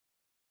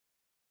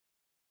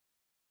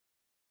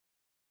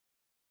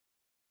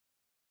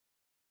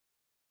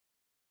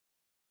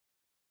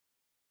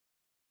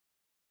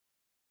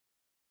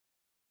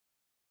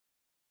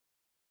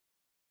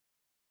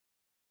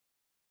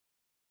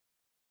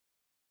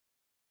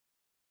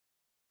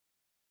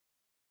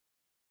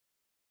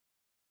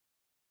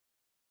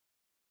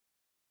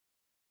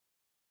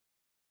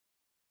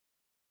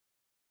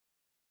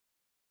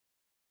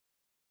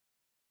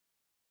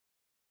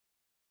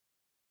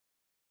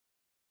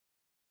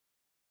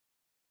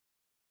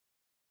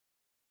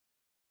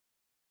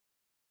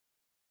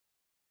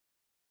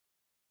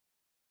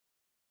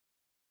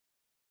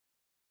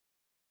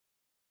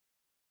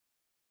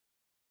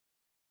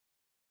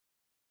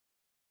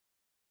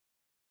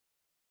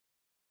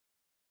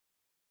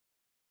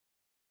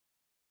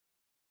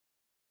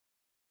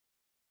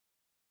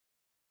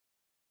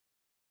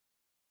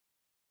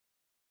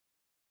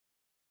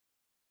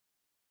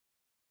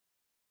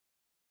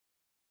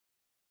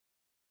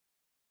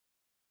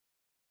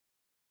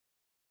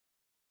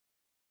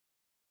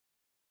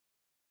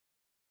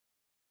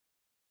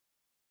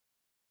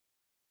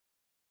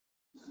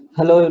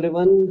Hello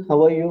everyone,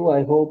 how are you?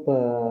 I hope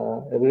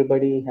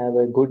everybody have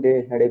a good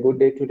day, had a good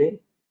day today.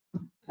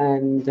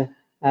 And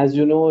as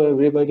you know,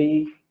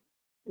 everybody,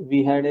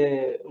 we had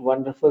a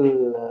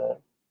wonderful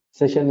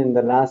session in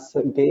the last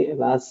day,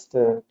 last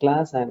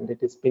class, and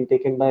it has been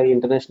taken by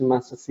International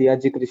Master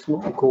CRG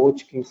Krishna,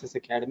 coach King's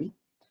Academy.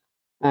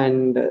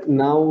 And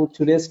now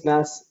today's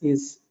class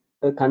is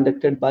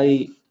conducted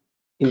by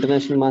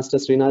International Master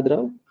Srinath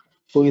Rao,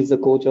 who is the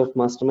coach of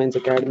Masterminds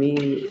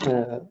Academy,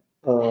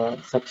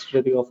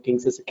 subsidiary of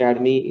King's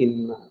Academy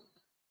in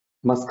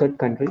Muscat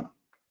country.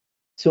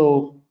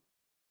 So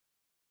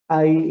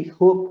I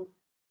hope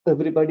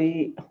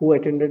everybody who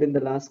attended in the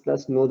last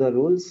class know the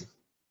rules.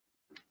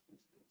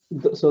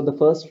 So the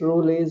first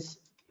rule is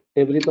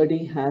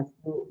everybody has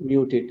to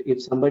mute it.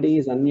 If somebody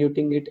is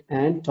unmuting it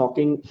and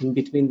talking in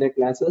between the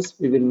classes,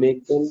 we will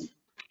make them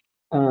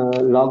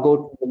log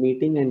out of the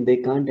meeting and they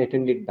can't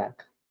attend it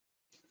back.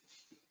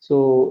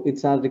 So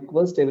it's our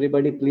request,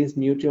 everybody please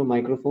mute your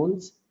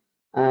microphones,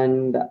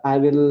 and I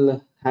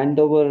will hand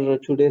over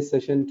today's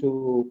session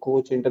to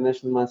Coach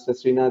International Master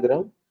Srinath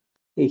Rao.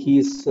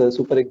 He's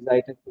super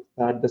excited to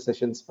start the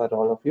sessions for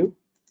all of you.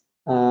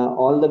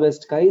 All the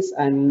best, guys.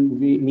 And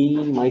me,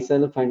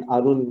 myself, and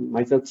Arun,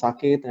 myself,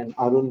 Saket, and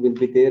Arun will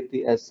be there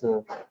as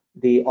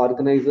the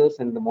organizers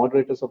and the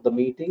moderators of the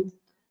meeting.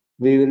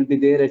 We will be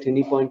there at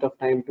any point of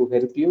time to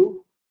help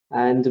you.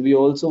 And we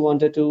also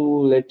wanted to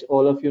let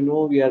all of you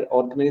know we are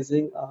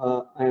organizing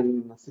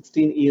an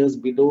 16 years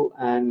below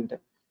and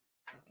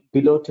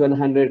below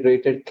 1200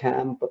 rated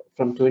camp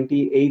from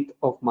 28th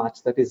of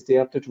March, that is day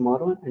after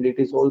tomorrow, and it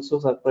is also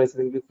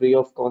surprisingly free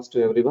of cost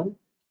to everyone.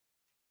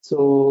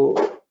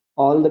 So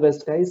all the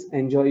best, guys.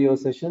 Enjoy your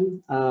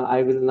session.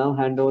 I will now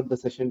hand over the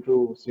session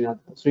to Srinath.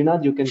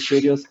 Srinath, you can share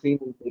your screen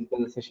and take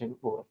the session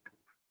over.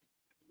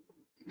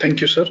 Thank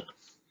you, sir.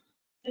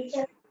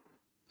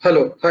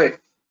 Hello, hi.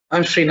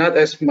 I'm Srinath,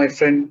 as my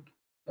friend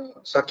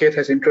Saket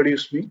has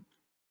introduced me.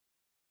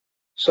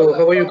 So,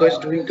 how are you guys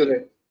doing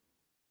today?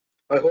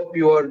 I hope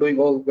you are doing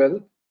all well,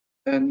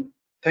 and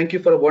thank you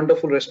for a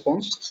wonderful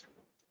response.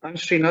 I'm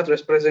Srinath,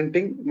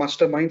 representing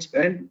Masterminds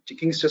and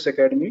Kingsters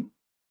Academy,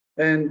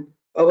 and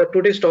our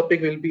today's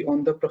topic will be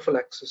on the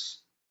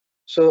prophylaxis.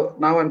 So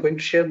now I'm going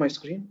to share my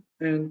screen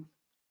and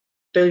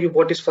tell you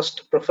what is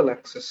first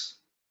prophylaxis.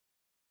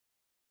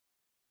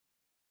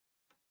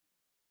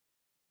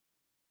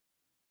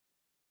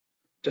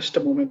 Just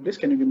a moment, please.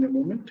 Can you give me a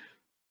moment?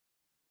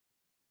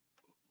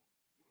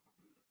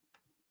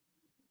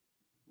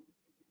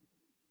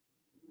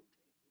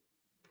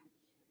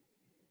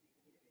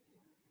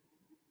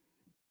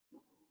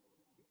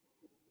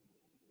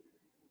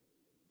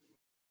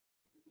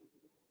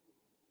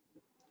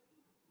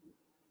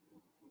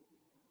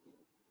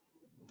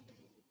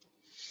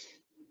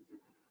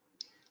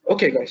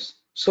 Okay, guys.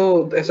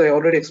 So as I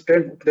already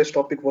explained, today's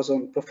topic was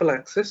on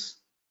prophylaxis.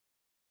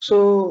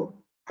 So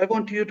I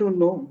want you to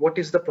know what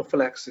is the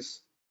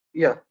prophylaxis.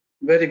 Yeah,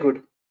 very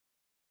good.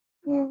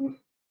 Uh,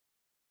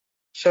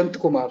 Shant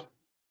Kumar,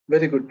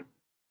 very good.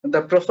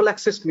 The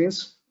prophylaxis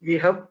means we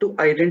have to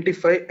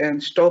identify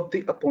and stop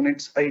the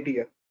opponent's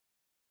idea.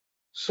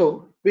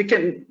 So we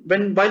can,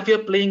 while we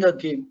are playing a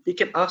game, we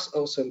can ask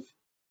ourselves,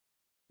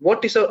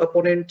 what is our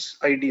opponent's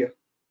idea?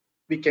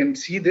 We can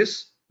see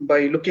this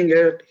by looking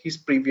at his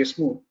previous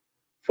move.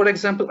 For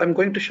example, I'm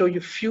going to show you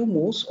few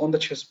moves on the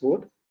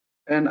chessboard,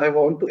 and I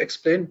want to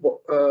explain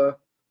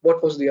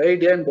what was the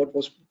idea and what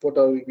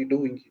are we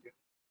doing here.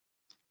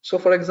 So,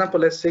 for example,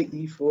 let's say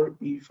e4,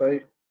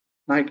 e5,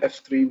 knight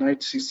f3, knight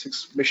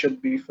c6, bishop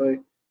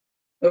b5.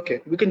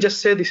 Okay, we can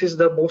just say this is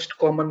the most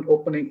common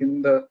opening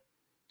in the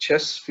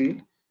chess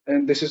field,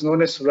 and this is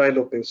known as Ruy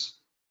Lopez.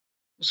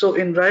 So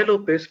in Ruy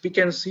Lopez, we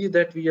can see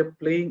that we are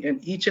playing,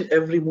 and each and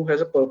every move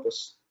has a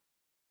purpose.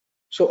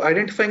 So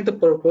identifying the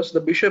purpose, the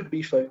bishop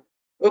b5.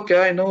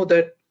 Okay, I know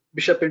that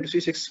bishop into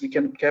c6, we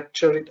can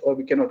capture it or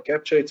we cannot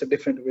capture it. It's a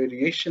different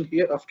variation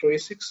here after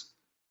a6.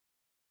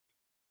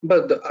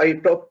 But the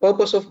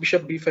purpose of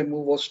bishop b5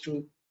 move was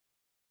to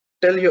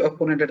tell your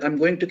opponent that I'm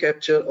going to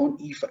capture on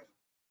e5.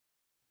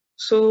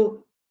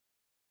 So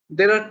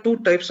there are two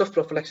types of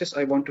prophylaxis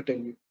I want to tell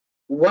you.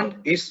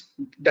 One is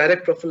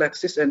direct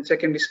prophylaxis and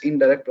second is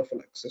indirect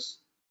prophylaxis.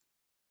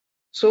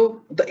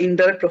 So the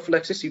indirect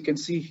prophylaxis you can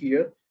see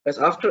here as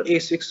after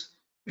a6,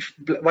 if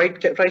white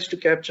tries to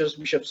capture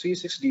bishop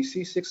c6,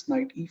 d6,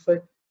 knight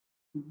e5,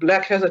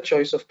 black has a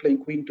choice of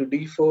playing queen to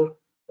d4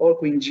 or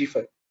queen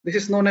g5. This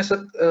is known as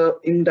a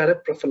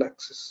indirect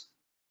prophylaxis.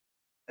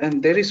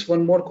 And there is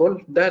one more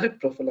called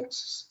direct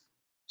prophylaxis.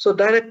 So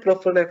direct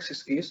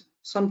prophylaxis is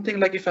something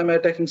like if I'm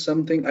attacking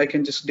something, I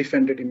can just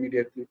defend it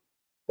immediately.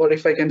 Or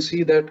if I can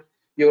see that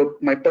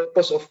my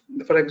purpose of,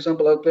 for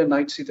example, I'll play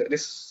knight c3.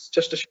 This is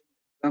just a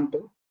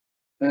example.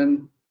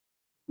 And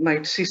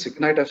knight c6,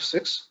 knight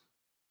f6.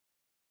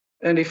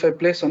 And if I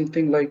play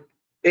something like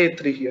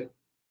a3 here.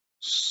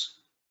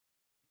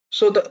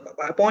 So the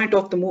point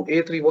of the move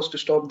a3 was to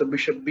stop the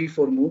bishop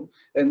b4 move.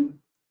 And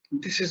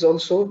this is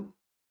also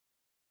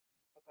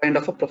kind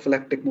of a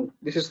prophylactic move.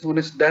 This is known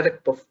as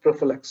direct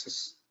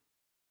prophylaxis.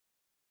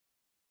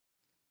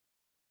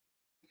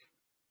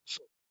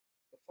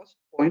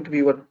 point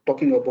we were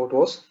talking about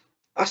was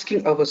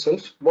asking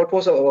ourselves what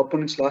was our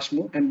opponent's last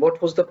move and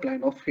what was the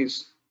plan of his.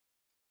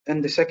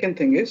 And the second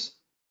thing is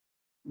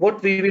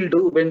what we will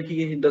do when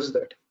he does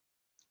that.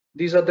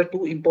 These are the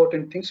two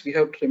important things we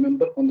have to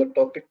remember on the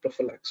topic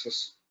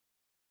prophylaxis.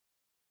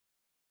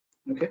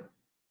 Okay.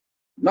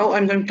 Now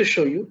I'm going to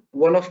show you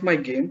one of my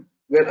game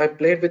where I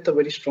played with a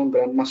very strong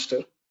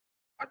grandmaster.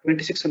 At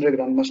 2600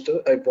 grandmaster,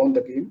 I won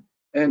the game.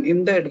 And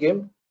in that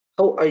game,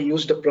 how I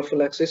used the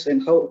prophylaxis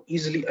and how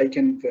easily I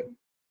can win.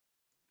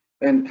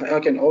 And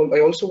I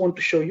also want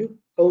to show you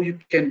how you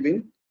can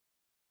win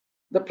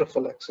the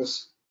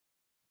prophylaxis.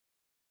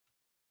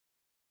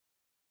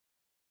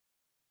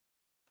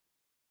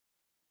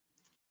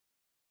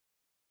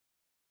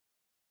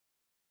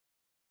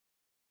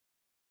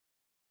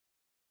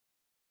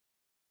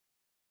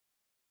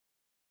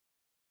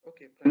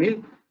 Okay,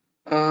 Pranil,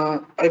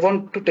 I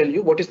want to tell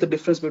you what is the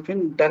difference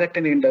between direct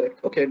and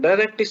indirect. Okay,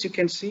 direct is you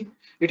can see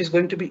it is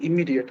going to be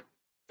immediate.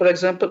 For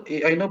example,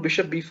 I know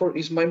bishop b4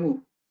 is my move,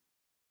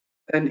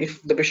 and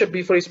if the bishop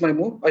b4 is my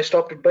move, I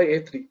stopped it by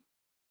a3.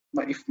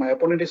 If my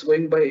opponent is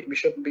going by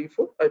bishop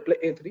b4, I play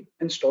a3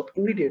 and stop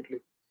immediately.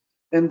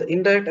 And the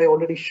indirect I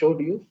already showed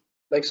you,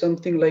 like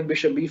something like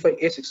bishop b5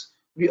 a6.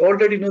 We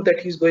already know that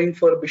he's going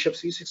for bishop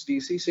c6 d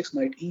c6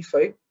 knight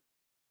e5,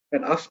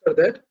 and after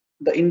that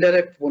the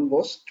indirect one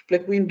was to play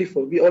queen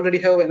d4. We already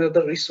have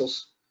another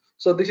resource,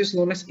 so this is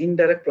known as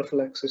indirect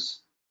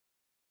prophylaxis.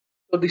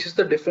 So this is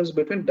the difference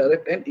between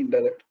direct and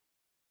indirect.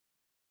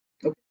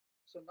 Okay.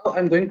 So now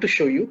I'm going to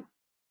show you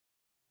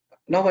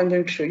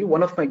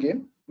one of my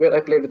game where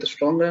I played with a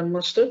strong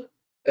grandmaster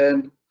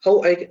and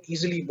how I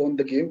easily won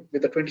the game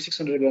with a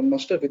 2600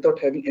 grandmaster without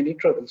having any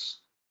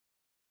troubles.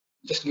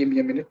 Just give me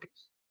a minute,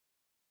 please.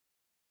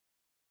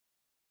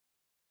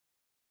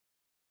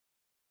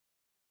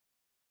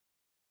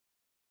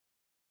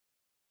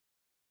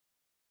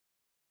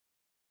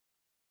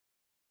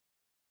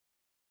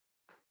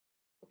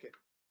 Okay,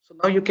 so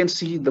now you can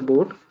see the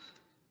board.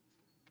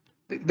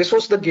 This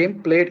was the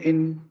game played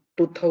in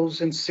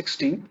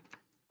 2016.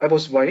 I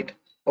was white.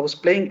 I was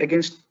playing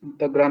against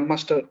the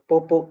grandmaster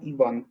Popo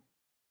Ivan.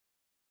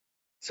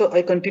 So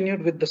I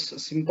continued with the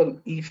simple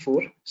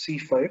e4,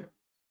 c5,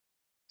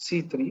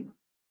 c3.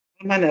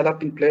 I'm an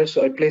adapting player,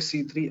 so I play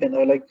c3, and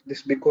I like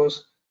this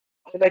because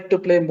I like to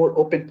play more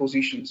open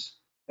positions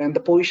and the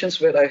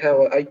positions where I have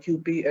a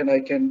IQP and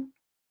I can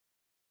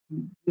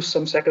do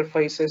some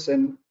sacrifices,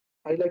 and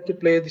I like to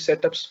play the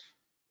setups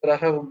where I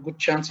have good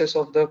chances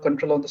of the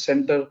control on the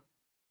center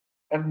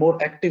and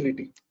more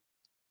activity.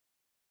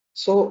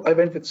 So I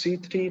went with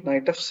c3,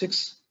 knight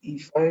f6,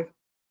 e5,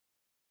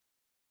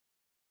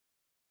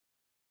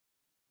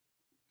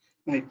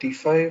 knight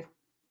d5,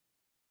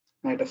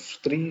 knight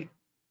f3.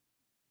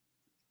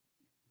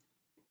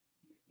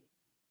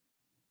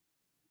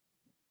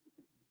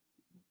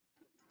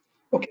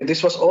 Okay,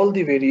 this was all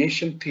the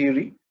variation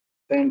theory.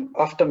 Then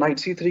after knight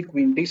c3,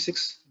 queen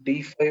d6,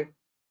 d5.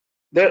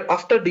 There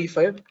after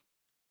d5,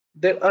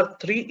 there are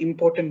three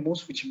important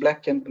moves which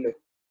black can play.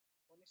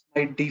 One is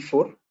knight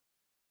d4,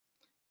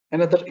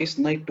 another is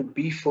knight to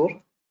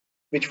b4,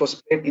 which was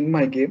played in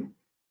my game,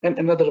 and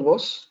another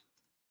was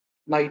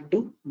knight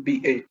to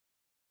b8.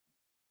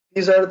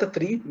 These are the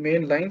three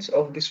main lines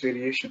of this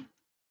variation.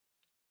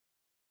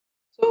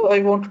 So I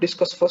want to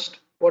discuss first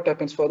what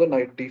happens for the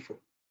knight d4.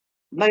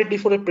 Knight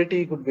d4 a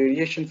pretty good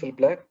variation for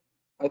black.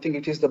 I think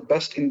it is the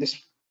best in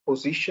this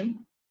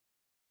position.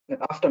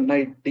 And after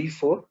knight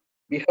d4,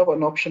 we have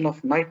an option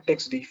of knight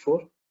takes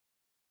d4,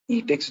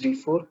 e takes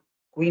d4,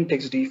 queen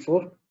takes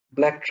d4.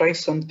 Black tries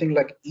something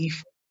like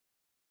e5,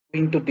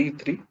 queen to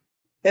d3.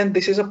 And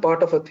this is a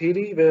part of a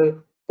theory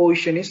where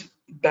position is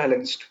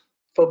balanced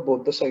for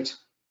both the sides.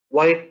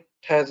 White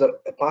has a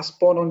pass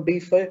pawn on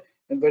d5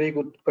 and very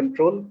good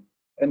control,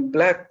 and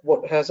black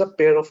has a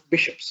pair of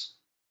bishops.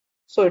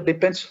 So it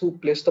depends who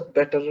plays the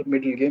better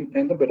middle game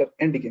and the better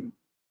end game.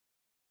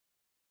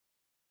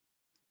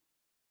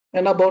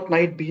 And about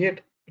knight b8,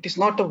 it is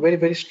not a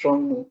very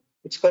strong move.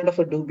 It's kind of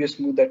a dubious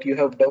move that you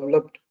have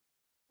developed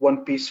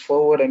one piece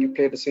forward and you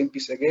play the same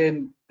piece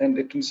again, and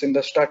it is in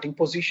the starting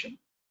position.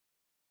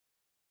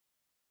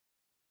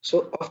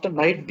 So after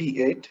knight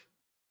b8,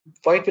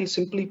 white will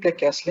simply play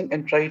castling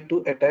and try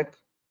to attack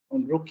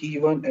on rook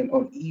e1 and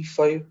on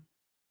e5.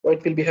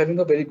 White will be having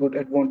a very good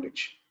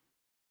advantage.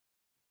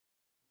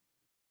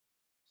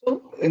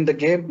 So in the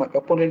game, my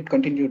opponent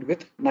continued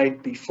with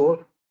knight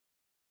b4,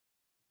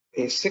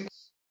 a6,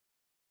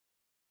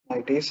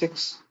 knight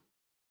a6,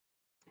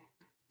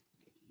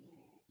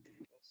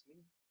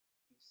 castling,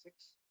 e6,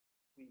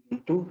 queen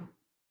e2,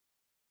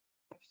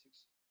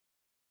 f6.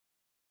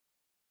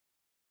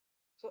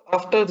 So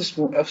after this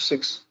move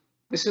f6,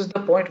 this is the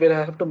point where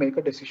I have to make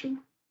a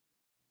decision.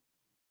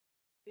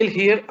 Till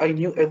here, I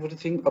knew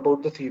everything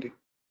about the theory,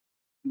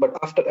 but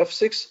after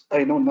f6,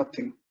 I know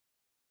nothing.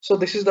 So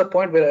this is the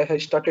point where I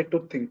had started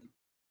to think.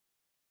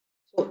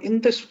 So in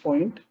this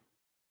point,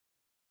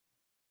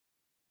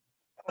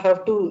 I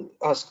have to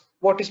ask,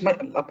 what is my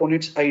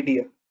opponent's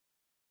idea?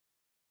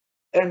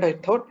 And I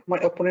thought my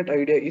opponent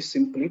idea is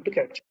simply to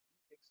catch.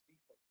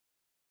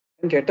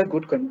 and get a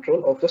good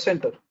control of the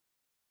center.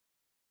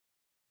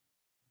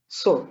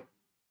 So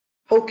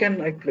how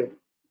can I play?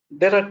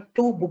 There are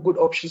two good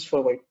options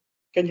for white.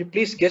 Can you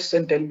please guess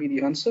and tell me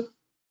the answer?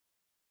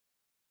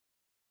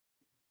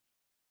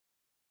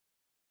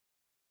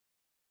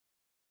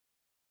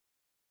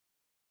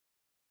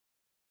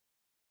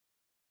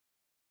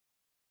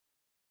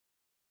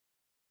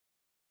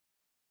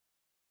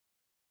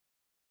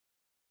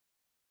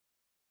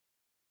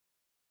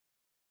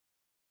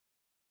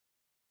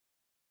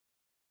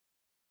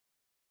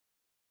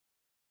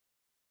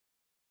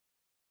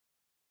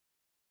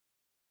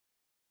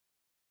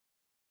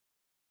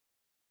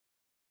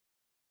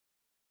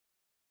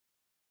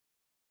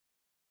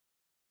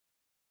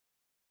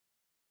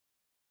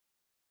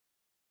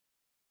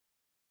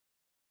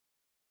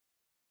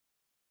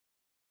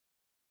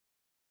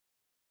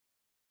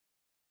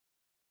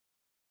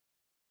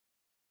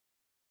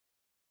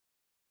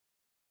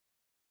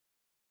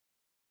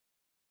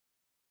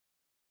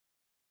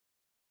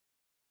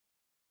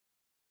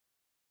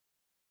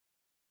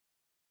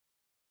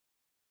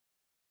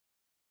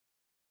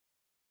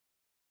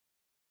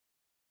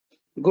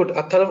 Good,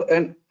 Atharv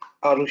and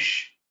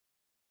Arush.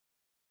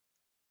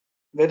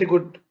 Very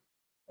good.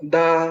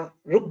 The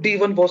rook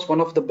d1 was one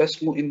of the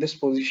best move in this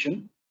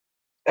position,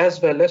 as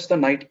well as the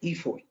knight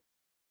e4.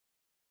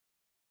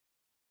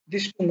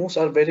 These two moves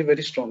are very,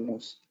 very strong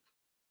moves.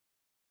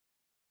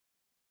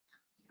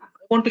 I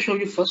want to show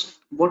you first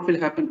what will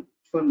happen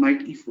for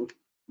knight e4.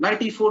 Knight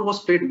e4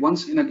 was played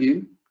once in a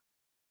game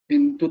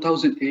in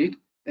 2008,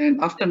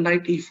 and after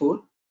knight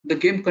e4, the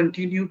game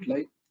continued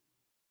like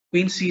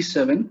queen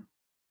c7,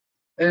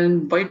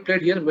 and white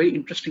played here very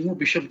interesting move,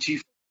 bishop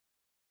g4.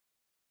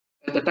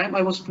 At the time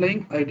I was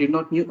playing, I did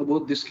not knew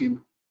about this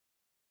game,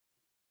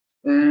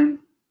 and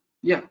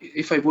yeah,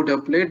 if I would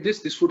have played this,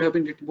 this would have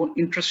been a more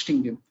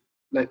interesting game.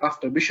 Like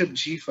after bishop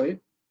g5,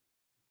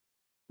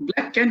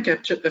 black can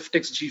capture f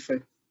takes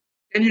g5.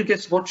 Can you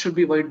guess what should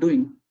be white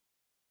doing?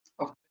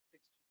 After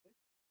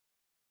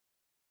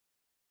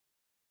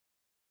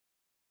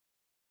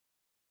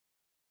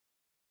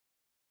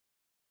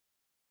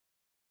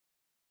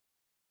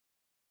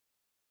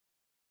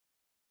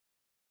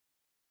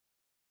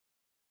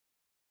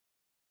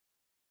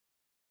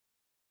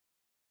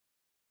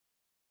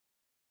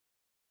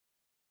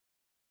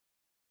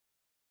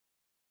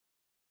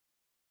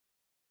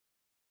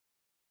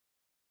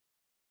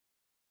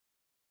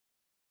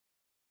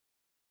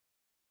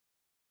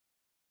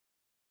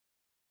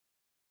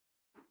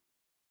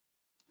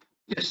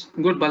yes,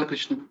 good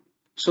Balakrishna.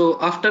 So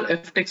after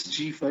f takes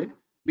g5,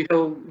 we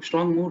have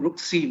strong move rook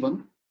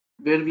c1,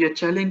 where we are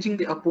challenging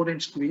the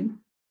opponent's queen,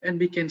 and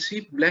we can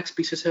see black's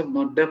pieces have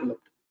not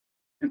developed.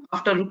 And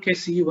after rook a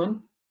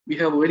c1, we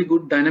have a very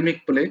good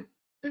dynamic play.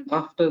 And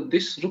after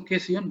this rook a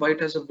c1, white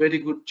has a very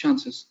good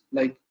chances.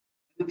 Like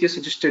Aditya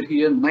suggested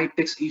here, knight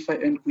takes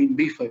e5 and queen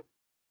b5.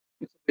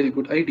 It's a very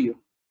good idea.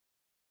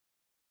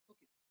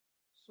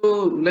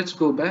 So let's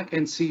go back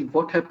and see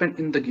what happened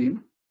in the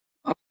game.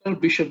 After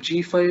bishop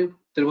g5,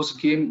 there was a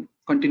game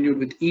continued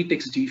with e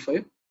takes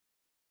d5,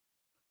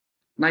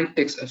 knight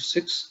takes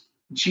f6,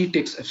 g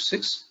takes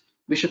f6,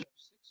 bishop f6,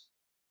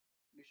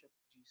 bishop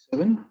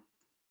g7,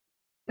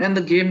 and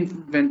the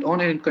game went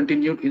on and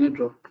continued in a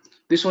draw.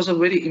 This was a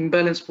very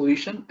imbalanced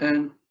position,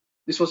 and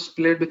this was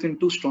played between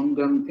two strong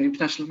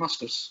international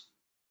masters.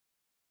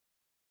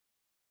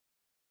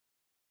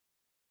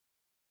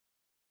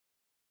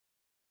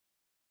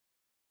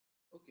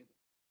 Okay,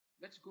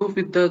 let's go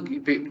with the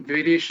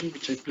variation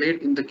which I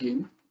played in the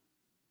game.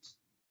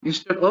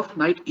 Instead of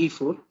knight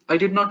e4, I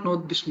did not know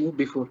this move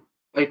before.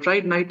 I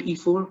tried knight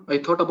e4, I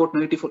thought about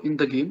knight e4 in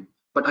the game,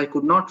 but I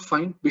could not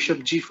find bishop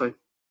g5,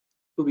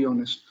 to be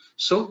honest.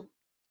 So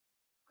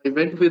I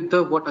went with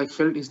the what I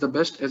felt is the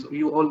best, as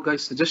you all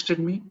guys suggested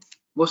me,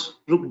 was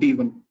rook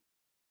d1.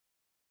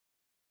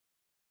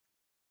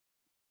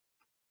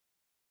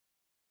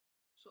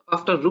 So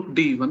after rook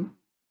d1,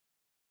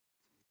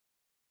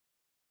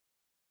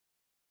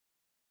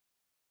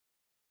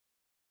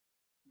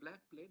 black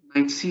played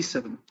knight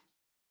c7.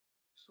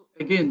 So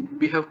again,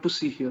 we have to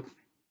see here.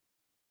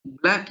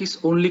 Black is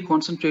only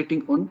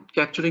concentrating on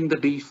capturing the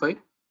d5,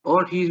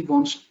 or he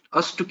wants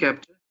us to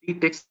capture d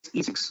takes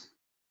e6.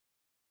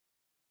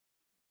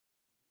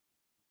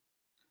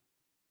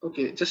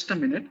 Okay, just a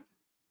minute.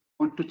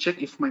 Want to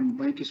check if my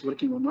mic is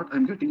working or not.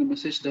 I'm getting a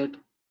message that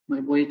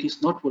my mic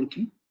is not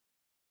working.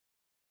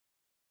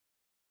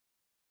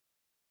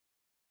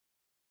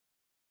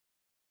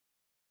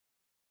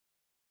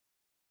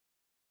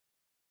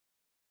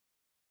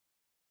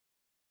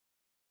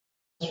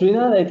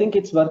 Srinath, I think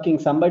it's working.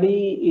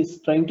 Somebody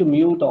is trying to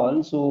mute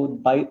all, so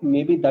by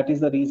maybe that is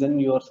the reason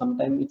you're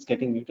sometimes it's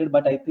getting muted,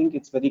 but I think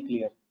it's very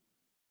clear.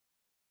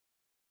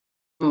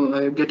 Oh,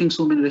 I'm getting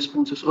so many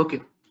responses.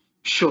 Okay,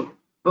 sure.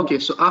 Okay,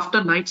 so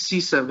after knight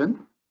c7,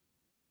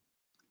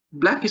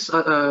 black is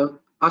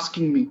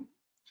asking me,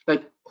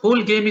 like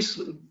whole game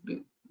is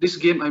this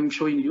game I'm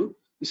showing you.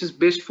 This is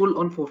based full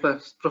on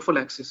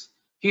prophylaxis.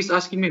 He's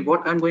asking me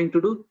what I'm going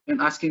to do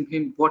and asking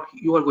him what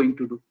you are going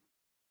to do.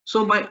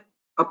 So my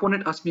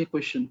opponent asks me a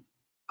question.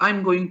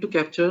 I'm going to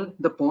capture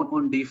the pawn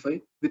on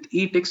d5 with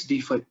e takes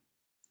d5.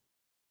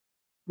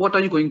 What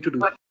are you going to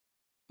do?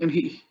 And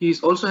he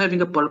is also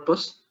having a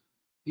purpose.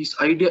 His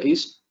idea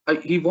is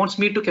he wants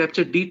me to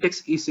capture d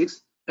takes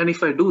e6, and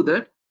if I do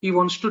that, he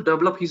wants to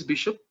develop his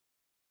bishop,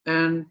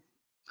 and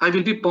I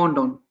will be pawn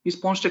down. His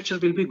pawn structure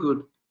will be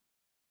good.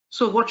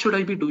 So what should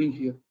I be doing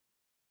here?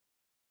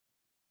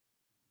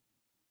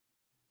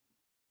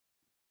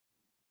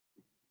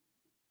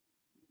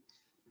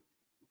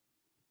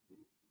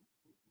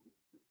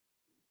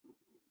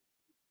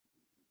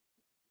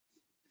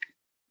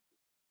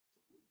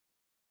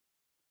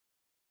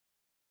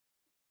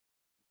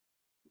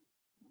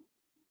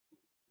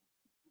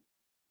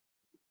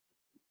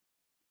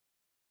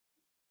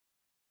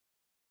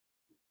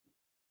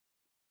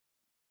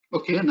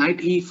 Okay, knight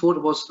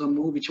e4 was a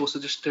move which was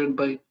suggested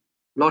by a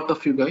lot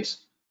of you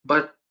guys.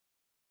 But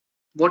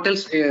what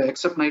else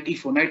except knight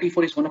e4? Knight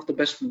e4 is one of the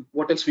best moves.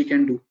 What else we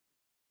can do?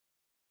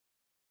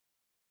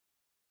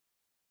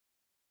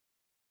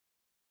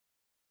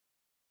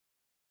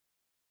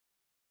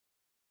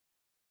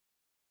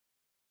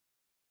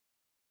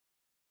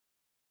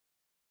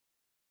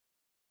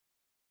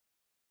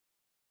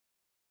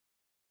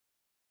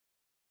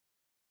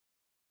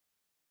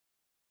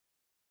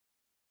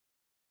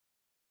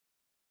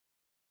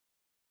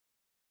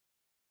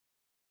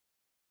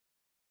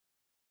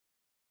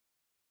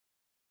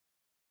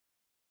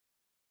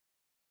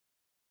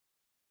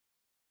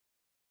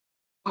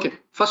 Okay,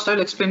 first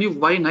I'll explain you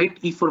why knight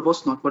e4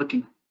 was not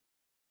working.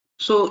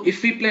 So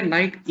if we play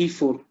knight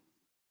e4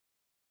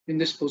 in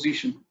this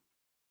position,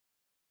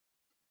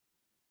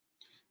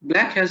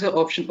 black has the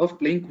option of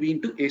playing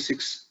queen to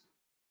a6.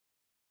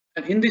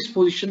 And in this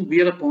position,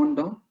 we are a pawn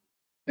down,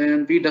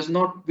 and we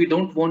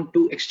don't want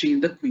to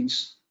exchange the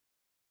queens.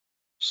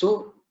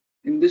 So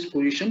in this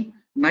position,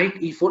 knight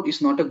e4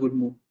 is not a good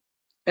move.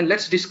 And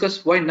let's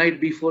discuss why knight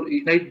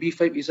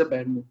b5 is a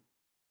bad move.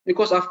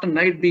 Because after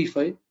knight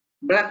b5,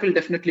 black will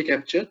definitely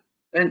capture,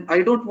 and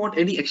I don't want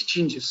any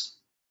exchanges.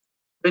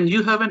 When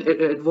you have an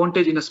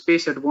advantage in a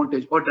space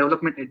advantage or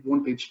development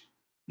advantage,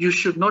 you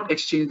should not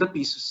exchange the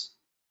pieces.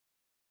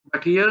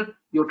 But here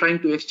you're trying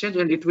to exchange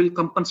and it will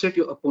compensate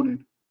your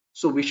opponent.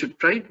 So we should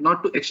try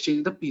not to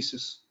exchange the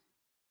pieces.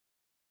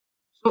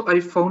 So I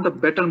found a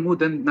better move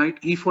than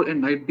knight e4 and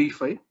knight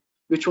b5,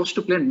 which was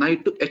to play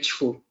knight to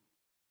h4.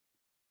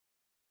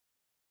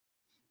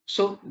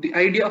 So the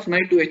idea of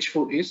knight to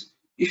h4 is,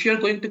 if you're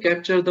going to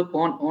capture the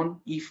pawn on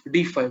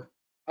d5,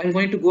 I'm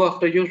going to go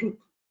after your rook,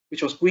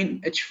 which was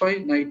queen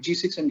h5, knight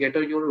g6, and get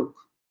your rook.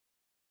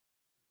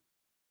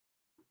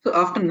 So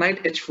after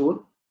knight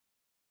h4,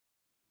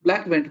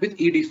 black went with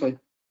ed5.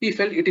 He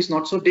felt it is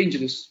not so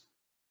dangerous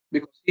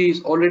because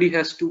he already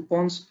has two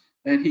pawns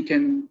and he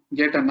can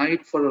get a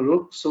knight for a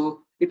rook.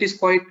 So it is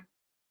quite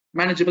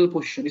manageable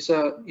position. It's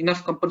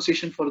enough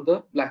compensation for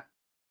the black.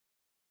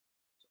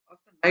 So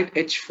after knight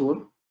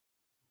h4,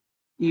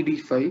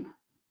 ed5,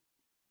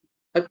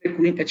 I played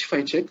queen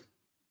h5 check.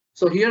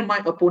 So here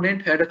my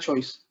opponent had a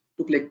choice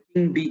to play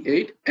king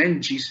d8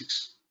 and g6.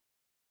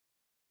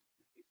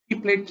 If he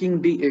played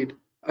king d8,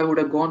 I would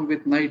have gone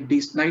with knight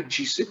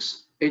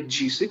g6,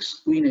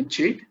 h6, queen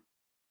h8,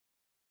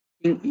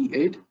 king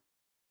e8.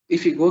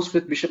 If he goes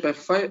with bishop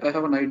f5, I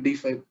have a knight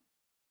d5.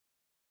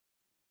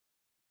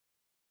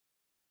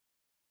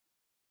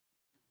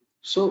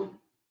 So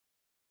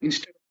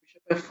instead of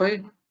bishop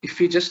f5, if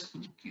he just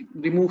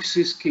removes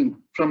his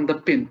king from the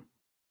pin,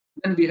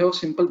 then we have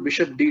simple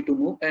bishop d2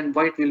 move, and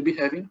white will be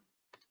having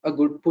a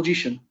good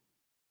position.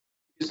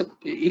 It's an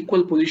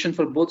equal position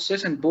for both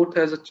sides, and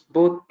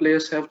both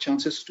players have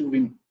chances to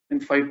win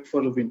and fight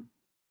for a win.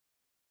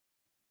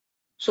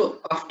 So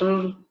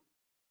after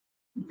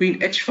queen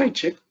h5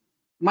 check,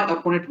 my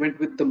opponent went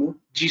with the move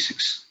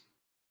g6.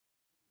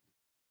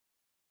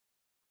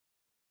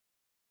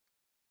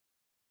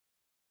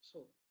 So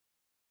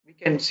we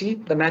can see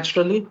that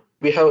naturally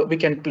we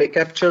can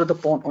capture the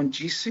pawn on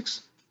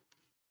g6,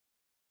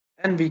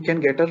 and we can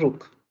get a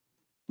rook.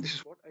 This is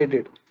what I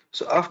did.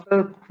 So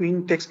after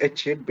queen takes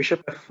h8,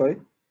 bishop f5,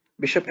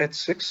 bishop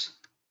h6,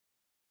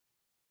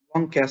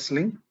 long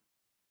castling,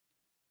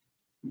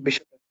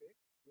 bishop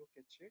f8, rook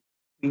h8,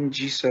 queen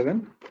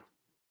g7,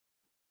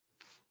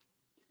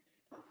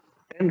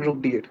 and rook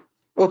d8.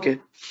 Okay,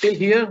 till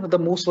here the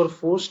moves were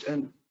forced,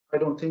 and I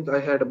don't think I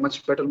had a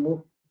much better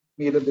move,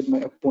 neither did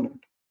my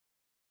opponent.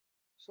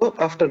 So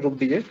after rook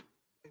d8,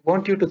 I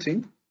want you to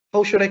think,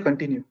 how should I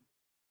continue?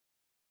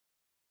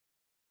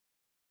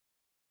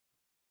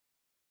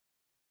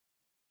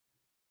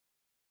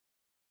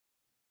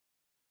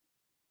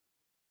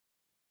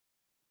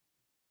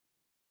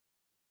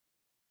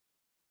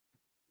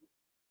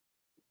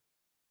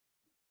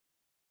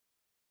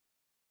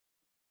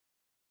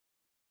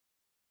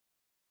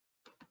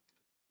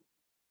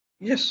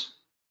 Yes,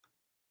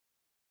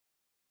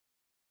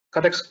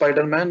 correct,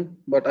 Spider-Man,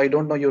 but I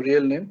don't know your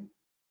real name.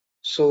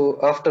 So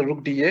after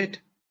rook d8,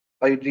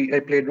 I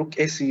played rook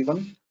a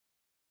c1.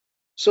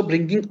 So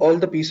bringing all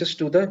the pieces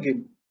to the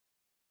game.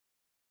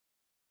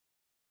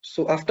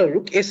 So after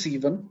rook a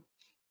c1,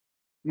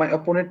 My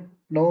opponent,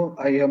 no,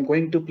 I am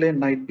going to play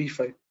knight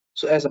b5.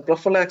 So as a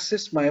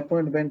prophylaxis, my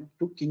opponent went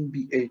to king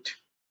b8.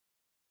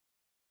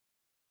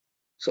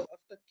 So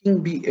after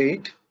king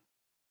b8,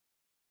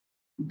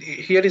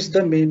 here is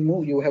the main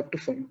move you have to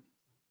find.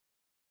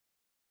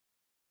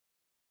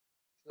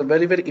 It's a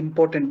very, very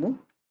important move.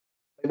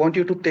 I want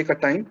you to take a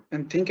time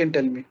and think and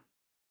tell me.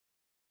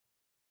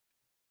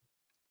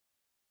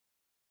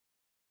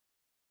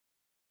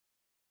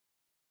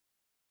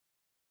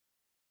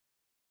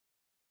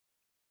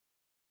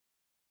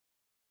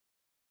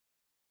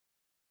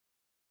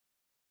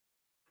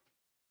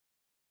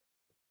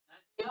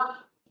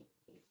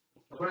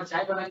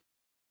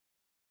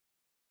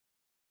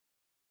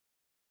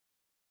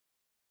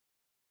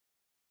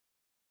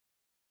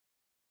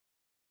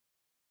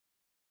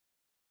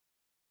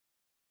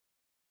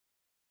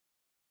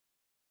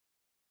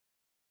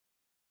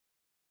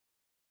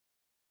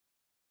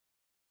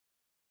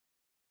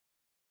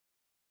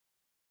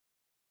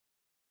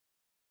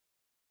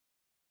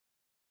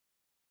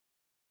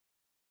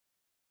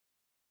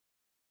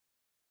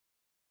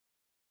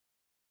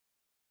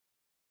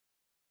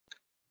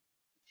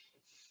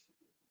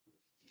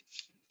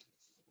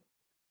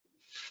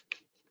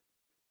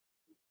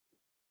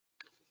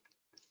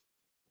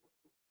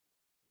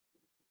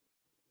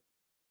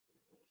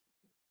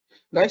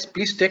 Guys,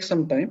 please take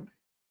some time.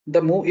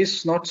 The move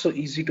is not so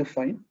easy to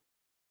find.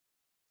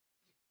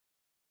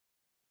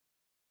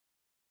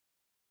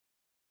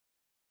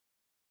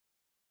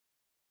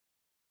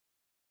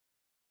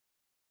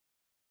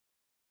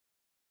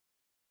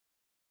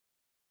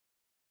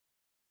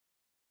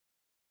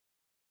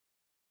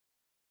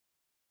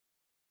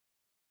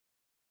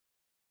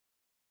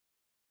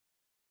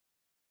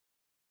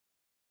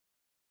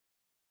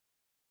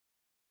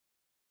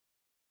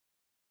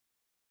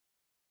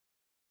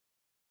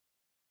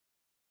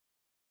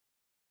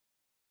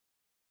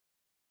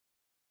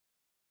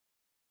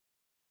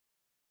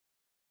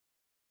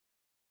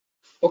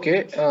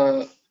 Okay,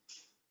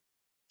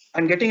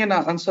 I'm getting an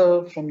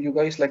answer from you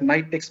guys like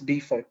knight takes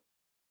b5.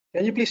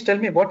 Can you please tell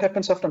me what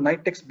happens after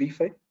knight takes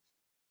b5?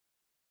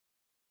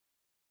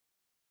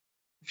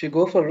 If you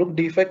go for rook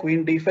d5,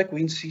 queen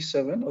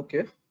c7,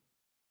 okay.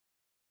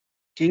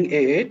 King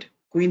a8,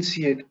 queen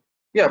c8.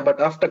 Yeah, but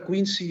after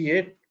queen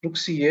c8, rook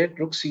c8,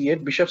 rook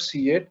c8, bishop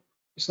c8,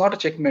 it's not a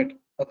checkmate,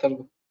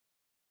 Atharva.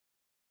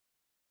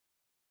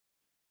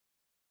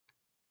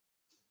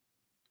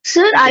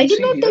 Sir, You I can did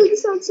see not tell here,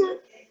 this answer.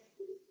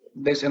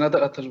 there's another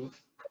Atharva.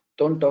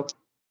 Don't talk.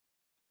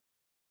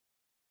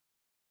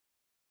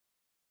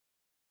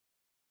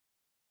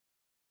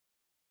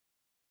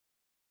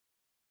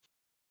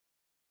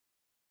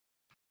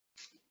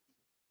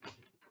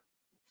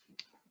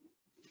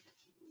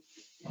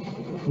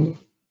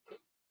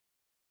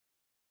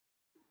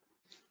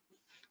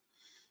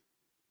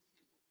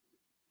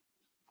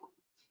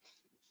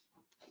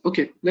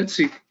 Okay, let's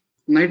see.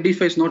 Knight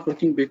d5 is not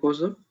working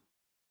because of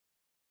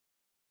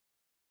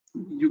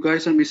you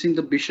guys are missing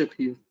the bishop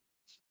here.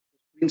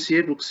 Queen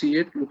c8, rook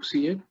c8, rook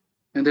c8,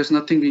 and there's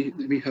nothing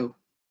we have.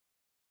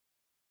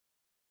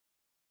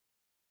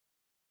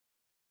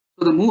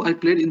 So the move I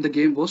played in the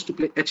game was to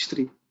play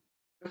h3.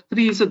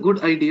 f3 is a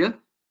good idea,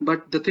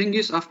 but the thing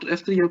is after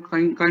f3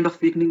 you're kind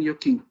of weakening your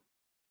king.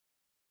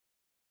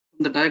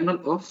 The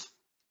diagonal of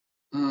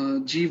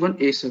g1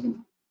 a7.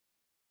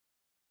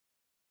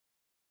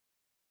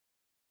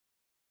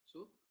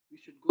 So we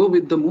should go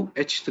with the move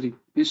h3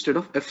 instead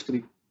of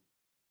f3.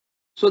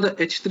 So the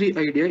h3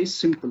 idea is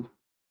simple.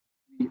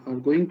 We are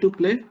going to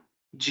play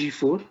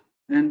g4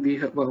 and we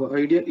have our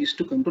idea is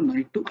to come to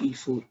knight to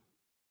e4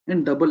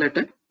 and double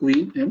attack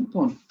queen and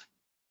pawn.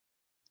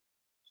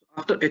 So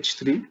after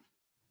h3,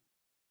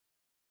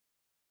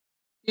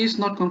 he is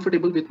not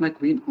comfortable with my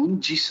queen on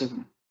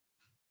g7.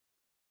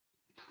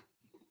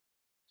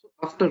 So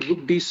after rook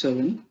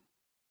d7,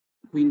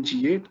 queen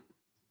g8,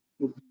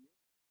 rook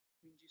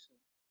queen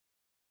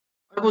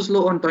g7. I was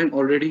low on time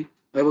already.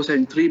 I was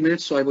having 3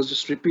 minutes, so I was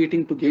just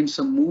repeating to gain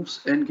some moves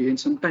and gain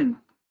some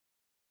time.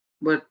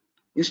 But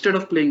instead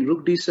of playing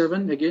rook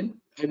d7 again,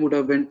 I would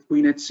have went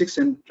queen h6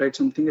 and tried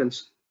something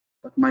else.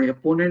 But my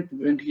opponent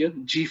went here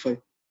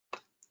g5.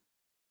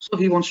 So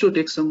he wants to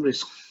take some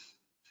risk.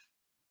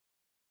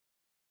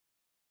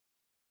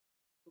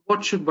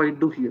 What should white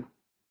do here?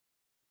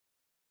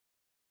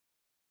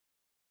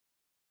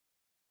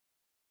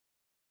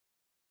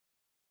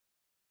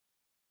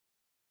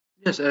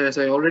 Yes, as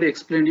I already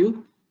explained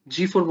you,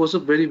 g4 was a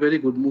very, very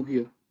good move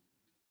here.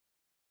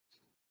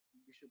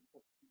 Bishop,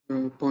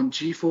 pawn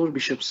g4,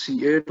 bishop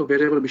c8, or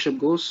wherever bishop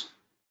goes,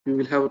 you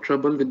will have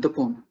trouble with the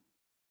pawn.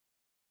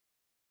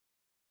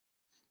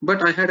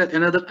 But I had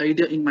another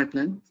idea in my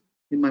plan,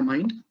 in my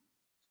mind.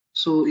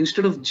 So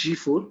instead of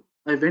g4,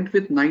 I went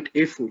with knight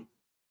a4.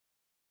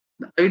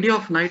 The idea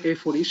of knight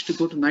a4 is to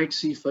go to knight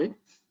c5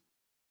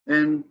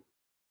 and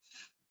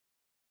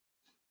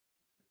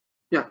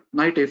yeah,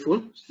 knight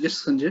a4.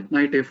 Yes, Sanjay,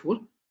 knight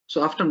a4.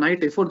 So after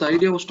knight a4, the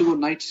idea was to go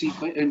knight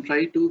c5 and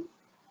try to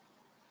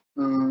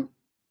uh,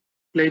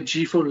 play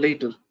g4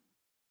 later.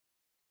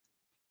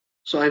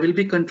 So I will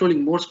be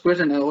controlling more squares,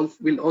 and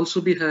will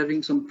also be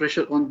having some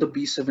pressure on the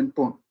b7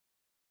 pawn.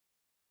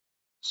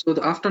 So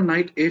after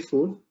knight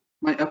a4,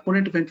 my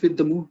opponent went with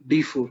the move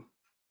d4.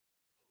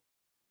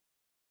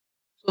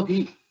 So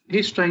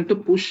he's trying to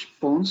push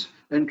pawns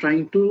and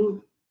trying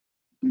to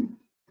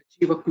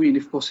achieve a queen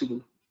if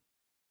possible.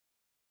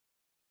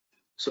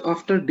 So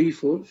after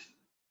d4,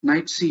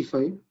 knight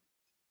c5,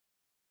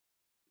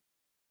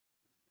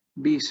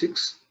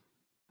 b6,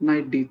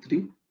 knight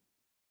d3,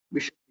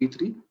 bishop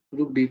d3,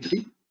 rook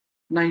d3,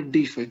 knight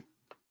d5.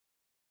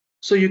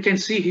 So you can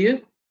see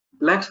here,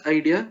 black's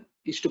idea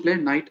is to play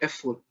knight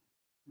f4.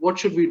 What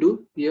should we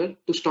do here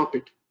to stop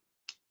it?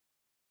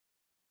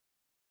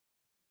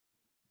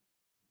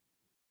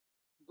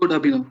 Good,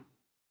 Abhinav.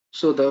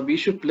 So we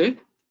should play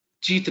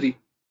g3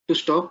 to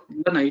stop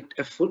the knight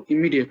f4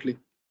 immediately.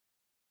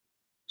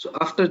 So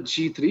after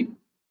g3,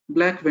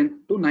 black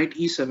went to knight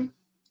e7.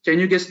 Can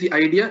you guess the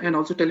idea and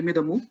also tell me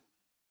the move?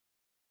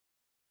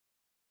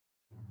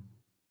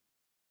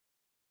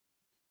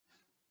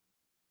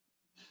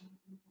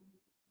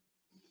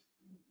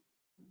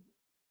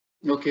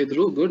 Okay,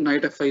 Dhruv, good.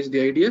 Knight f5 is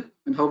the idea.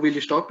 And how will you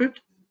stop it?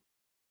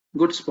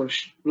 Good,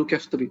 Sparsh. Rook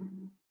f3.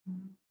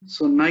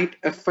 So knight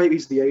f5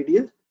 is the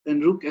idea,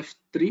 and rook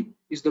f3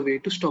 is the way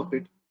to stop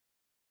it.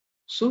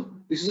 So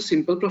this is a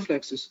simple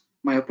prophylaxis.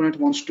 My opponent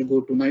wants to go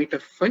to knight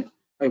f5.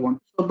 I want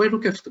to stop by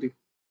rook f3.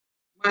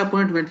 My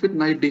opponent went with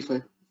knight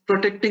d5,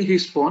 protecting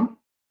his pawn.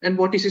 And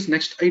what is his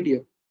next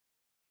idea?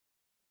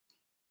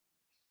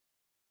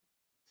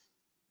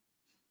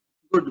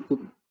 Good,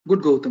 good,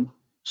 good, Gautam.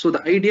 So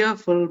the idea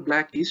for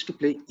black is to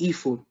play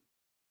e4.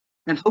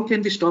 And how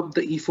can we stop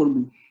the e4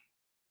 move?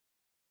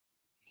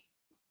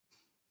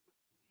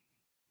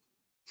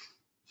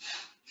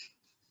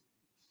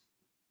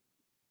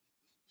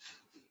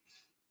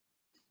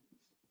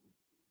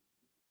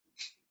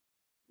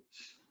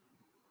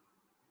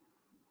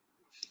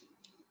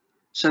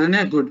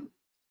 Sharanya, good.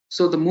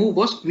 So the move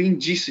was queen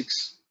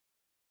g6.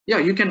 Yeah,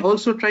 you can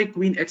also try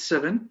queen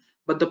h7,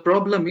 but the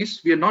problem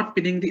is we are not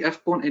pinning the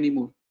f pawn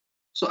anymore.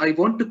 So I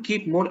want to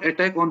keep more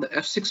attack on the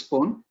f6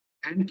 pawn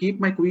and keep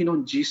my queen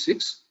on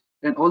g6.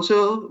 And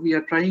also we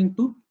are trying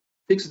to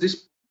fix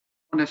this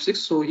on f6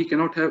 so he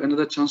cannot have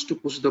another chance to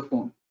push the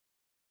pawn.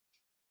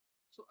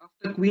 So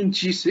after queen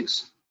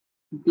g6,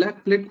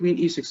 black played queen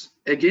e6.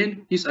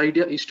 Again, his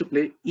idea is to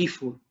play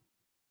e4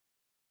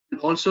 and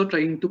also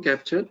trying to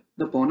capture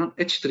the pawn on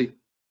h3.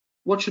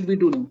 What should we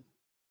do now?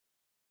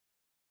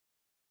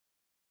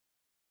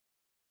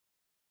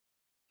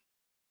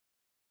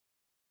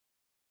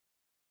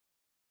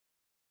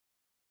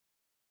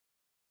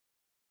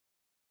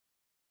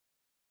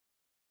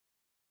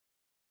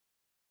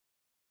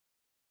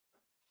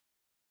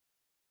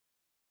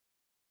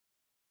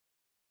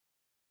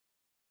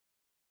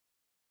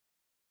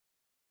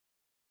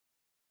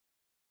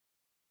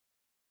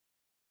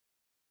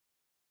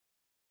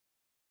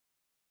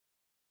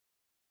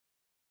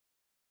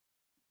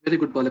 Very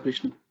good,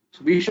 Balakrishna.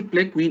 So we should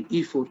play queen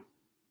e4.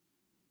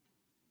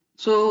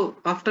 So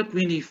after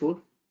queen e4,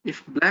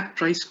 if black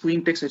tries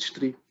queen takes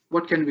h3,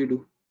 what can we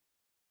do?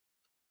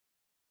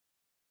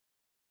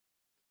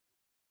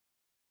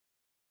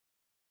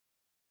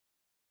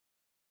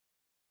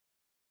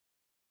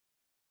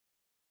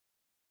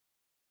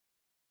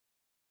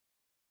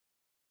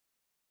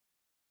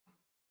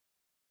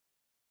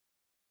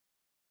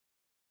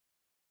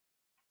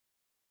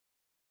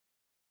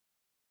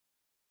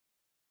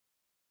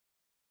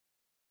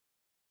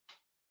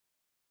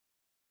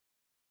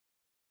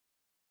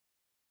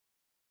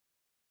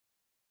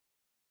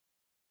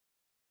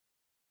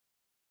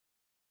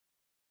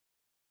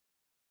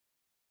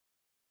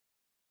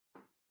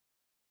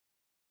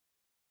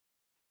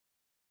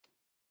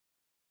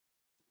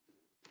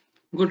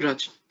 Good,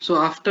 Raj. So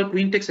after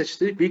queen takes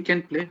h3, we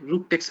can play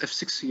rook takes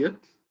f6 here.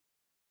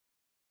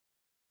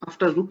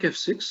 After rook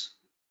f6,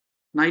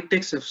 knight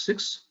takes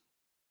f6,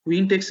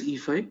 queen takes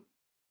e5,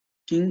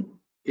 king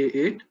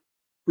a8,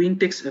 queen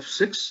takes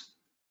f6,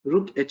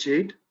 rook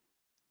h8,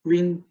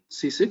 queen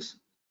c6,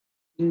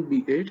 king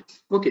b8.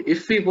 Okay,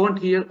 if we want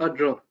here a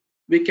draw,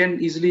 we can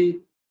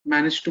easily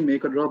manage to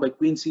make a draw by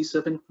queen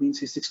c7, queen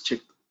c6 check.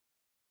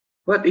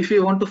 But if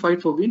we want to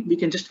fight for win, we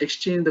can just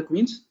exchange the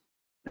queens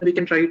and we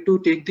can try to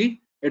take the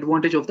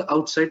advantage of the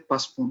outside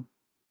pass pawn,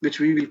 which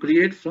we will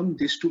create from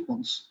these two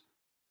pawns,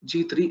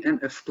 g3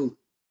 and f2.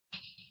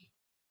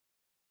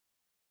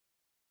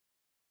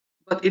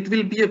 But it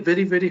will be a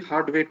very, very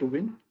hard way to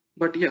win.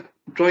 But yeah,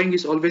 drawing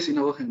is always in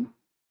our hand.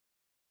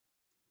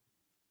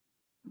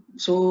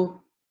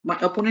 So my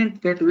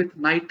opponent went with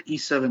knight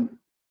e7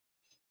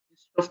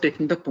 instead of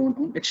taking the pawn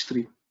on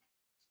h3.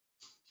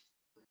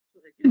 So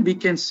again, we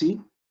can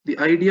see the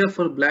idea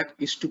for black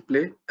is to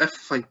play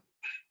f5.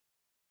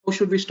 How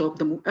should we stop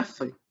the move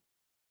f5?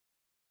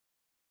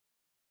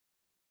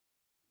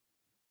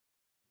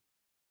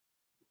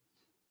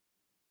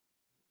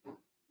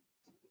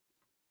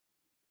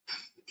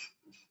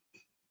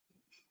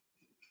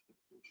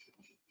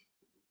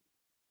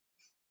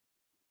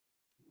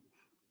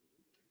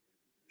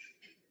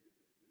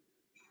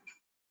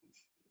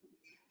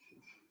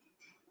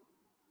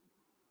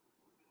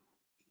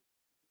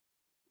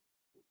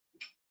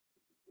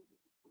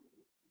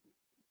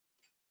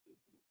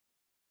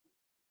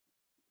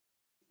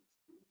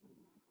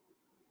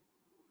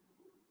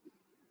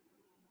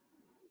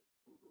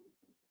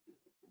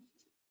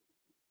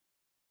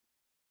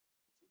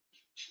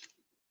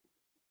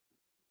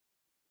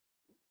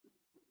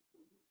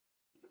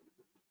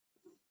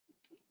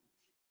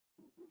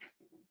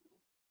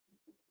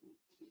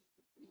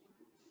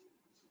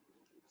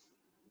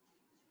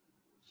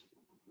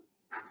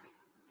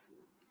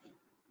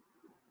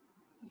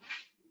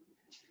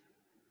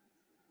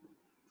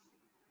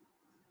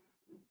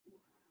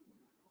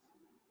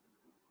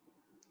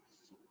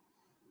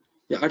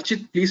 Yeah,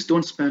 Archit, please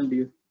don't spam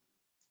me.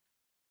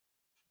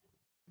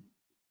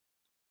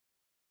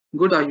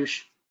 Good,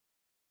 Ayush.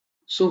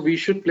 So we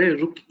should play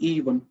rook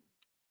e1.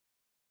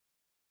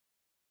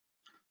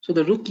 So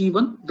the rook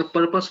e1, the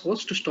purpose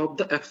was to stop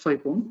the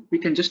f5 pawn. We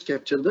can just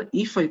capture the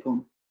e5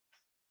 pawn.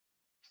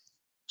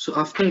 So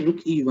after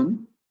rook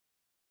e1,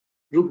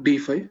 rook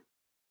d5.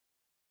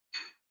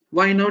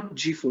 Why not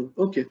g4?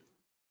 Okay.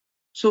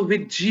 So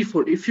with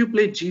g4, if you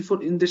play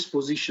g4 in this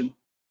position,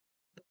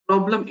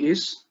 problem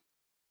is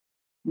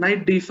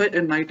knight d5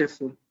 and knight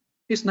f4.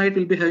 His knight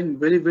will be having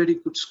very, very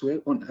good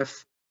square on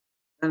f,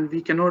 and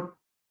we cannot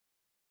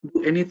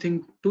do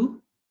anything to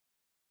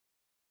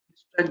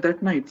distract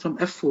that knight from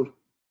f4.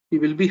 We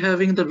will be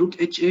having the rook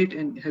h8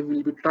 and he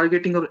will be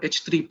targeting our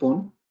h3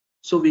 pawn,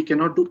 so we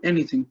cannot do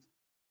anything.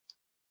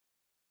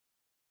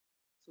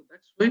 So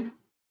that's why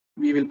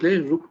we will play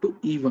rook to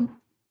e1.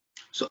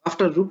 So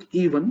after rook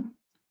e1,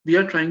 we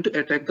are trying to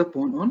attack the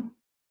pawn on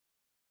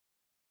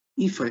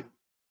e5.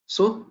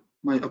 So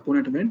my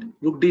opponent went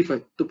rook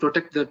d5 to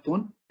protect that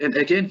pawn, and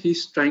again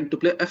he's trying to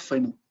play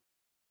f5 now.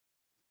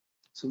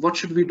 So what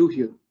should we do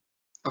here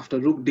after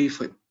rook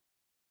d5?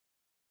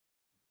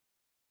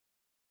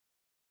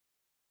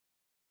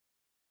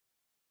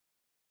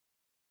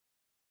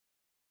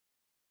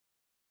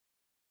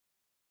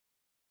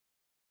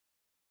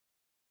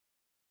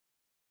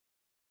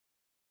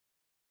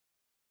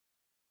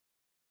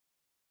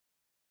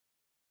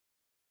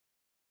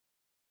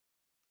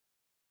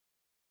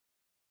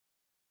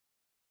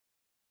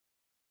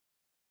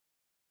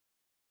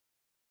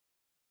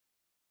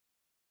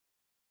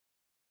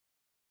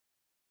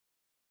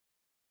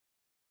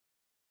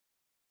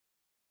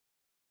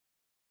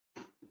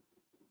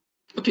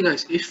 Okay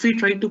guys, if we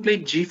try to play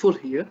g4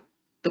 here,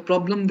 the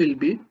problem will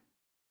be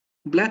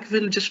black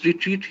will just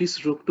retreat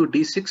his rook to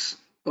d6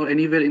 or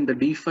anywhere in the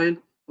d file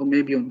or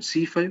maybe on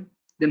c5.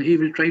 Then he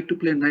will try to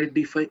play knight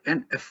d5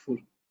 and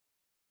f4.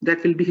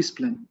 That will be his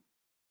plan.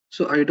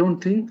 So I don't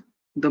think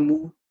the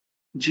move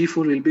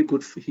g4 will be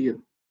good for here.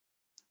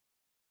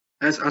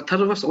 As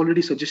Atharva's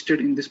already suggested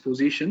in this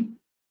position,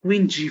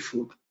 queen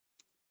g4.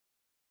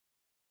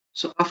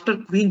 So after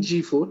queen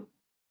g4,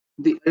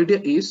 the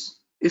idea is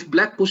if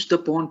black push the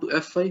pawn to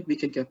f5, we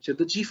can capture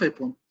the g5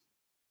 pawn.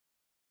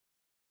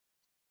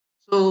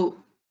 So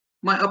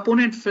my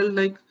opponent felt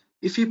like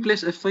if he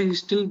plays f5, he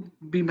still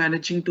be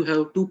managing to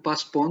have two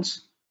passed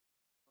pawns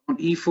on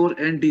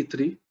e4 and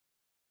d3.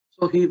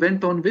 So he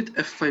went on with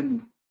f5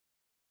 move.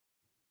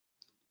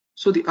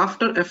 So the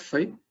after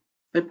f5,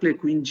 I play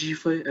queen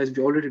g5 as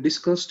we already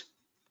discussed,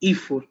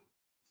 e4.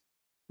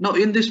 Now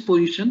in this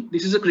position,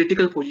 this is a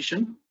critical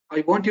position.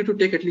 I want you to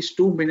take at least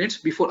 2 minutes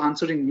before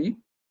answering me.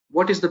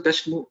 What is the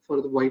best move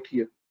for the white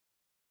here?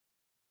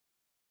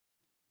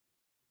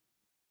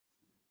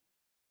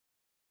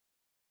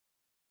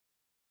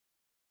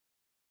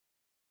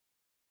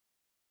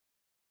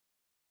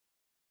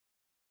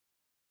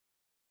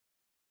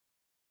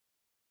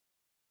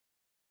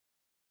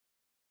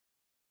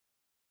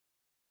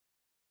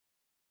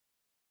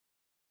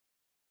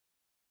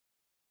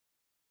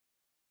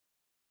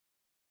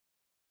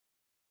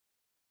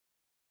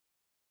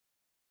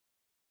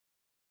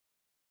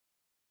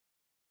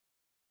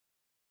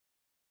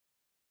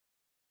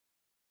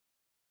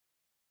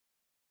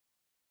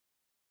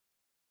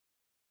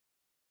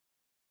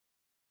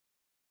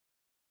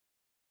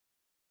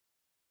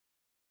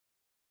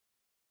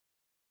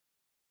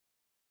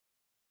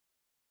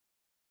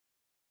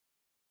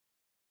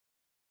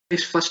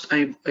 Guys, first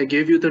I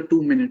gave you the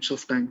 2 minutes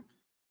of time.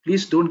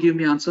 Please don't give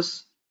me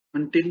answers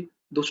until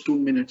those 2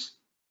 minutes.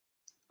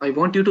 I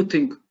want you to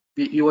think.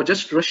 You are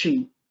just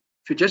rushing.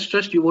 If you just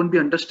rush, you won't be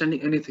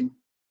understanding anything.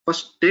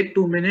 First, take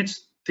 2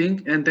 minutes,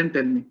 think, and then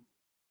tell me.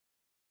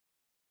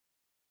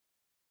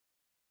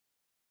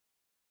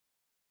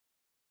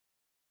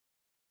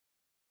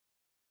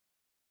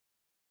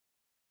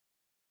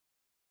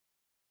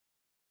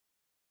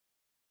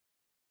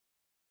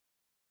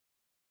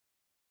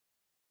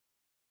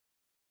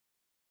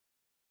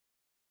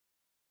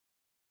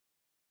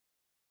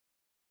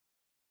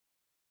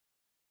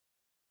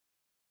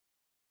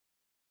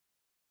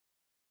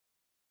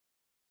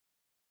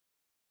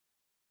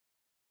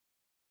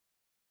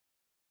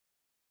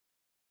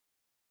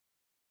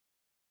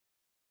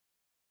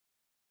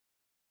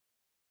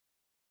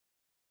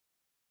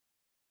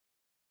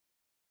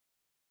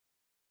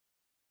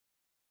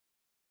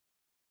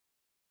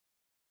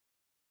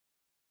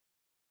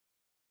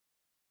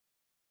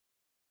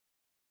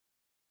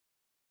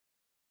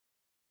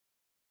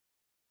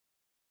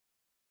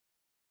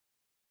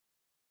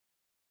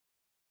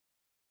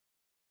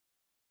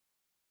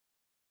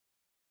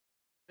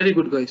 Very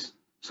good, guys.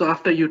 So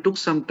after you took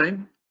some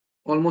time,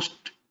 almost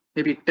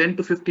maybe 10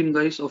 to 15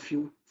 guys of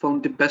you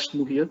found the best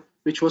move here,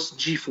 which was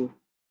G4.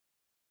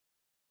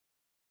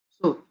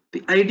 So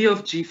the idea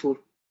of G4,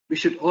 we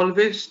should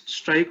always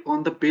strike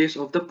on the base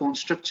of the pawn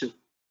structure.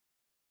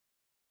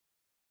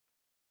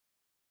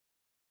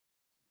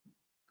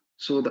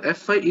 So the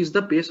F5 is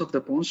the base of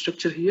the pawn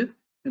structure here,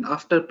 and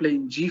after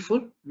playing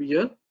G4, we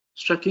are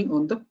striking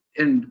on the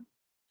end.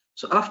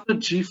 So after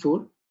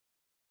G4,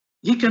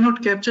 he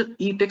cannot capture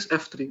E takes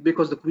F3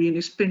 because the queen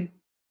is pinned.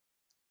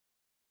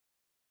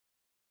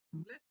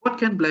 What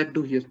can black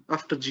do here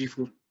after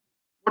G4?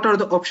 What are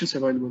the options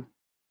available?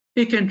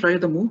 He can try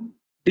the move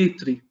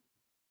D3.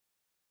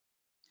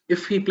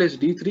 If he plays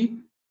D3,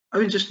 I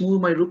will just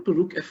move my rook to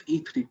rook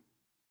Fe3.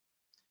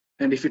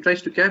 And if he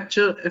tries to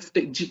capture F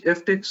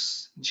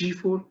takes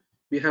G4,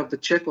 we have the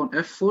check on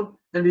F4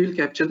 and we will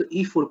capture the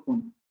E4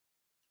 pawn.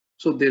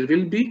 So there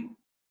will be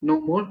no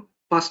more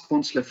passed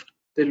pawns left.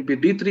 There will be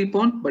D3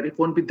 pawn, but it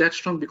won't be that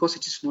strong because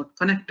it is not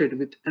connected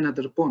with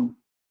another pawn.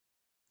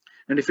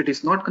 And if it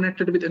is not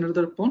connected with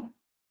another pawn,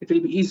 it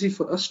will be easy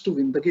for us to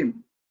win the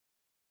game.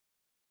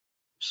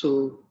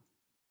 So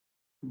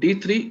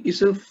D3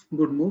 is a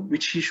good move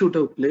which he should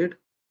have played,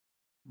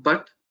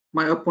 but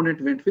my opponent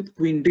went with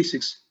queen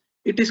D6.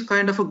 It is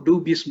kind of a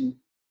dubious move.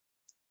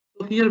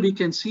 So here we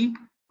can see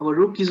our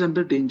rook is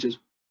under danger.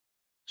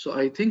 So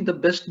I think the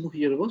best move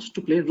here was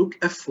to play rook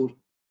F4.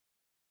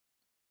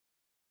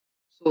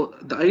 So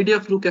the idea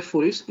of rook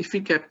F4 is if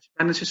he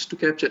manages to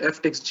capture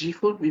F takes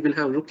G4, we will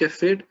have rook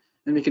F8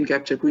 and we can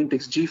capture queen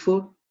takes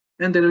G4,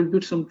 and there will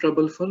be some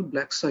trouble for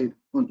black side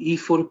on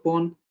E4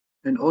 pawn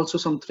and also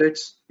some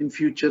threats in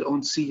future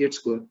on C8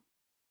 square.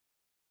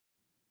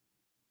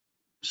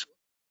 So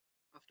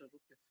after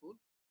rook F4,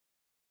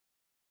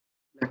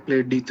 black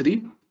played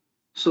D3.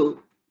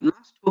 So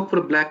last hope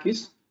for black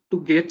is to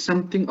get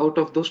something out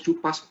of those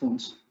two passed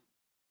pawns.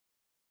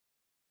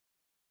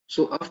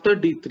 So after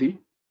D3,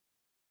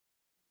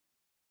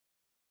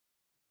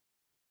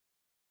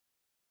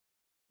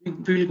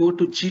 we will go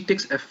to G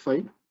takes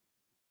F5,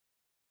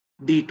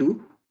 D2,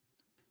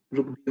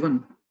 rook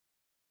D1.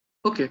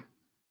 Okay,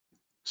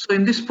 so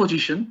in this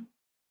position,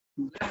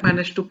 black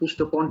managed to push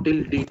the pawn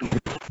till D2.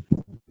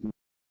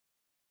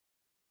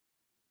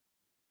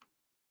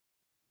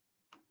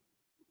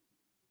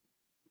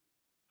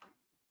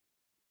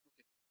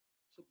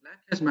 So black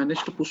has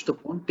managed to push the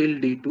pawn till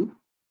D2.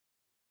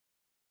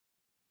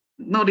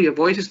 Now the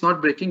voice is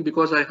not breaking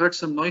because I heard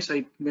some noise.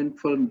 I went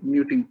for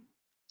muting.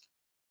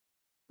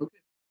 Okay.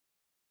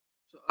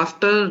 So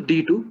after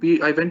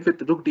D2, I went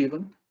with rook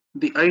D1.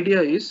 The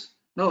idea is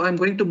now I'm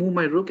going to move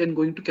my rook and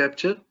going to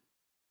capture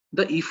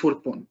the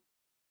E4 pawn.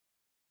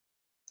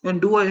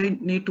 And do I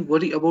need to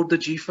worry about the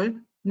G5?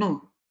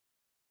 No,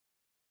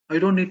 I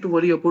don't need to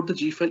worry about the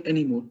G5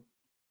 anymore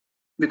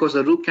because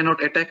the rook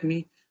cannot attack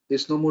me.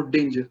 There's no more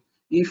danger.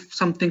 If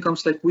something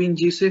comes like queen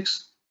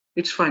G6,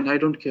 it's fine. I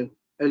don't care.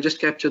 I'll just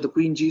capture the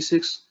queen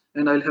G6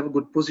 and I'll have a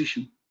good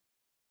position.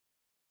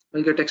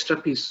 I'll get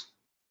extra piece.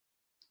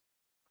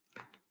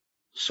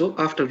 So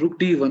after rook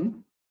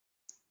D1,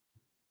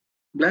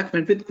 black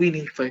went with queen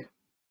E5.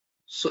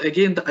 So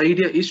again, the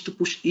idea is to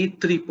push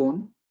E3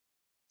 pawn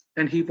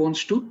and he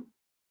wants to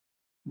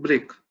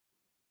break.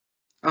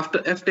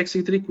 After F takes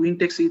E3, queen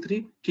takes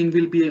E3, king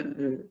will be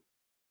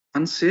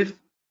unsafe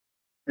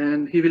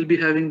and he will be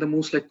having the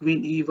moves like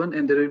queen E1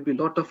 and there will be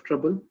a lot of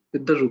trouble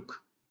with the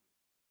rook.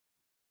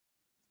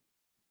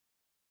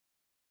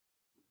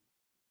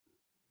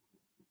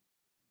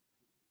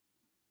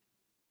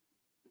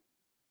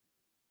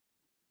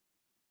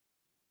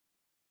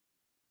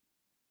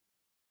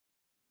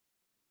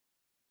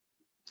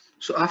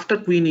 So after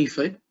queen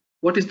E5,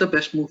 what is the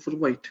best move for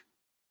white?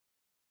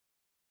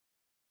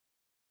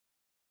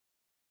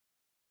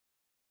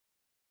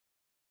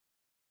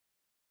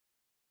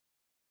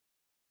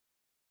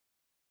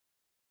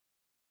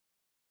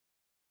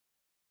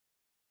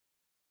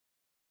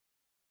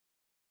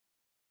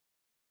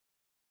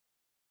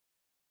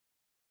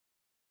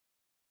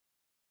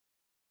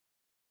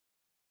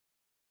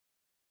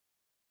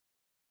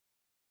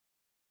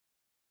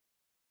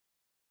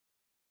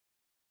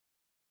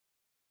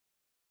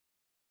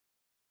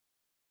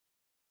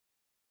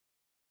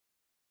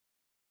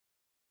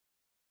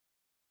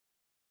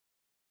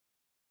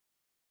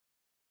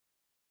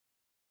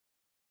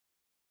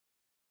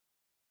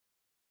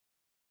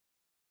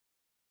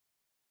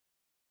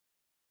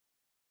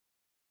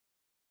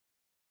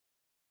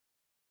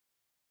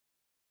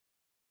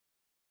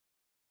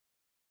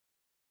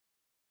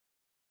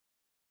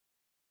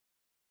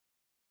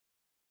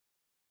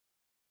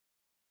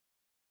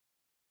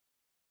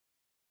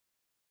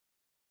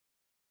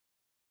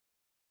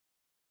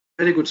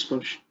 Very good,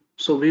 Sparsh.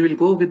 So we will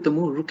go with the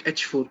move rook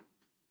H4.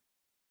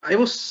 I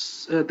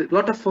was a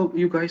lot of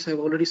you guys have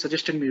already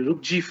suggested me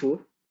rook G4,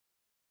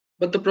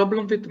 but the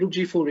problem with rook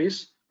G4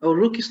 is our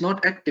rook is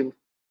not active.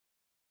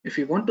 If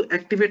we want to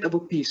activate our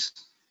piece,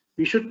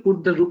 we should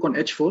put the rook on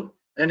H4,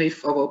 and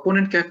if our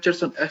opponent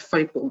captures on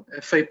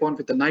F5 pawn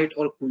with a knight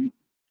or queen,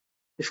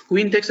 If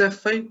queen takes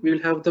f5, we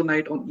will have the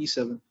knight on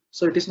e7.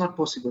 So it is not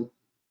possible.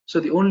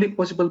 So the only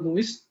possible move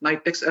is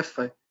knight takes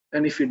f5.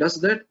 And if he does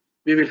that,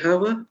 we will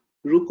have a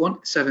rook on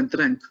 7th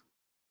rank.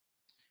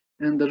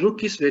 And the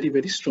rook is very,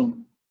 very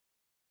strong.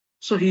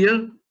 So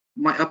here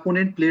my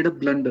opponent played a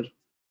blunder,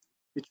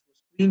 which was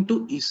queen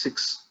to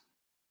e6.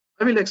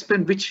 I will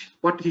explain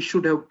what he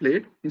should have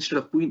played instead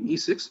of queen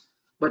e6.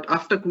 But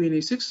after queen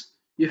e6,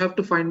 you have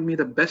to find me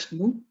the best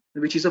move,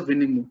 which is a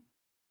winning move.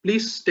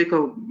 Please take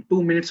a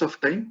 2 minutes of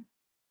time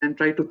and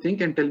try to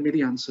think and tell me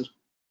the answer.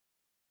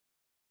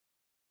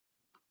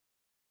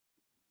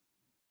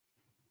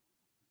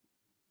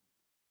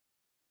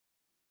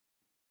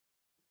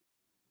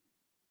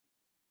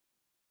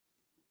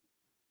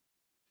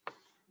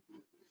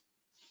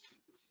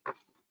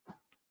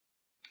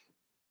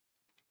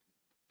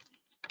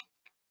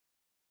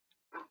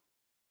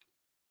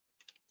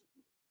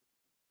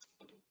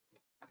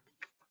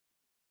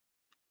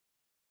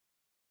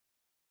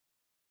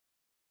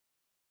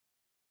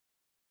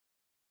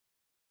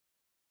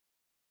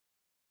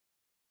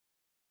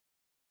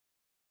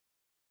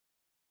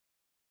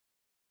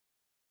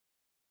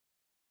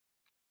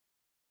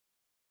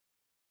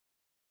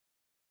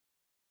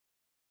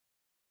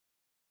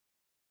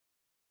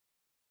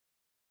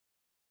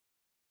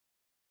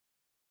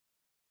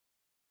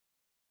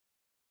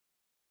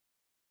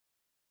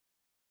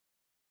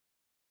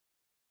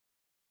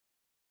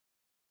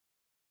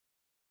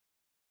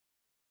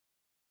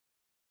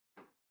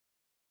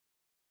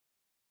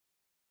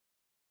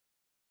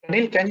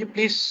 Anil, can you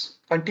please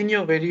continue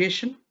your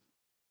variation?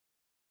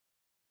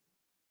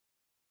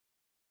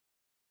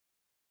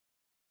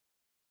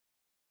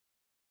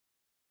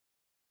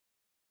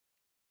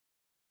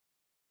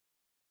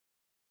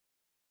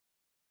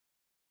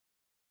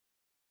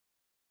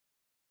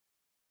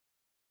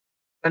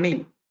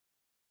 Anil,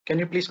 can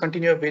you please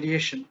continue your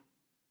variation?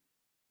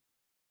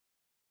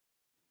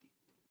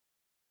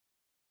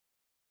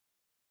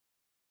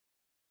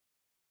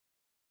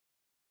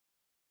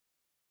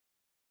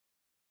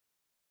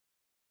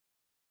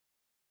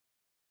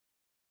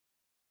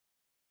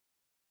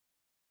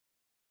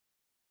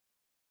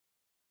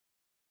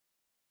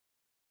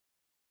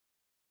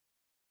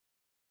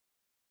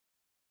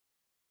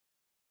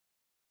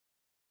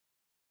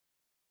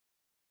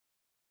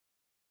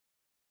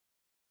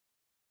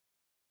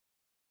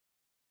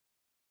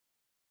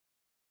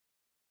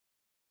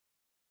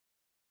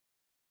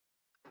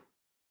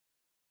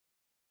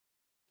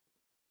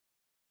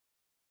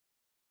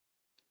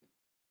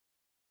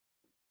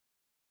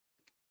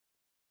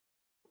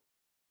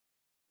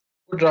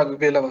 Good,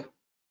 Raghavela.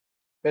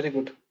 Very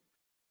good.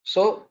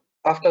 So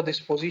after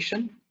this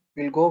position,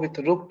 we'll go with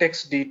rook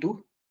takes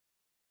d2,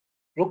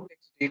 rook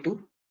takes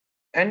d2,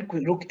 and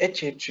rook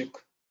h8 check.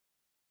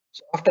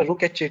 So after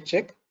rook h8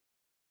 check,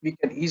 we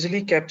can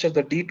easily capture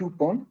the d2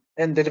 pawn,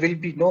 and there will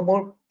be no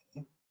more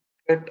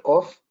threat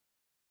of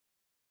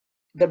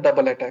the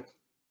double attack.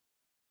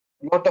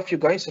 A lot of you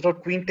guys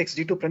wrote queen takes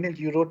d2. Pranil,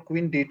 you wrote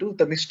queen d2.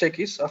 The mistake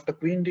is after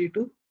queen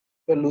d2,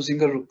 we're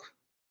losing a rook.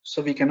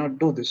 So we cannot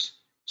do this.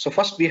 So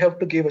first we have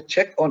to give a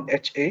check on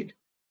h8.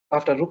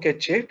 After rook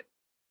h8,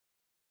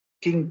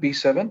 king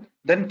b7,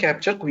 then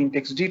capture queen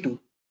takes d2.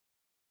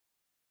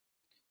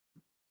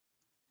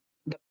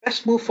 The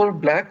best move for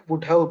black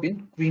would have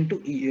been queen to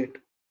e8.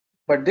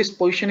 But this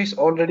position is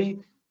already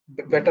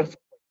better. It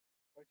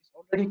is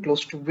already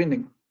close to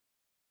winning.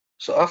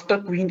 So after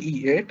queen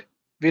e8,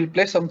 we'll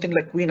play something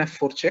like queen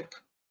f4 check,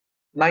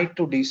 knight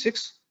to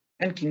d6,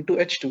 and king to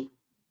h2.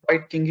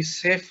 White king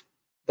is safe,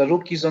 the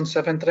rook is on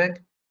 7th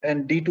rank,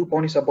 and d2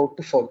 pawn is about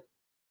to fall.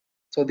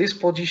 So this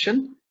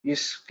position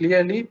is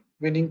clearly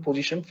winning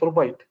position for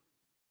white.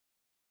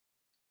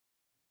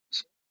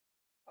 So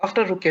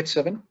after rook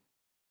h7,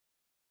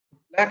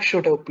 black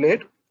should have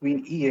played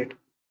queen e8,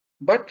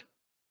 but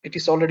it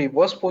is already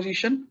worse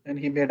position, and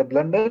he made a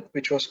blunder,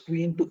 which was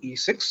queen to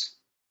e6,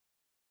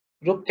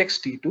 rook takes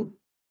d2, rook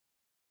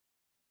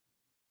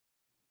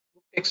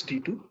takes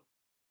d2,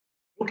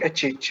 rook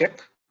h8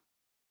 check,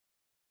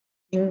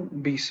 king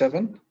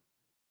b7,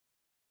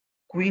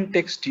 queen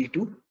takes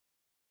d2.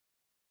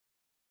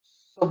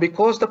 So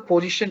because the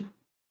position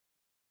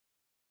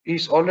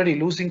is already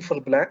losing for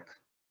black,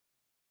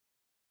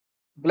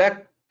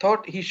 black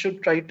thought he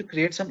should try to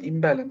create some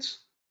imbalance.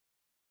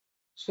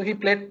 So he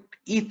played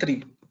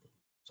e3.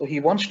 So he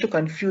wants to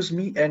confuse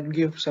me and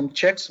give some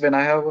checks when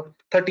I have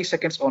 30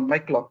 seconds on my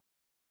clock.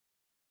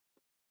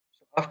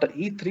 So after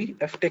e3,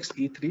 f takes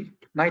e3,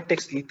 knight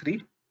takes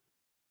e3.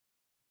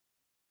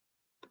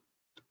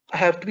 I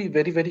have to be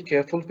very, very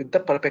careful with the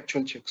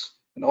perpetual checks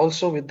and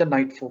also with the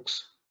knight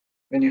forks.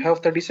 When you have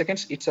 30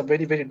 seconds, it's a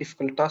very, very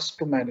difficult task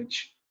to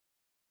manage.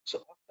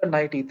 So after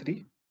knight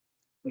e3,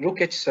 rook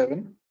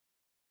h7,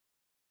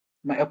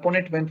 my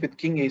opponent went with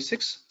king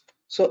a6.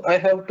 So I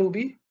have to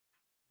be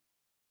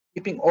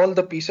keeping all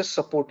the pieces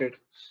supported.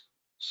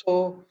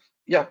 So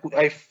yeah,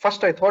 I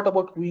thought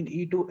about queen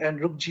e2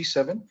 and rook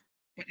g7.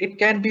 It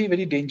can be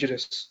very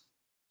dangerous.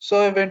 So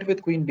I went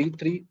with queen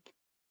d3,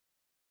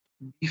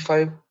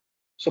 b5.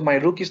 So my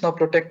rook is now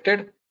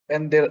protected,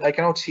 and there I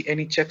cannot see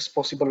any checks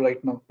possible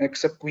right now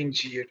except queen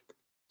g8.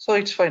 So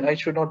it's fine. I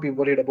should not be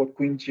worried about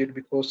queen g8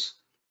 because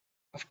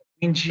after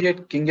queen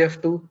g8, king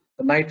f2,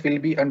 the knight will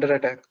be under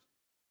attack.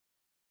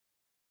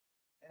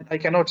 And I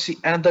cannot see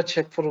another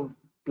check for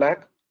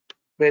black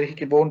where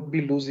he won't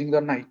be losing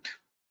the knight.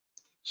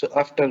 So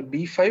after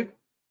b5,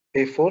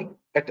 a4,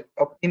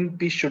 up in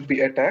piece should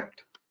be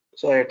attacked.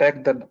 So I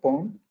attack the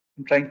pawn.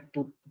 I'm trying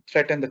to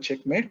threaten the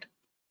checkmate.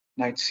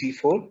 Knight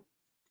c4,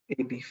 a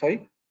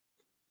b5,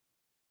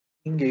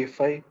 king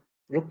a5,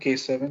 rook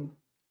a7,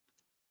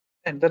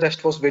 and the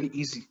rest was very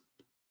easy.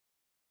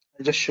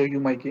 I'll just show you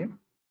my game.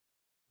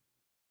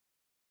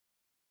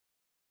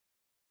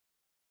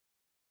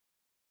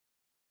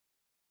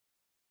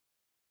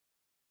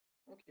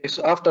 Okay,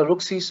 so after rook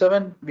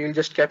c7, we'll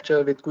just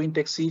capture with queen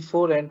takes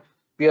c4, and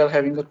we are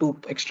having the two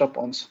extra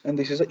pawns, and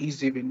this is an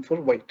easy win for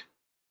white.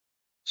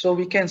 So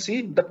we can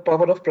see the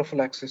power of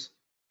prophylaxis.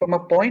 From a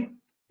point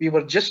I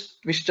just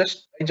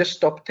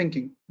stopped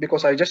thinking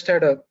because I just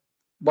had a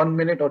 1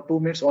 minute or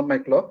 2 minutes on my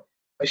clock.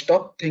 I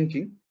stopped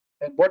thinking,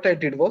 and what I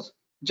did was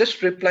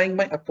just replying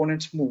my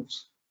opponent's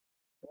moves.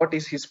 What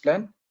is his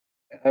plan?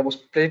 I was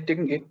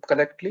predicting it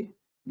correctly.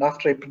 And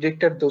after I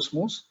predicted those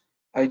moves,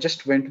 I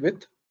just went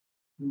with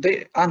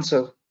the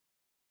answer.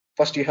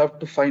 First, you have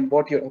to find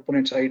what your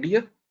opponent's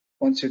idea.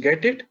 Once you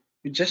get it,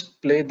 you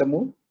just play the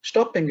move,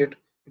 stopping it.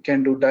 You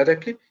can do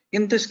directly.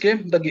 In this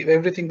game,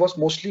 everything was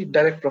mostly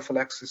direct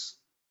prophylaxis,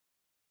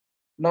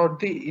 not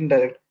the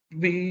indirect.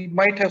 We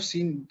might have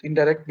seen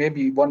indirect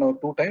maybe 1 or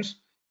 2 times,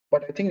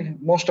 but I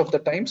think most of the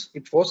times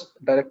it was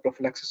direct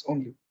prophylaxis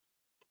only.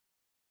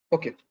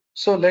 Okay,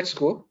 so let's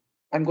go.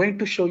 I'm going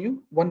to show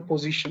you one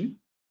position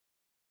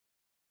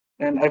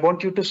and I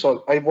want you to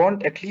solve. I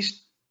want at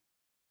least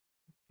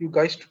you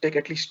guys to take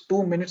at least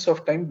 2 minutes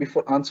of time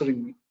before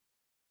answering me.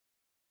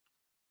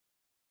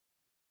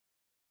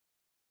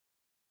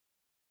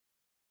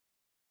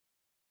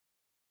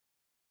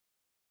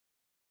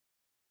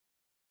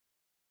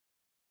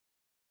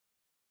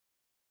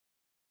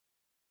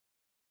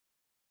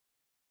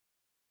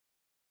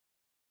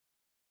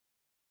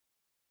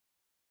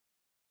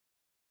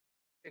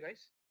 Okay,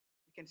 guys,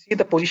 you can see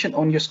the position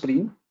on your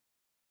screen.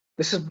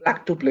 This is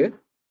black to play.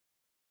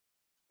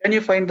 Can you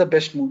find the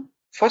best move?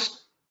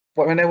 First,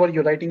 whenever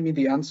you're writing me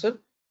the answer,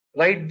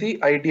 write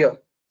the idea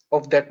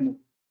of that move.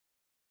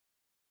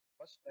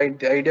 First, write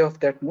the idea of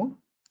that move.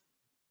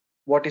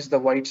 What is the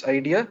white's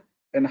idea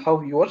and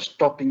how you are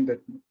stopping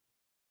that move.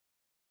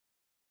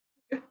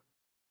 Okay?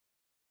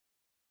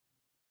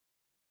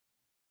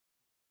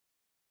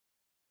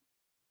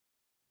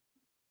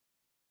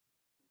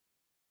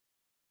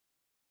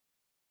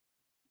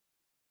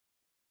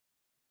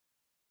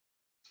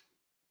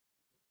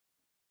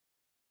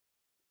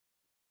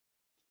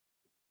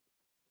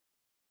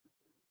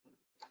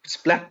 It's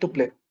black to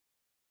play.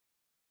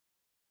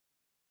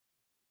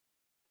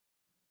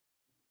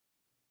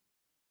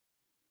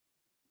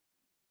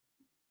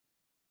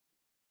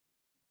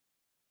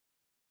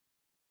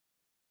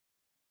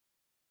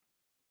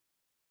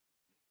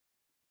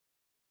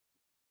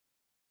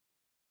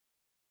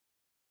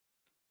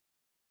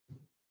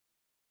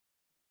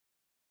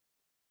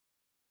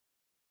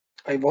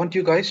 I want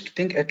you guys to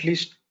think at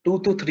least 2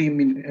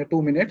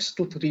 minutes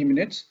to 3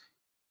 minutes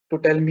to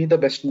tell me the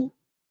best move.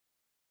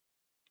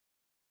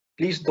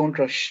 Please don't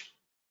rush.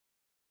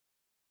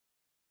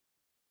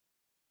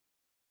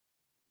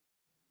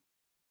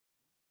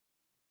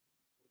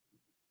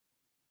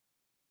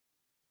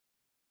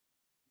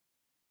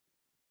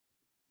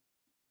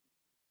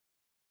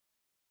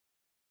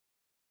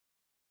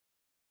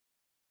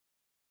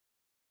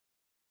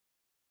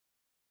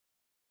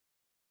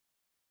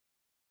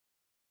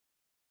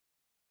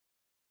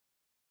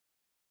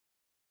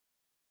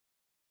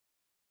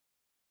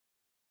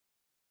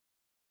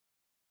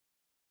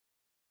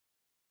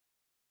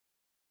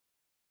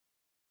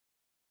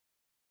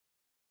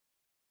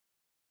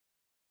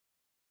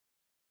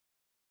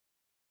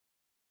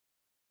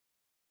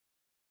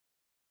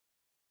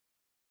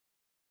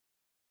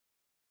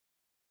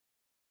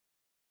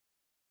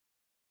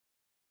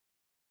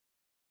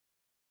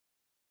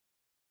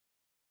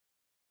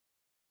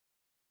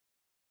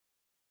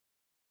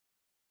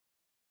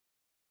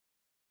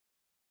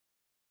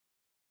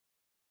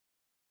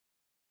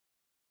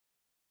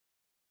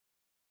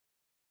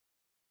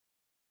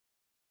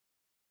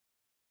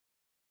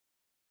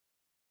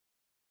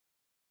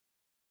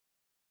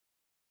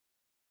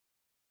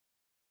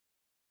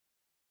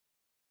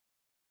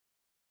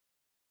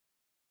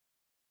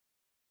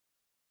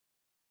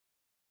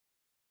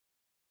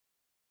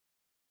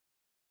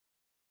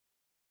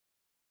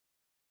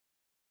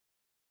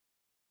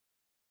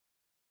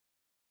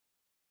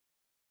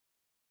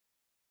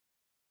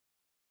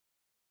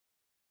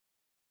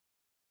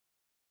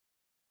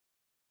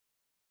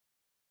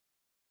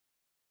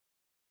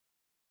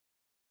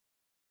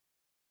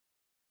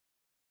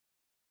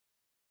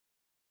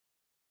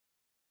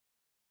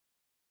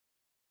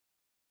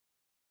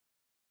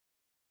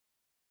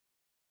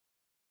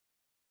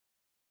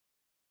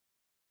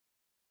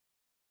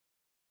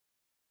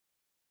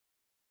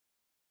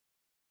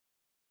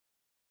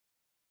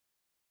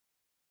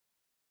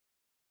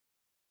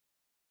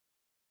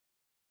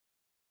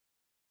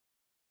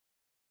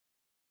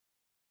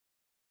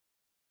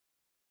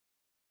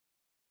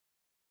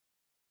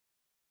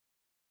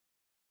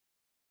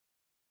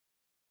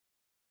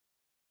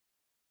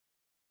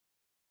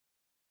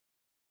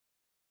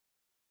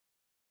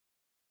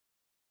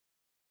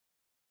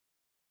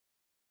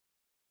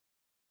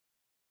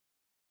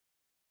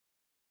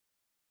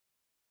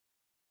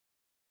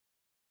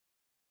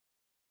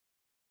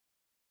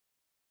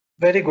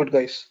 Very good,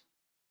 guys.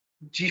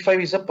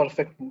 G5 is a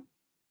perfect move.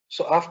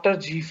 So after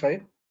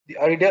G5, the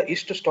idea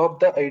is to stop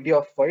the idea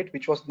of white,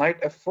 which was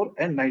knight F4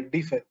 and knight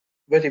D5.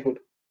 Very good.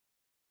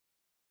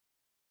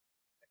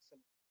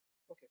 Excellent.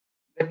 Okay.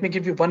 Let me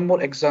give you one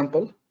more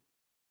example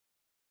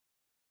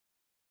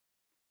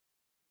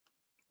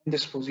in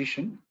this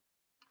position.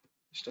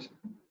 Just a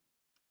second.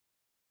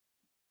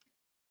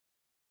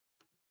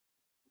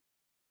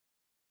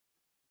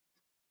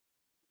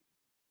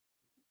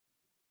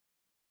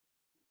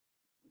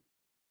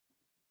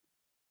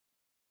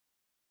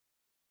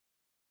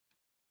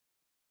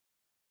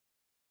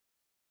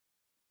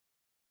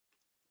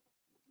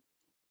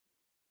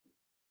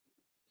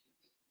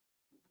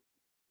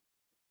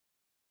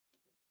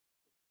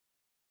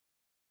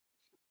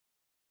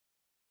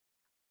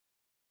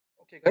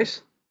 Okay,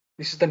 guys,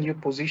 this is the new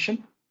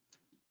position.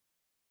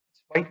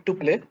 It's white to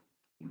play.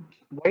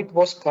 White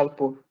was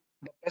Kalpo,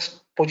 the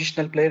best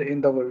positional player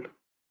in the world.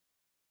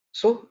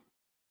 So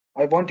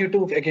I want you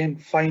to again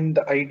find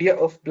the idea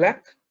of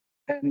black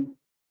and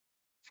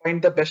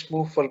find the best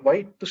move for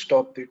white to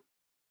stop it.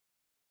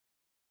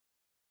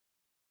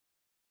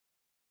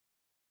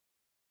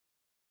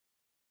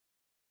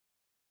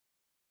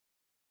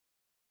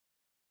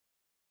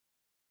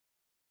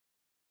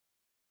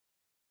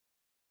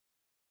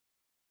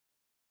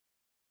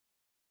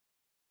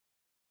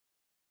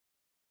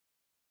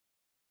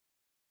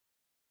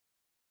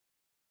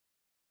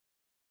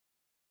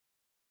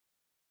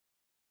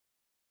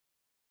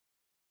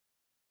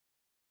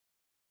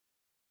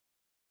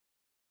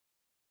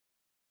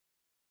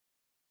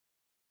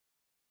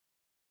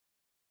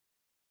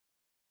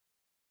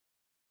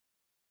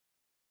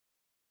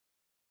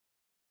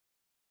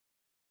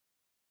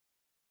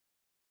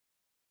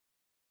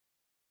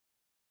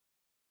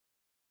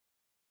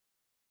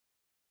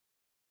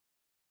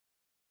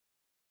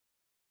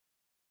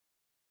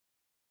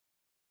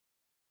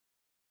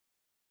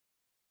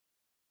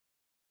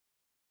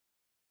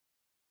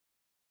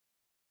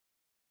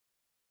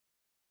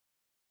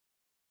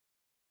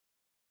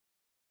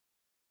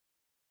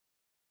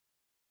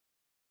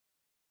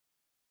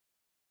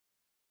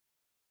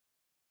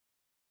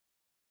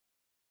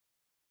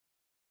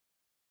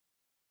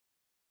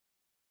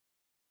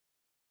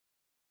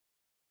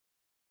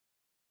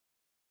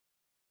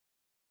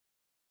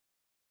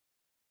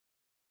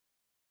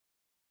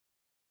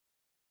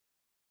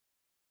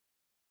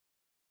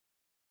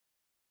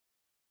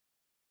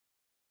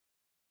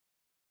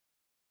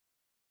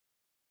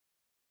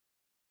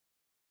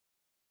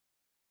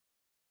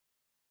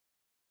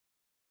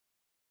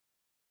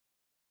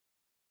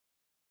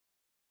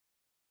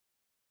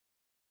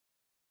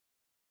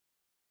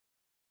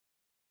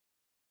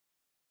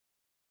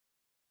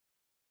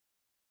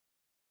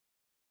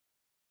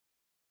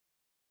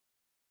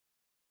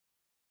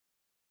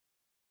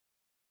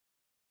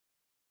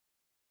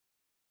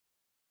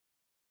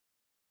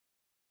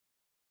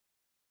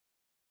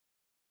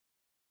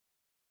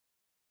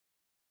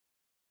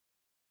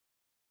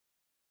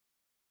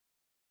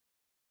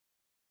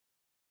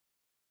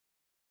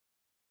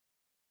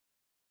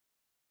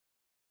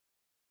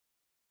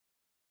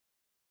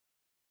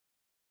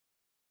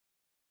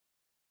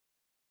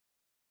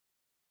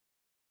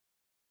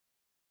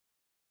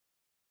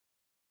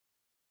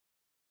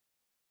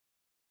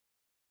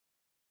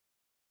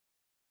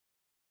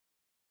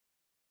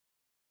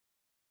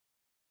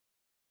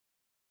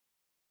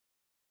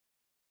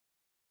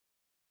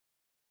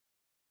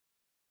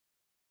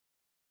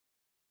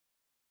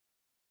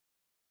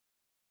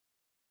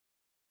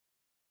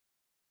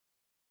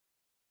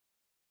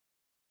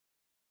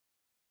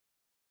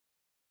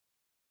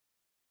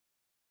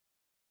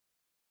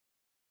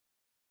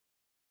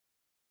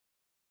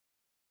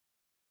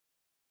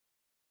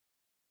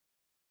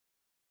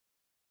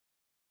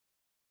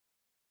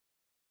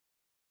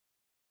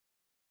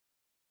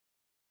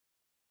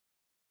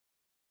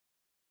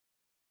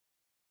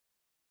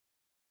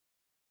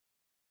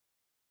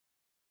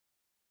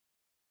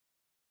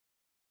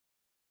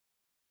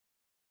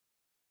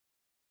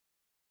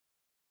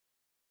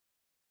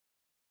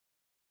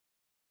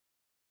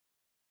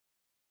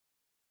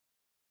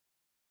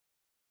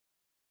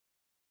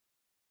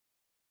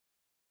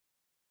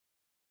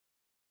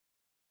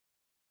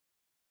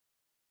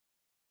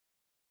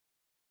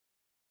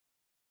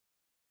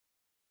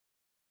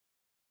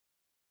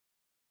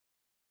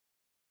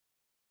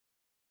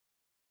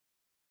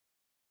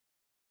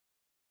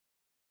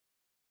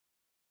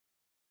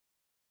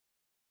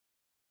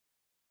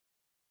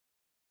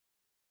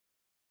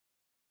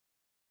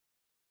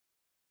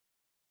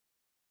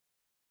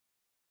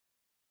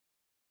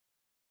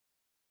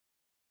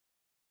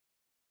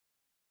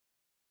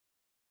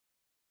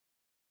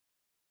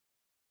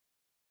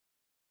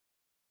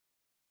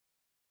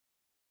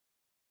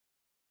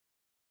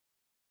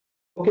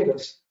 Okay,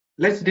 guys,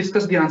 let's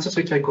discuss the answers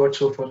which I got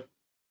so far.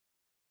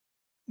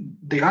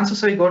 The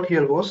answers I got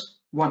here was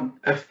one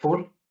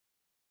F4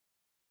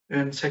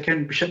 and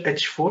second bishop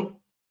H4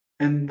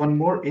 and one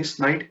more is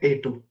knight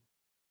A2.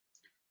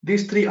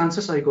 These three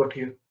answers I got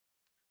here.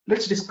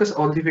 Let's discuss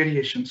all the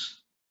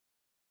variations.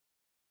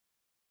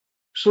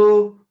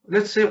 So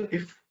let's say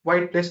if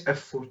white plays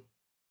f4.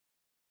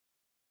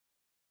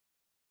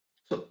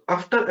 So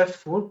after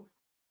f4,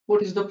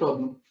 what is the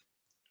problem?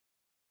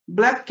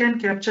 Black can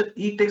capture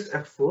e takes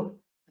f4.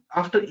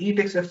 After e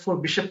takes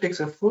f4, bishop takes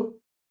f4.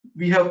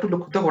 We have to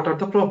look at what are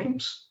the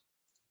problems.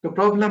 The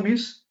problem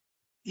is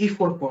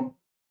e4 pawn.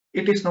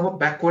 It is now a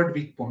backward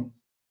weak pawn.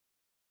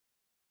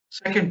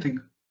 Second thing,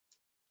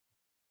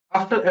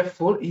 after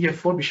f4,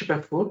 ef4, bishop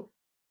f4,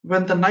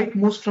 when the knight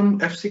moves from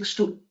f6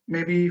 to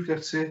maybe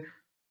let's say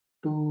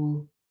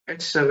to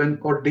h7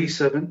 or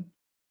d7,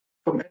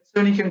 from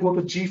h7 he can go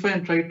to g5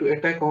 and try to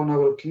attack on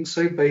our king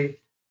side by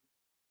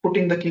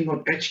putting the king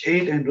on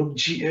h8 and rook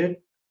g8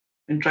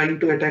 and trying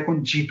to attack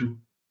on g2.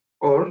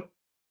 Or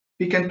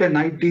we can play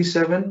knight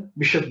d7,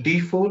 bishop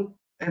d4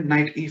 and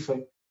knight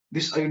e5.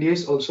 This idea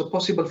is also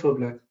possible for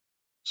black.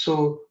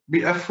 So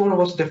f4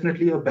 was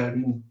definitely a bad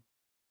move.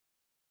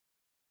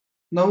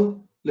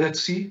 Now let's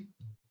see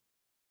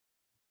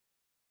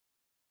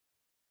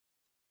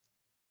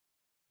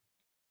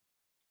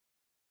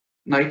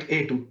knight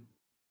a2.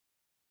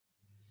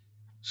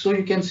 So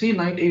you can see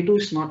knight a2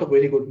 is not a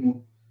very good move.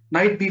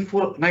 Knight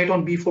b4, knight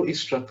on b4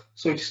 is struck.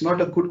 So it's not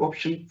a good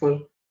option for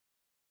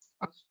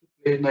us to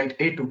play knight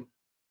a2.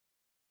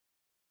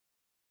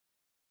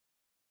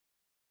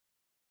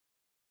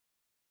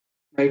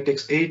 Knight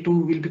takes a2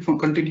 will be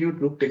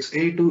continued, rook takes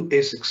a2,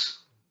 a6.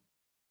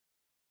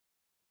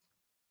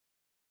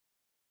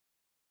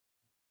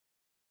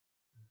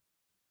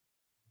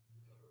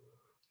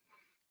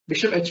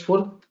 Bishop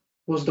h4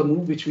 was the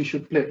move which we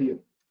should play here.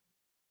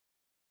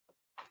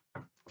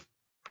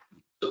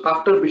 So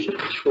after bishop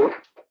h4,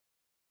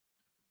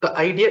 the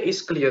idea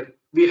is clear.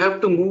 We have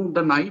to move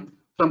the knight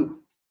from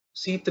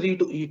c3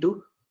 to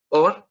e2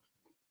 or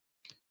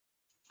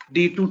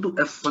d2 to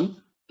f1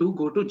 to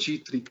go to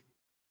g3.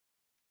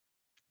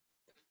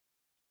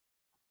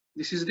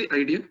 This is the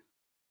idea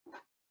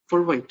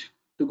for white,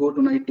 to go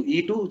to knight to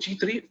e2,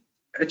 g3,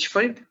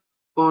 h5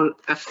 or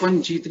f1,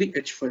 g3,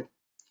 h5.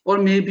 Or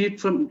maybe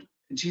from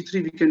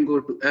g3 we can go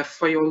to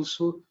f5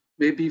 also,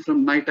 maybe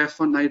from knight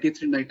f1, knight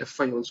e3, knight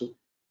f5 also.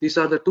 These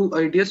are the two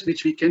ideas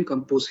which we can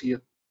compose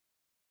here.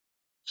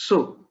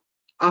 So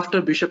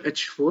after bishop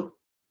h4,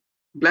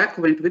 black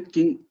went with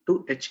king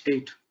to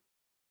h8.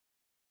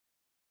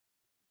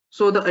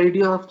 So the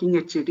idea of king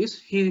h8 is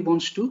he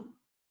wants to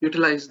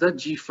utilize the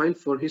g file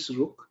for his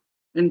rook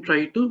and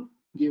try to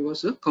give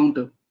us a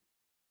counter.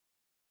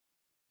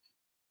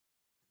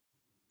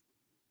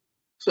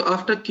 So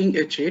after king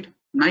h8,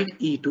 knight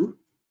e2,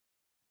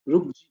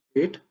 rook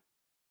g8,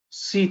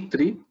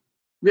 c3,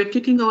 we are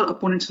kicking our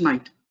opponent's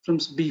knight from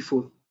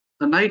b4.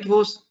 The knight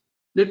was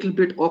little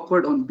bit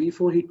awkward on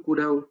b4. He could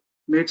have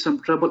made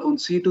some trouble on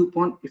c2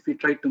 pawn if we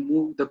tried to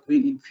move the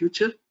queen in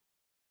future.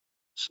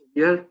 So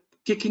we are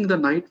kicking the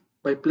knight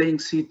by playing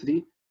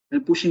c3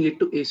 and pushing it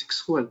to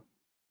a6 well.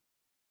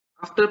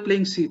 After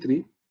playing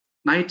c3,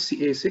 knight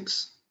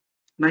ca6,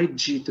 knight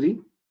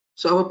g3.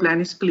 So our plan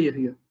is clear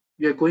here.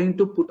 We are going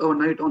to put our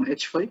knight on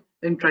h5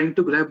 and trying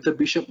to grab the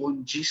bishop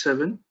on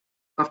g7.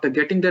 After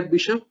getting that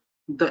bishop,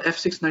 the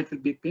f6 knight will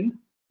be pinned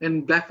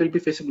and black will be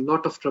facing a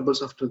lot of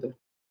troubles after that.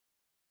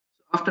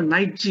 After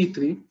knight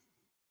g3,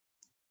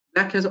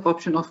 black has the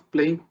option of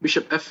playing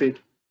bishop f8.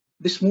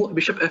 This move,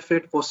 bishop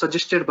f8, was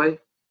suggested by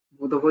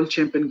the world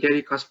champion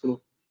Gary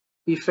Kasparov.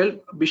 He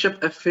felt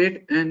bishop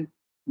f8 and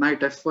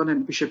knight f1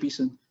 and bishop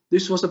e7.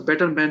 This was a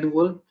better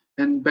maneuver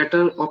and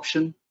better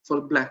option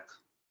for black.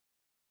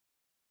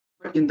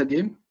 But in the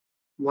game,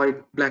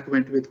 black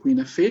went with queen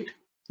f8,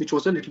 which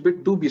was a little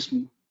bit dubious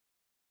move.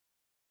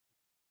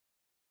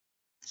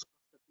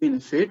 Queen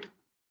f8,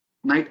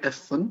 knight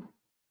f1,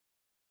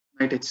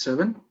 knight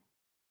h7,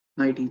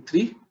 knight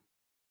e3,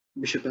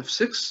 bishop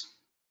f6,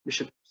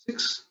 bishop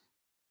f6,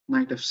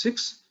 knight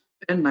f6,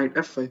 and knight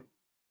f5.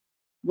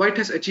 White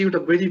has achieved a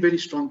very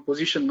strong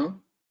position now.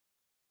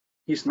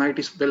 His knight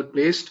is well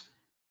placed.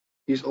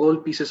 His all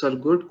pieces are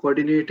good,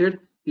 coordinated.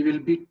 He will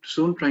be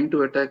soon trying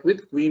to attack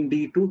with queen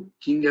d2,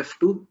 king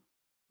f2,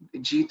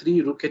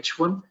 g3, rook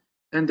h1,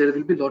 and there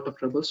will be a lot of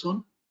troubles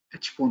on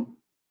h pawn.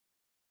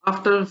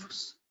 After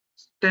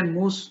 10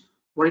 moves,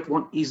 white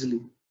won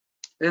easily,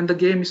 and the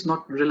game is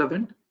not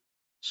relevant.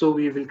 So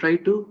we will try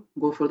to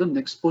go for the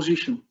next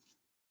position.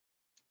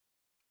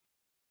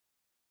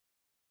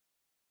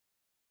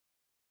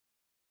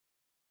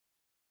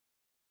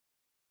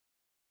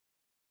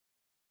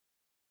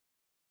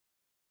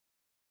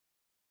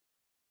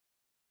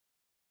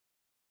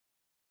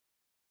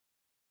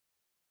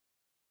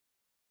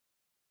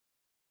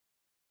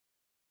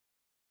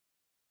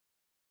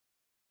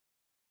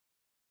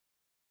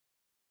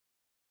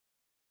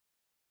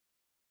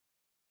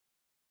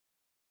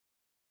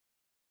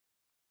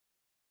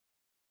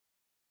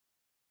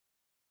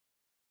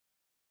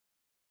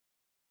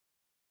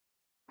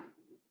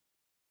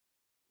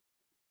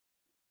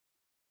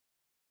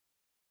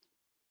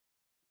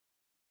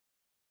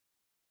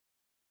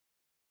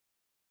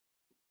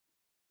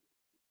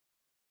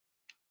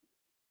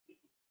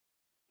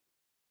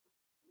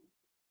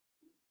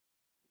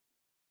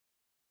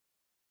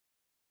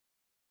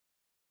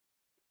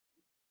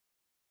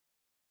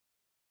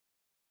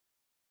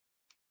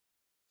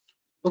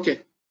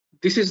 Okay,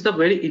 this is the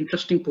very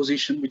interesting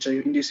position which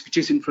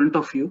is in front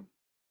of you.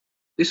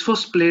 This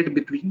was played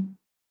between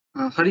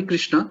Hari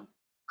Krishna,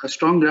 a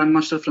strong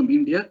grandmaster from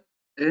India,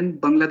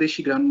 and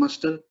Bangladeshi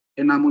grandmaster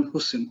Enamul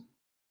Hussain.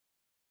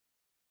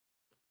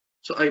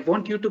 So I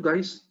want you to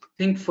guys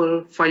think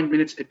for 5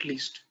 minutes at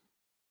least.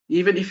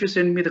 Even if you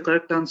send me the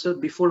correct answer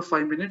before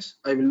 5 minutes,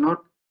 I will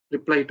not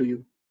reply to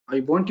you. I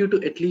want you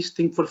to at least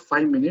think for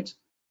 5 minutes.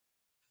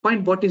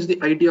 Find what is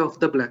the idea of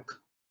the black.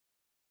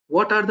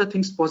 What are the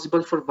things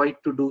possible for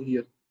white to do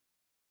here?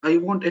 I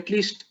want at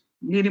least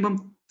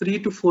minimum 3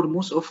 to 4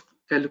 moves of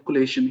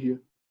calculation here,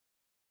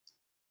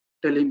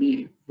 telling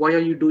me why are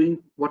you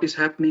doing, what is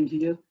happening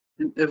here,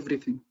 and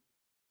everything.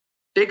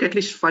 Take at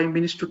least 5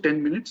 minutes to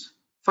 10 minutes.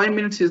 5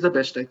 minutes is the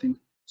best, I think.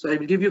 So I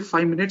will give you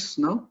 5 minutes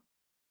now.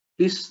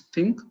 Please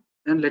think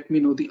and let me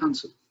know the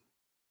answer.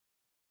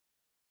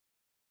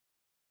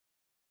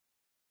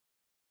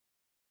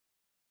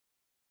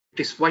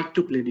 It is white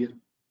to play, dear.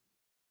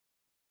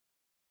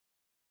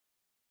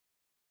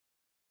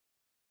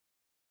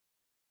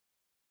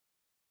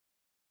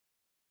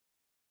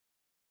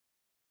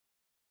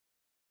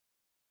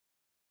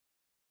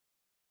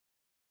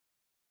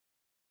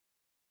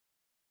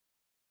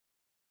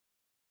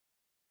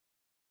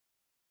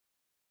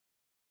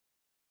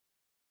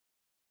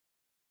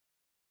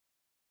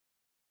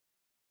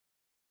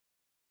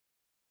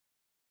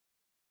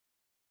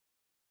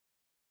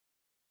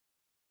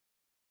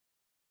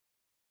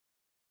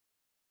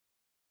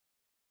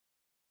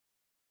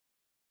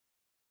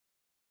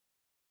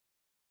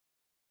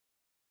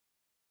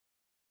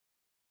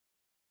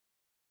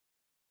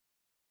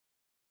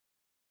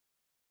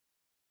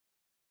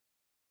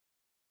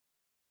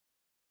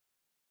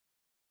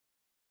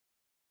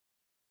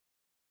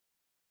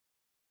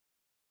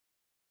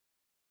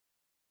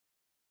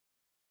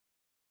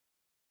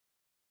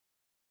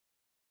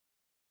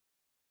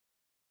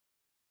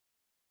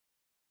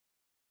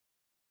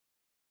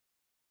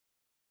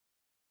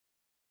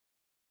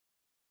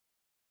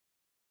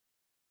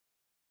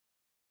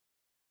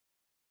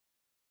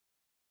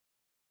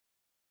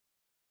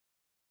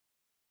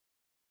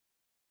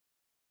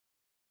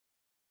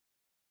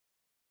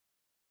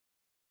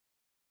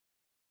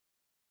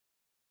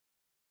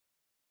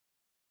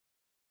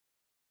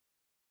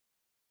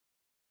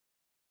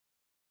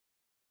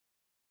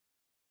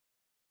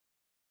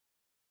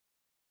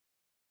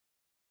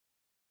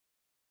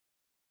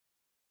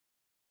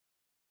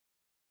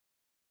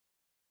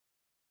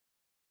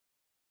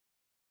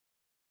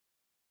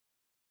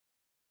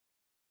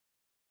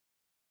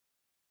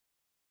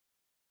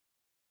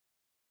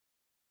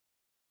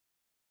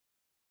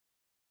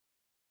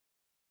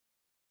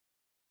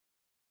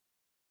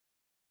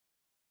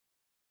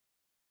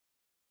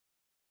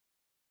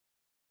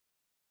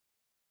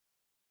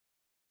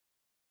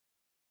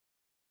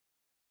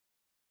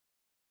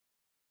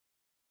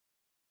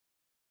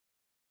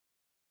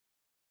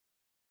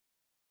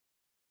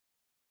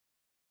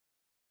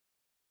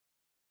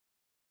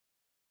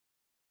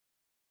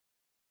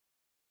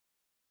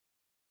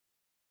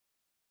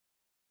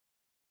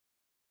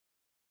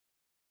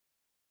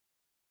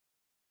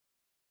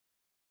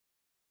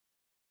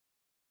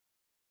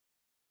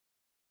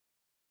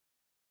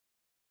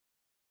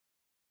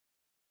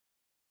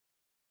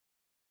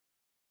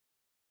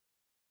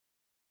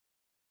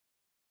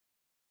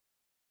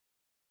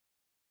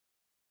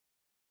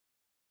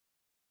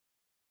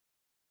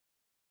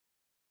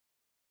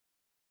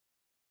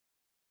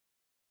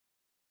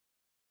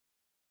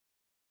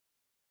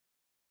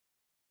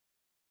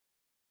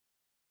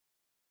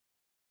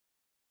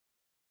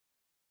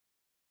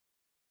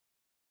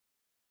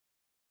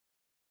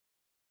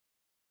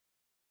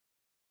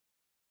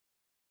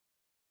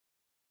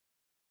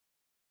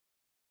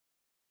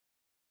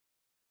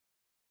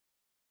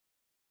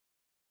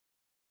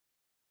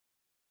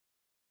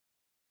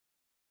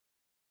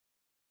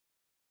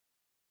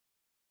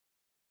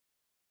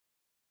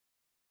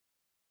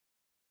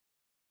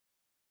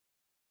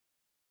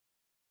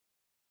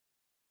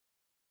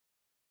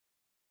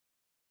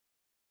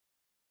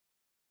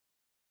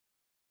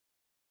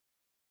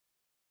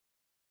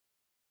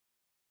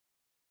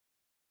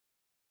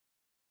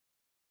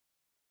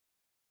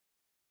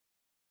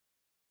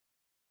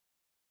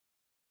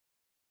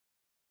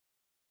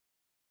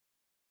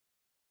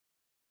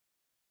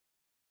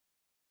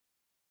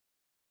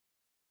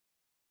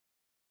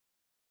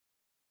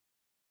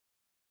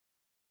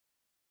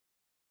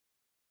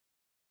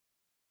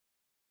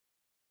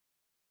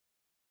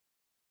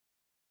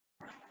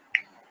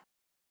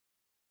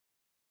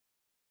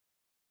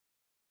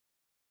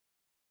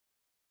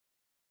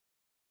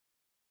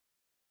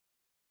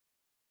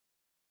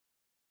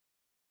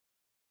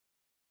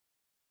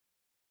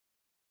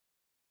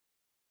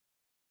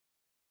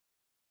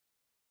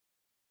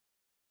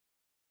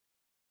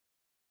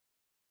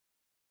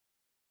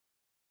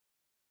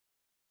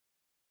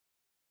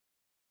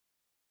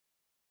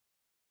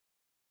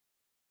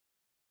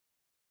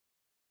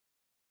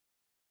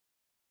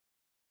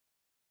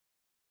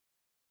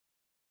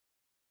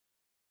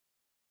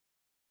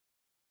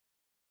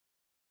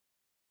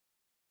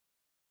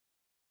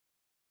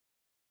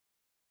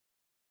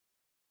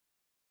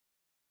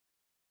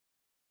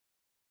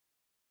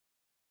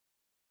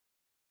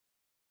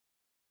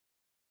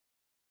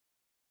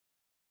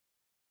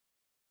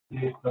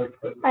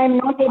 I am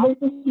not able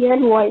to hear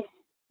voice.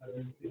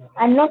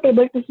 I am not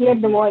able to hear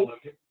the voice.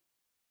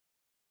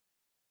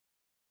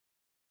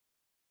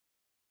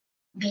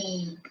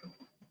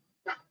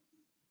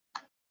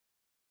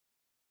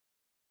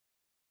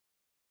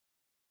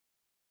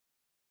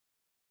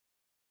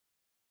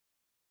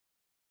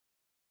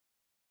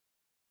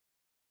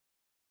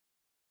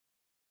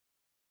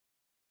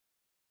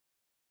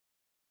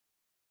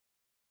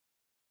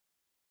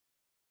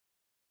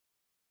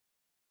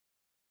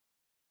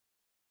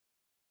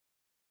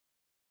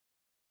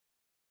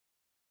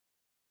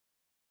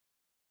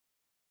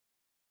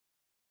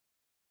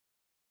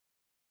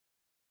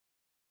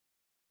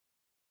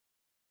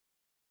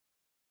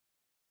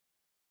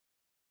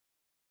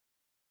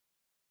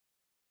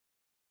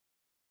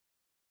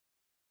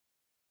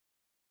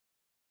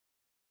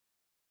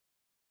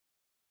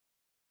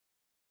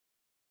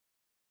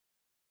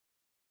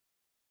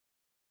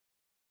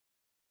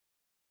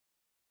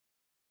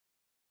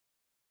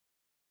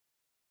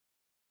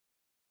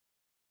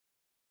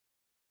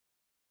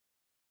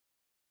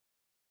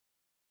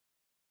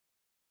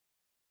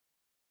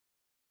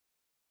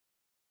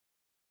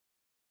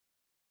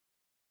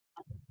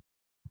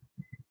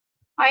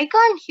 I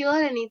can't hear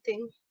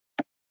anything.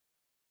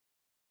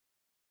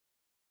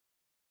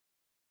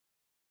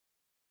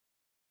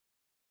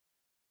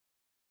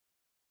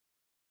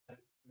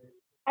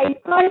 I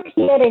can't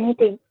hear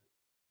anything.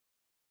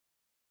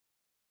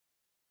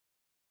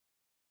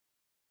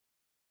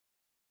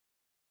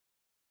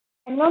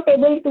 I'm not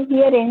able to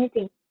hear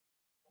anything.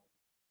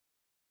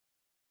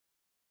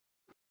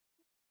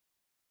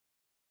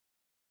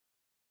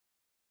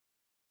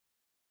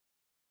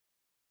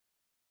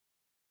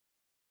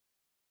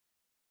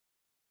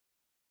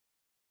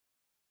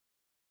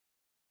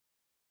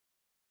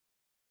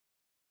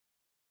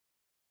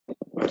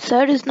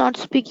 Sir is not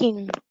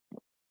speaking.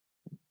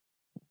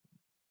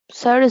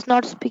 Sir is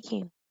not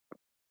speaking.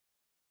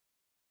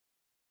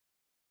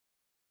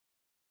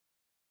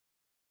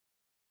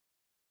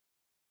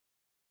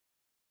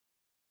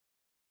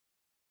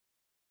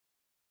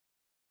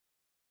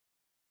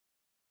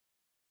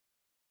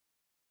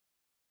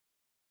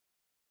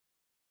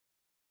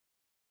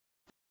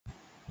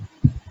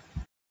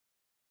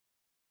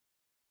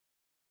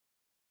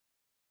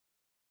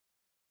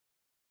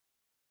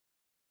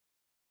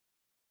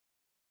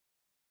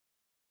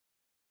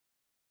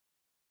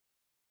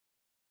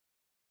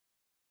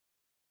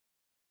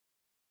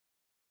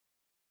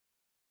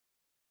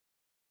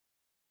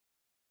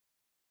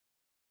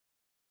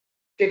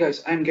 Okay,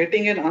 guys, I'm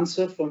getting an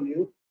answer from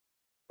you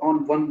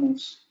on one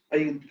moves.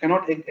 I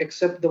cannot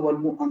accept the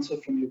one move answer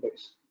from you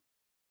guys.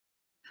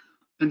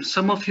 And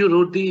some of you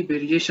wrote the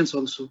variations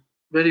also.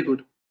 Very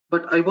good.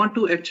 But I want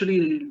to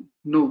actually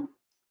know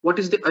what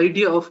is the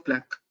idea of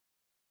black.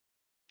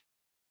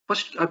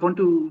 First, I want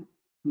to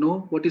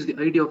know what is the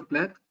idea of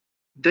black.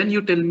 Then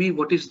you tell me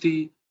what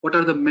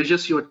are the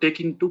measures you are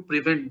taking to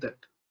prevent that.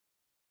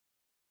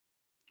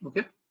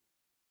 Okay.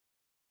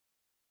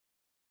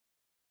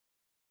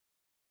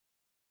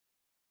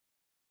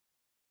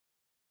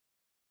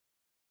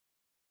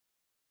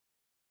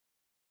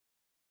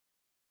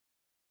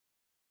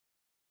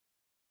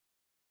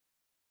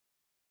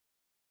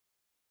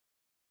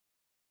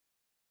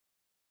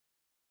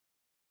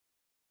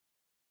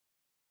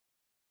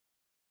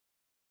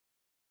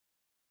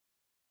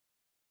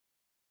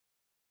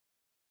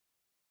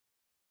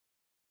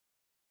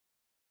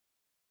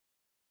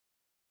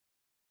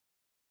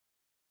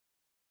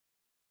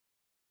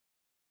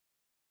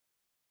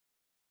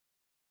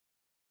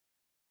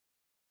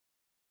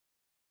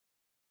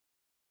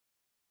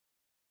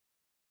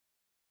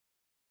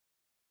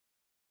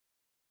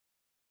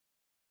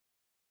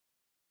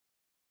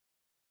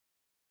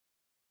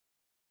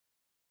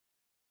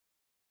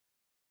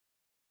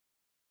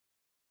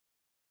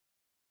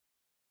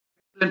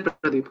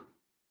 Excellent, Pradeep.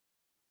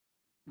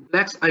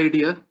 Black's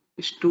idea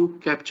is to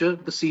capture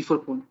the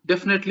c4 pawn.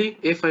 Definitely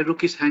a5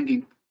 rook is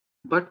hanging,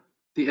 but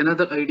the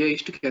another idea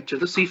is to capture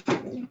the c4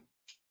 pawn.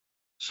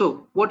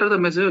 So what are the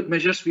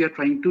measures we are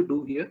trying to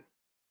do here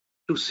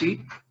to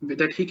see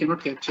that he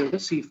cannot capture the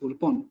c4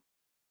 pawn?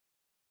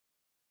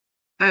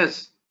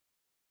 As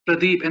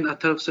Pradeep and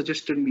Atharv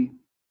suggested me,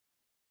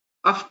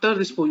 after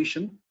this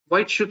position,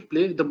 white should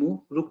play the move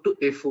rook to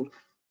a4.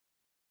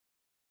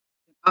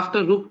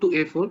 After rook to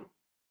a4,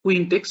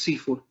 queen takes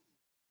c4.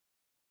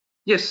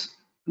 Yes,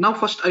 now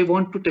first I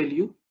want to tell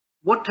you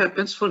what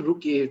happens for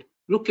rook a8.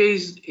 Rook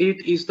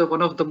a8 is the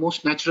one of the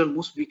most natural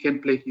moves we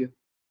can play here.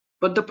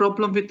 But the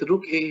problem with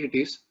rook a8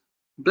 is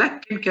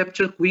black can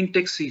capture queen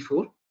takes c4,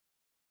 rook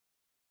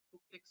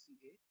takes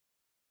c8,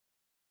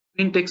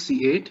 queen takes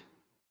c8,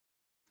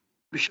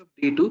 bishop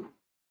d2,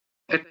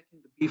 attacking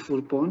the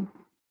b4 pawn,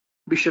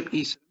 bishop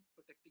e7,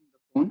 protecting the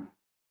pawn,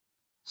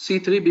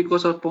 c3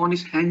 because our pawn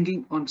is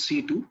hanging on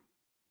c2.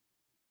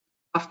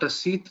 After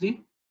c3,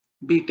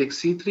 b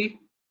takes c3,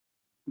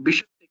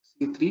 bishop takes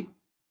c3,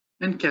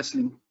 and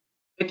castling.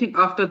 I think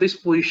after this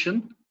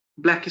position,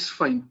 black is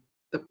fine.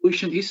 The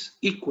position is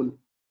equal.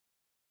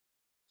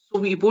 So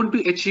we won't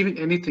be achieving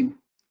anything.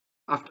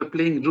 after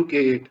playing rook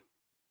a8.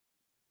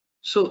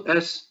 So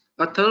as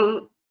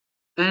Athar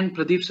and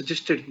Pradeep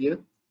suggested here,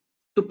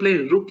 to play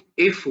rook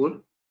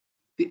a4,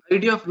 the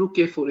idea of rook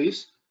a4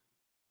 is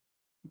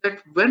that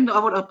when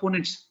our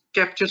opponents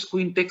captures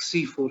queen takes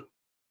c4,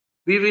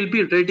 we will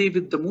be ready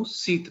with the move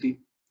c3.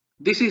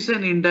 This is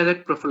an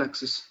indirect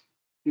prophylaxis.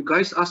 You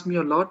guys ask me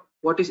a lot,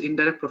 what is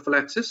indirect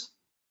prophylaxis?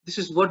 This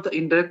is what the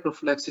indirect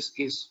prophylaxis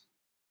is.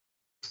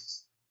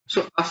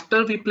 So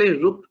after we play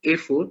rook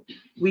a4,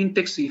 queen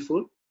takes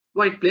c4,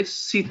 white plays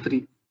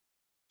c3.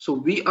 So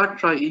we are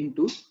trying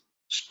to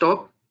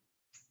stop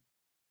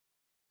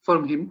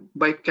from him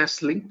by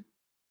castling,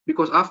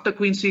 because after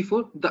queen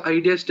c4, the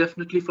idea is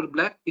definitely for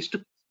black is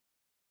to.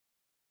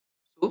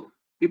 So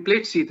we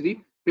played c3.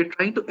 We're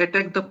trying to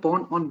attack the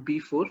pawn on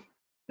b4,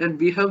 and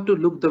we have to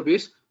look the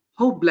ways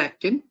how black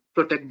can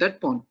protect that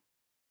pawn.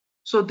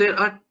 So there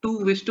are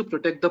two ways to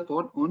protect the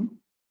pawn on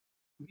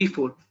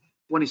b4.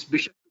 One is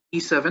bishop to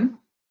e7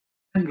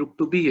 and rook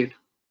to b8.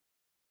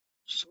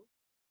 So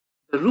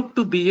the rook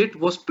to b8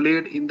 was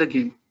played in the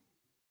game.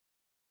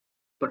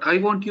 But I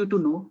want you to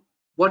know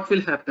what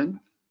will happen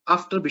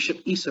after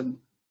bishop e7.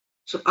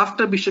 So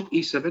after bishop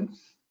e7,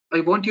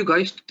 I want you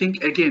guys to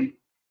think again.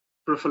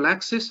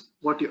 Prophylaxis,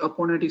 what your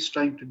opponent is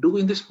trying to do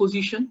in this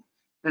position,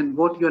 and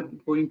what you are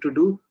going to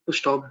do to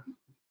stop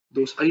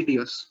those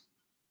ideas.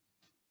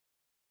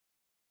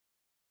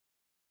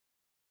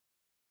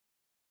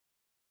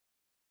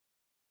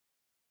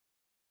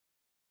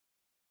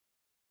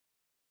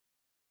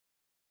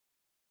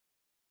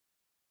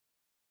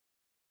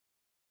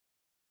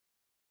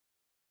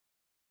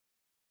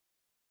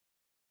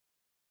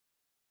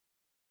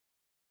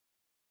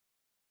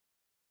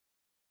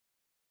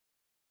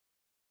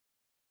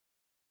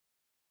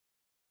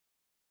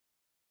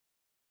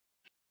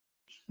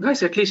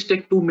 Guys, at least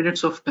take 2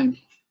 minutes of time,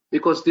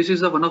 because this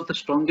is one of the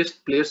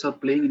strongest players are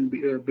playing in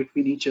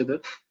between each other,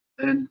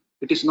 and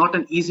it is not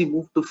an easy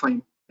move to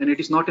find, and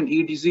it is not an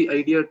easy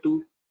idea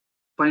to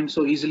find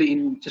so easily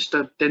in just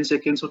 10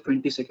 seconds or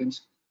 20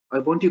 seconds. I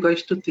want you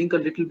guys to think a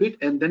little bit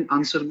and then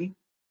answer me.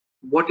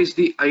 What is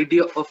the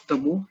idea of the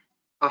move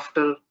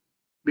after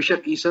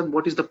bishop e7?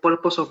 What is the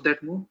purpose of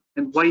that move,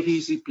 and why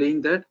is he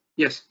playing that?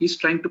 Yes, he's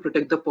trying to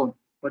protect the pawn,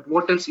 but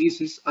what else is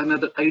his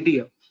another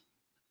idea?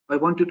 I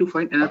want you to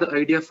find another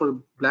idea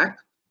for black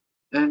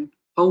and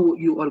how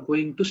you are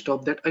going to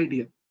stop that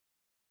idea.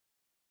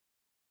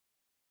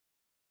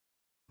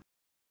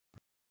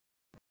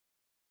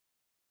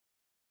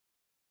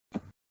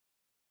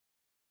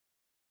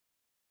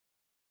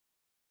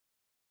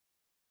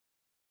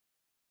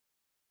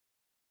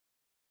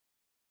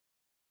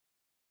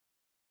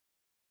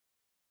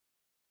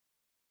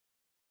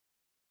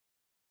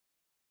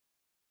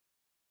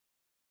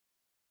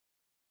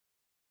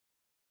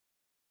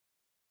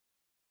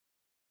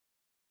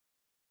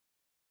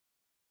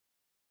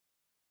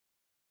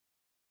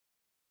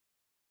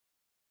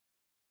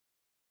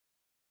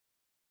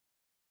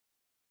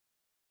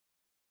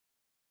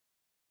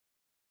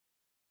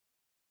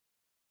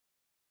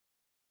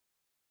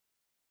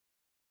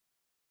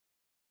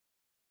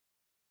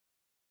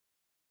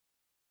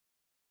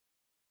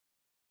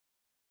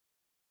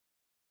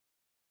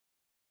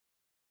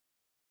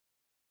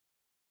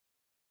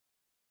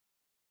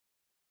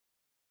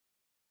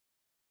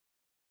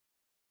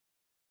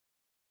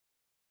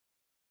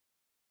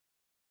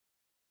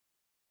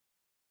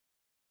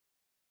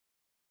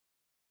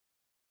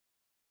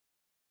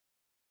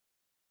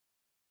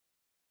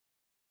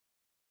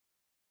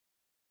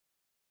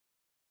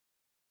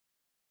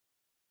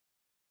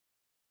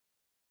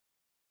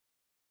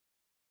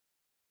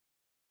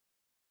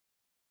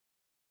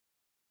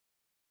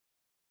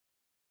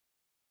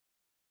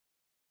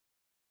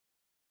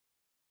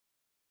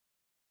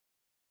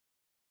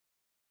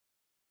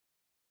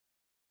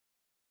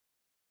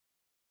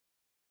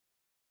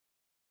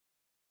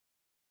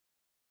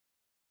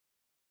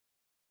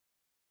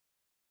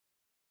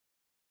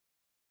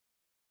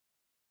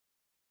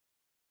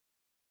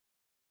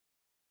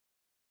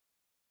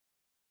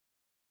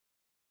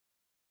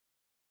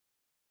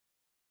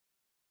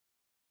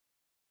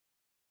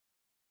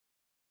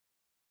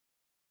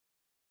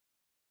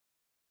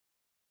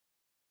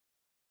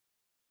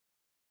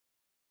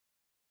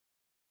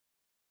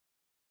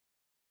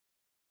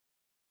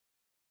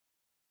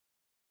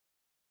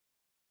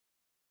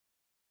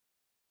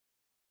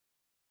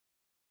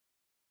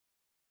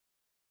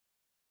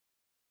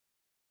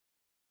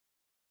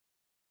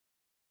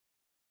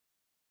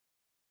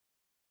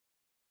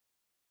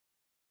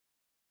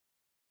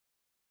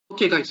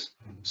 Okay, guys.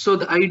 So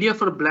the idea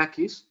for black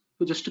is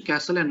to just to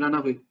castle and run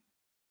away.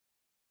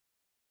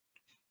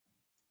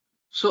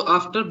 So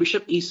after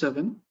bishop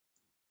e7,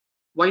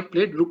 white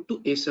played rook to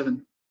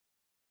a7.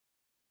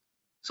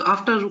 So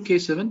after rook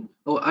a7,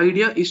 our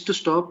idea is to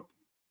stop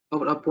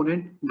our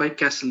opponent by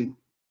castling.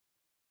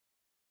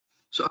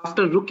 So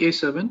after rook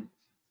a7,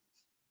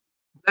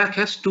 black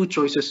has two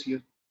choices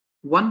here.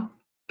 One,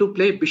 to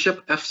play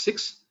bishop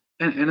f6,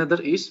 and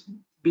another is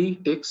b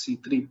takes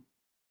c3.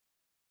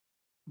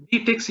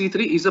 B takes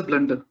c3 is a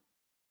blunder.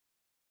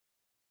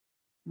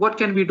 What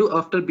can we do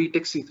after b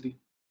takes c3?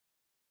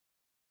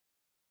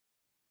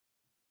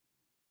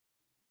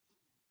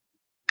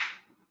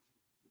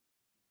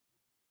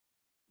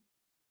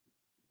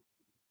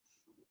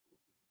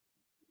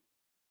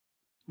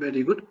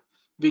 Very good.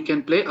 We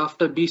can play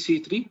after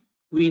bc3,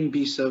 queen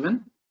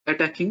b7,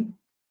 attacking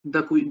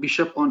the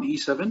bishop on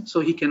e7,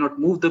 so he cannot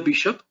move the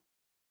bishop.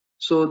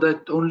 So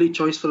the only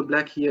choice for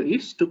black here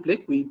is to play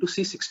queen to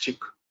c6 check.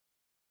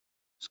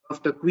 So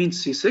after queen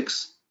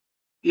c6,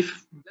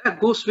 if black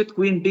goes with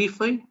queen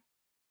d5,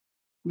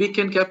 we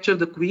can capture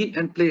the queen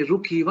and play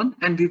rook e1,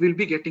 and we will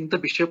be getting the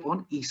bishop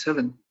on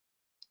e7.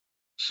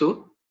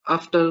 So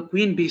after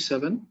queen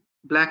b7,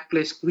 black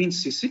plays queen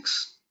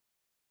c6,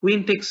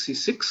 queen takes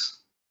c6,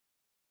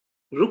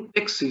 rook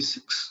takes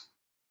c6.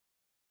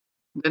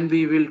 Then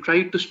we will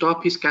try to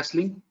stop his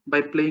castling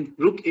by playing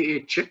rook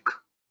a8 check,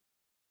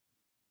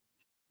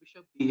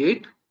 bishop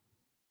d8,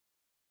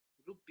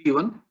 rook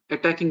d1,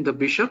 attacking the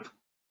bishop,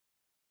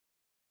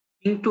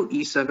 king to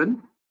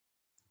e7.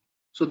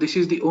 So this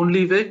is the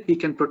only way he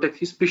can protect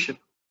his bishop.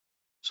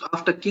 So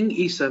after king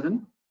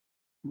e7,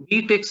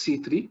 b takes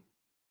c3,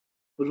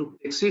 rook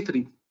takes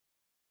c3.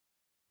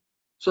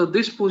 So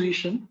this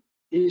position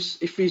is,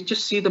 if we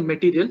just see the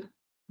material,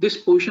 this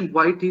position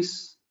black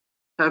is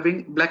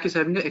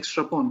having an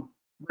extra pawn.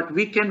 But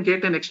we can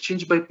get an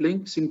exchange by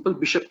playing simple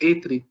bishop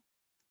a3.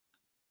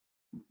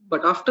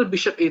 But after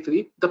bishop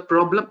a3, the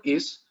problem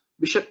is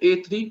bishop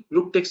a3,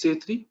 rook takes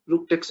a3,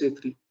 rook takes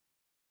a3.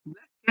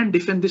 Black can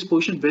defend this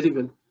position very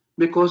well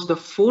because the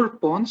 4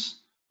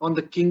 pawns on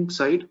the king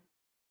side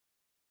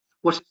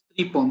versus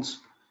 3 pawns.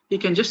 He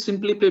can just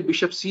simply play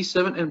bishop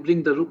c7 and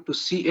bring the rook to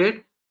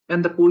c8,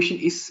 and the position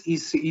is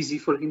easy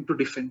for him to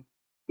defend.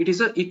 It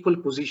is an equal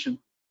position.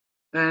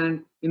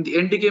 And in the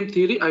endgame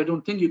theory, I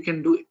don't think you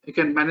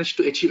can manage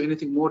to achieve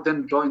anything more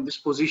than draw in this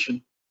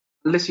position,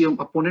 unless your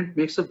opponent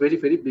makes a very,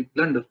 very big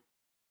blunder.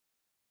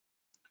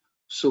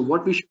 So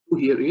what we should do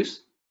here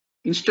is,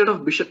 instead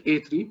of bishop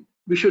a3,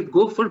 we should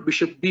go for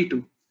bishop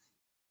b2.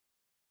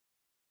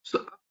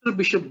 So after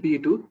bishop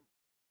b2,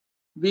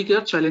 we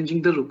are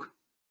challenging the rook.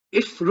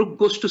 If rook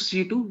goes to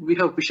c2, we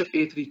have bishop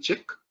a3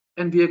 check,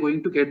 and we are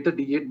going to get the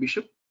d8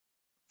 bishop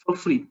for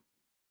free.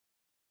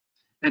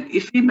 And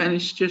if he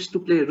manages to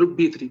play rook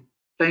b3,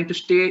 trying to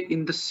stay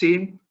in the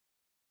same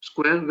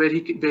square where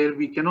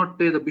we cannot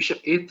play the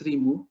bishop a3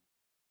 move,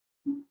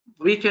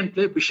 we can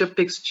play bishop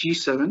takes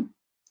g7,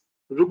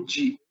 rook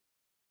g.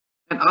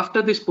 And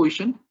after this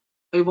position,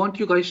 I want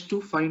you guys to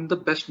find the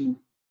best move.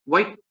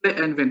 White play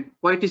and win.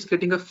 White is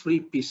getting a free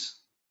piece.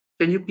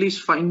 Can you please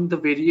find the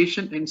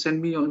variation and send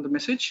me on the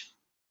message?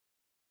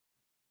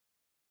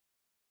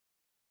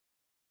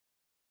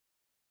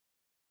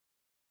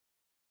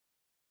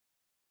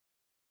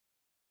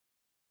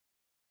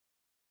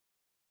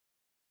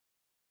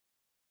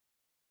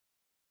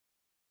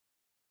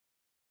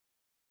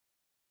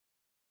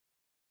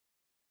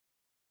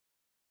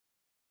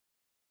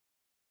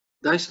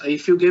 Guys,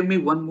 if you gave me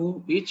one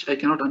move each, I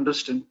cannot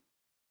understand.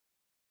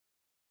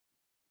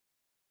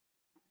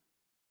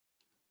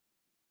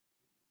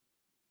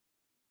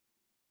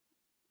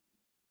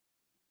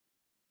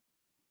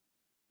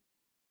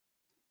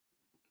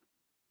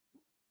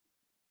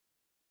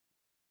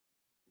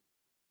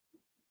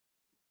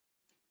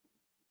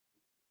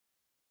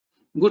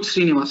 Good,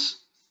 Srinivas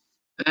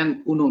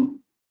and Unon.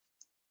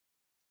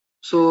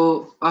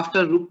 So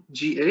after rook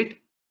g8,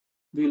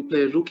 we will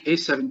play rook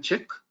a7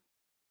 check,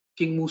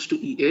 king moves to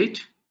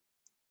e8,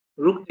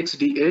 rook takes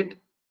d8,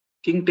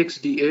 king takes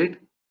d8,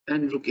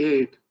 and rook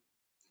a8.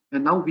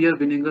 And now we are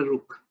winning a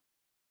rook.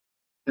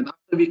 And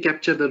after we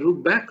capture the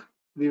rook back,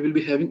 we will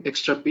be having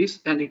extra piece,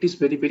 and it is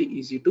very, very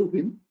easy to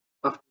win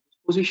after this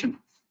position.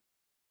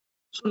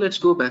 So let's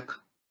go back.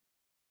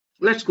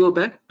 Let's go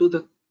back to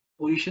the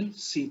position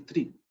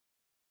c3.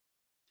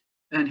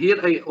 And here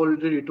I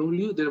already told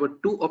you there were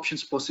 2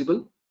 options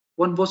possible.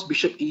 One was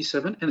bishop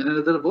e7 and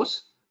another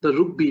was the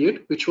rook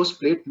b8, which was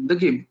played in the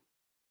game.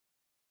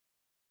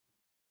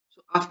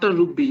 So after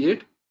rook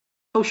b8,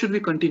 how should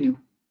we continue?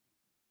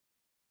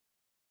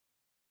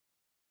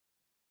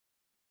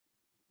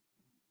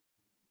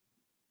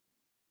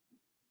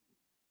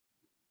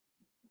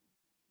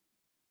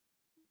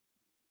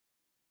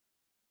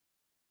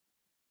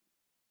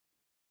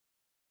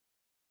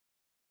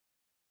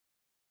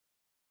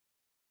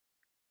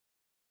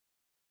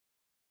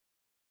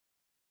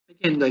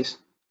 Again, guys,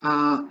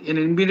 an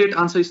immediate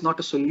answer is not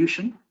a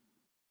solution.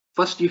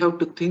 First, you have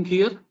to think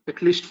here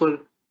at least for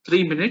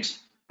 3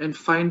 minutes and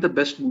find the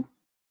best move.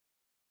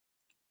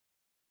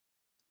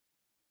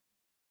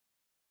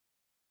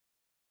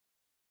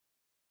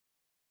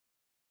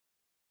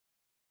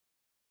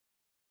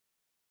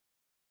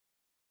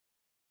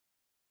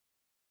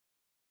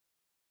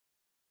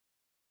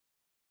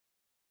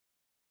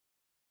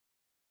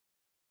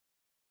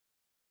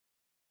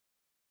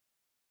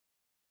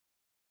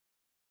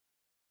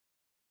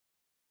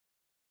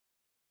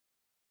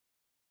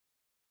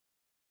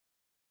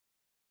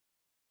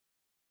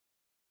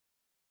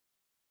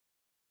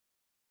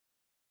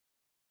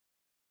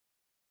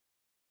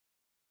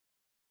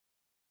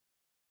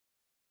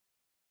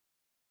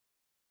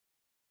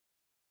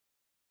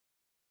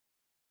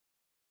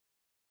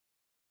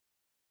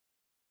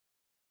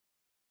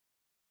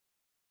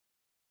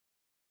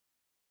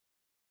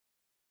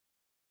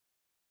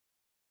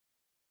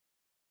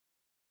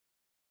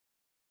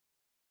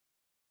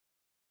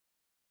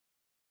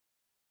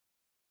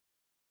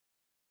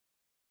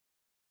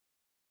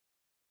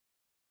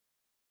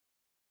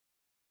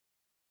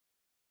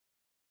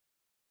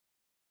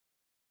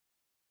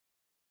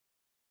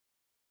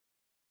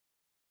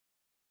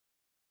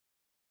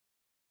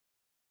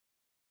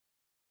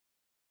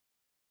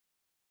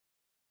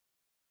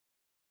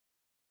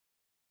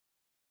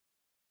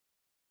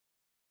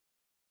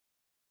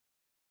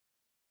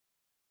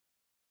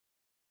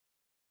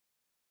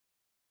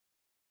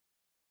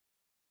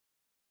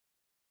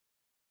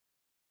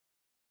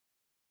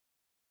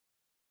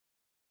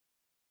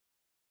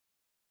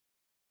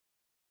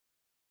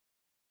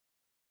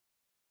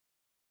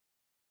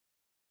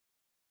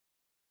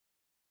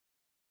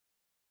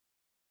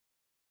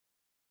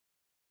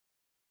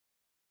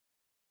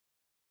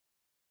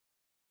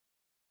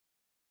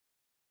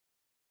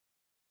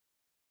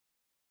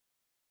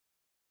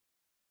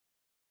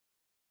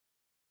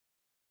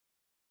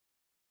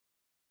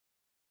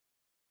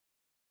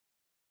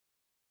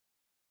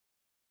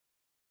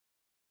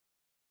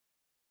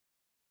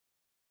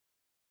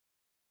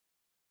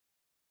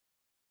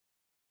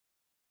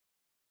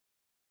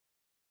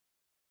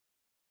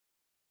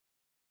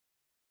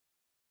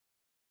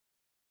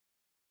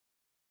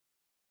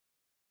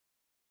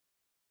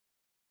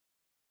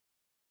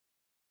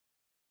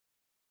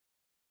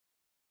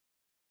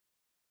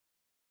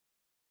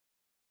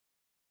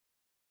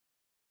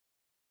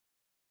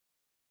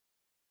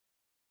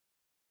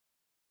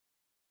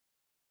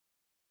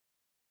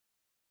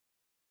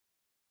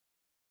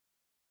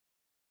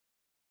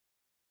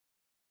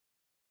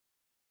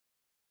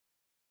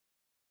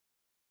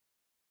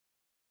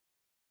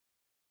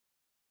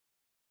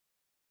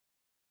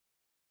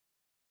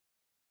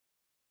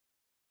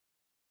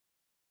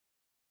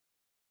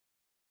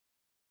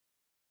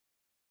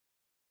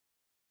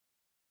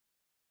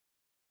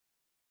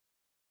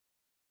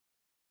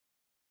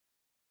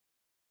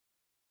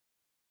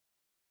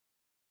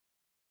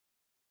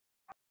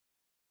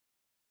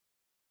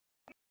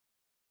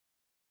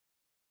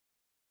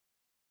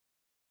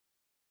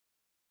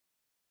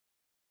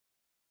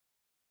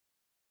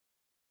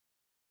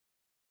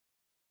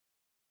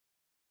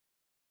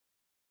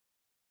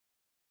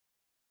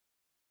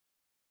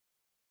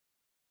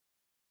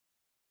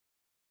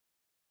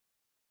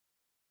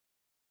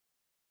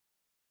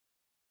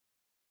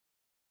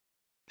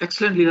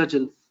 Excellent, Leela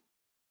Jal.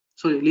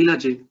 Sorry, Leela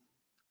J.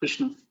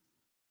 Krishna.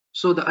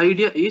 So the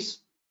idea is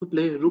to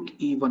play rook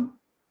e1.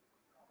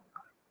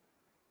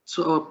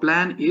 So our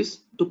plan is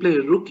to play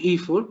rook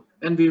e4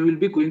 and we will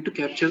be going to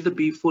capture the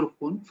b4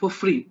 pawn for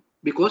free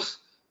because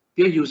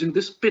we are using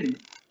this pin.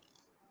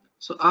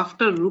 So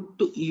after rook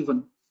to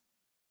e1,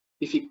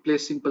 if we play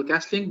simple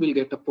castling, we'll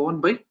get a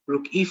pawn by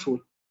rook e4.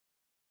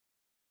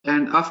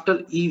 And after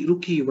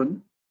rook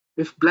e1,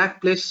 if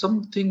black plays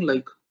something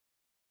like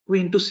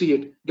queen to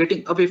c8,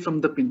 getting away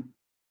from the pin,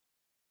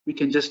 we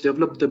can just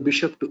develop the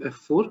bishop to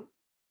f4.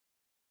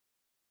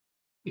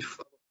 If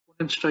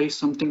opponent tries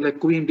something like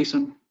queen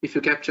d7, if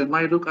you capture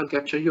my rook, I'll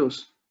capture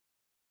yours.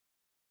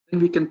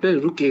 Then we can play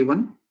rook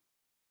a1.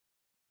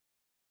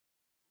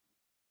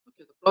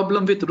 Okay, the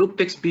problem with rook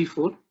takes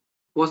b4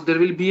 was there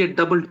will be a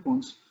doubled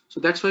pawns. So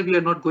that's why we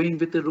are not going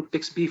with the rook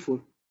takes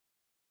b4.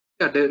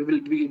 Yeah, there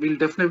we will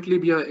definitely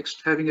be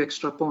having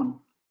extra pawn,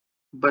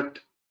 but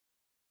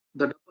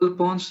the double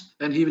pawns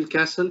and he will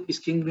castle, his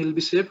king will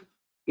be safe.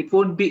 It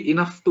won't be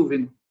enough to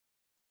win.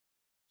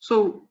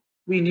 So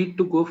we need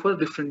to go for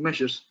different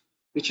measures,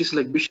 which is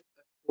like bishop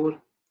f4,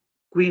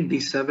 queen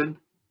d7,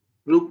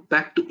 rook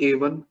back to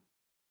a1.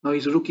 Now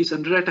his rook is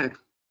under attack.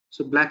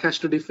 So black has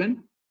to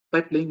defend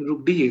by playing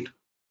rook d8.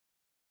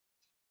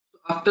 So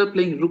after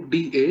playing rook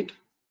d8,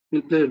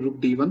 we'll play rook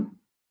d1,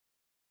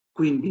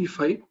 queen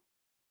b5,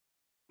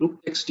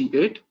 rook takes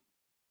d8,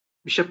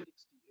 bishop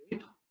takes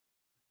d8,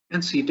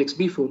 and c takes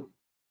b4.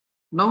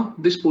 Now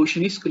this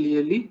position is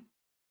clearly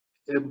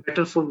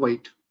better for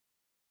white.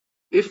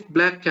 If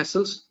black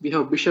castles, we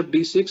have bishop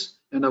d6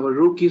 and our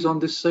rook is on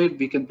this side,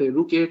 we can play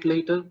rook 8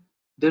 later.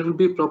 There will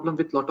be a problem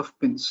with lot of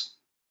pins.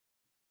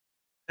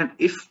 And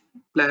if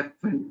black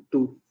went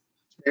to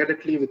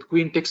directly with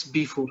queen takes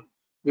b4,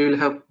 we will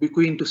have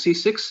queen to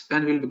c6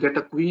 and we'll get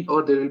a queen,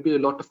 or there will be a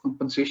lot of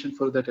compensation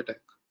for that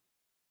attack.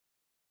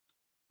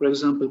 For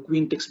example,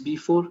 queen takes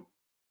b4,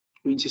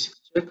 queen c6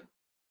 check,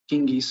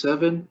 king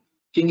e7,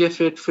 king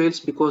f8 fails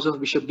because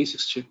of bishop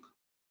d6 check.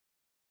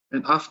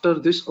 And after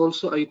this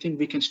also, I think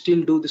we can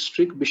still do this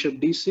trick, bishop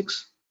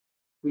d6,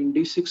 queen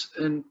d6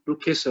 and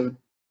rook a7.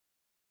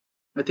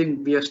 I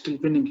think we are still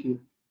winning here.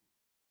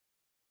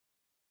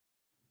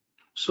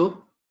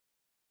 So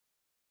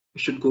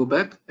we should go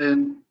back,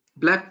 and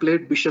black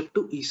played bishop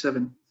to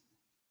e7,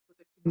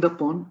 protecting the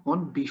pawn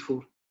on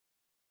b4.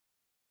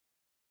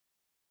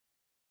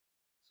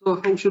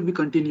 So how should we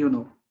continue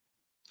now?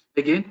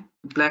 Again,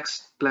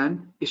 black's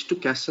plan is to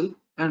castle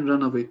and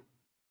run away.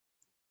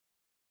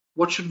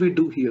 What should we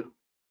do here?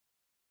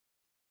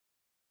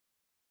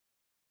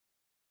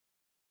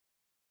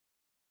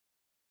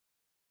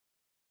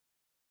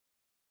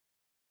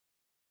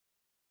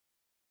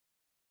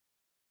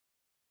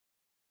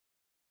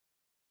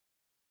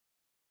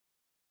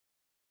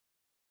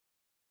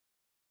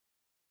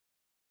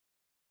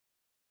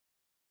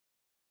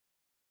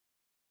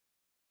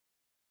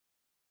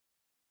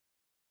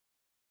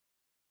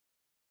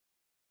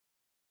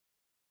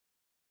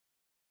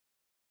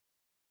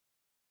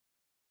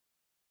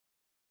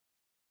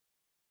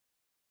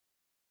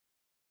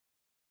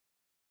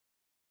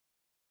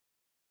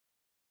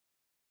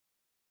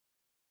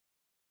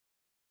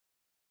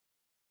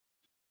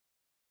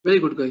 Very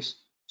good, guys.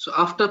 So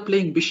after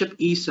playing bishop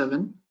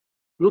e7,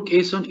 rook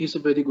a7 is a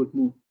very good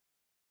move.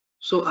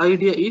 So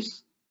idea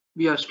is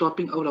we are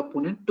stopping our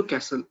opponent to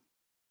castle.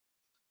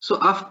 So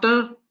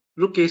after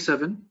rook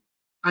a7,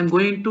 I'm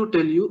going to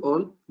tell you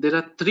all there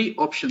are three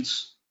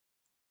options.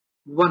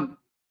 One,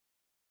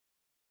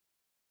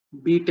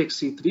 b takes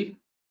c3.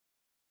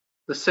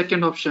 The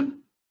second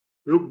option,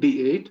 rook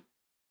d8.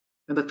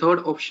 And the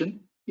third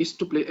option is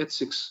to play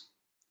h6.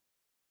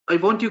 I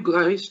want you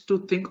guys to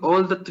think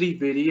all the three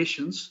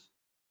variations.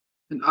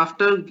 And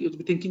after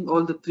thinking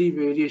all the three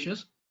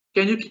variations,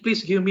 can you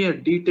please give me a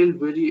detailed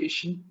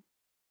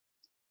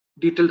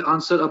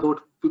answer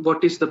about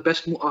what is the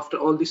best move after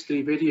all these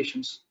three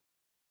variations?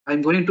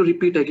 I'm going to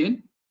repeat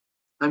again.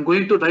 I'm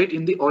going to write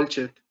in the all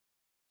chat.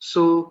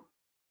 So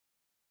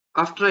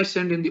after I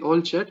send in the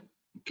all chat,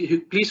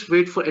 please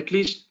wait for at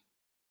least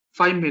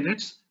 5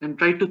 minutes and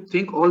try to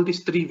think all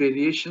these three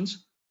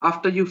variations.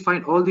 After you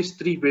find all these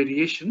three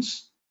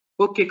variations,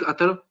 okay,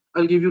 Atar,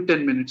 I'll give you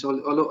 10 minutes. I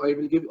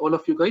will give all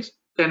of you guys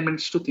 10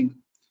 minutes to think.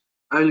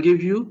 I will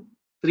give you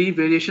three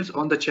variations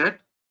on the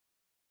chat.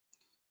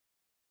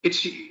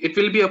 It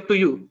will be up to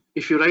you.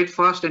 If you write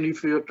fast and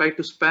if you try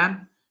to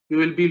spam, you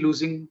will be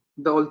losing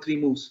the all three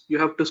moves. You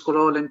have to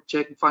scroll and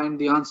check, find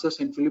the answers,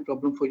 and it will be a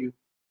problem for you.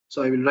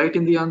 So I will write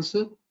in the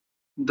answer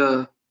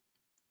the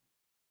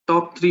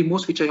top three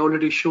moves which I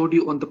already showed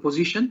you on the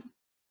position,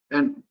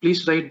 and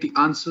please write the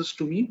answers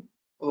to me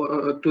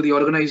or to the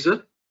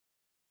organizer.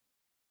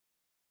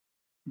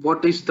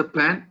 What is the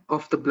plan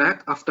of the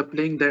black after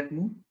playing that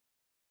move,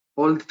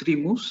 all the three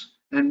moves,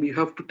 and you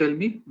have to tell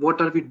me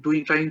what are we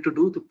doing, trying to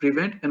do to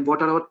prevent, and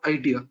what are our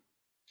idea,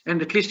 and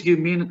at least give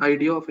me an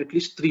idea of at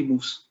least three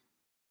moves.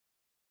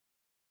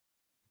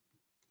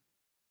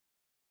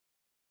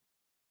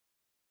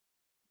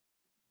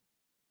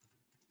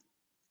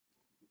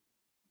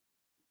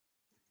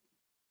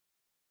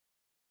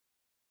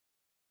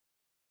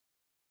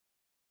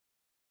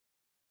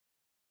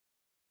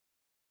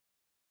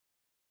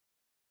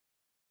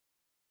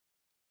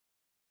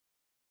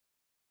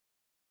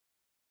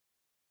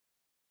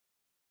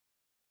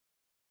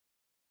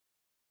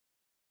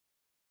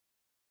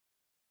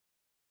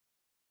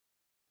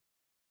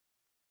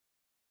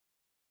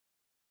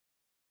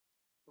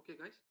 Okay,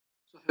 guys.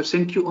 So I have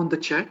sent you on the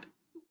chat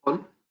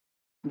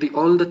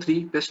all the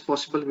three best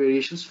possible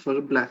variations for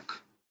black.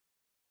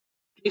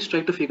 Please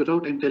try to figure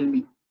out and tell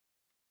me.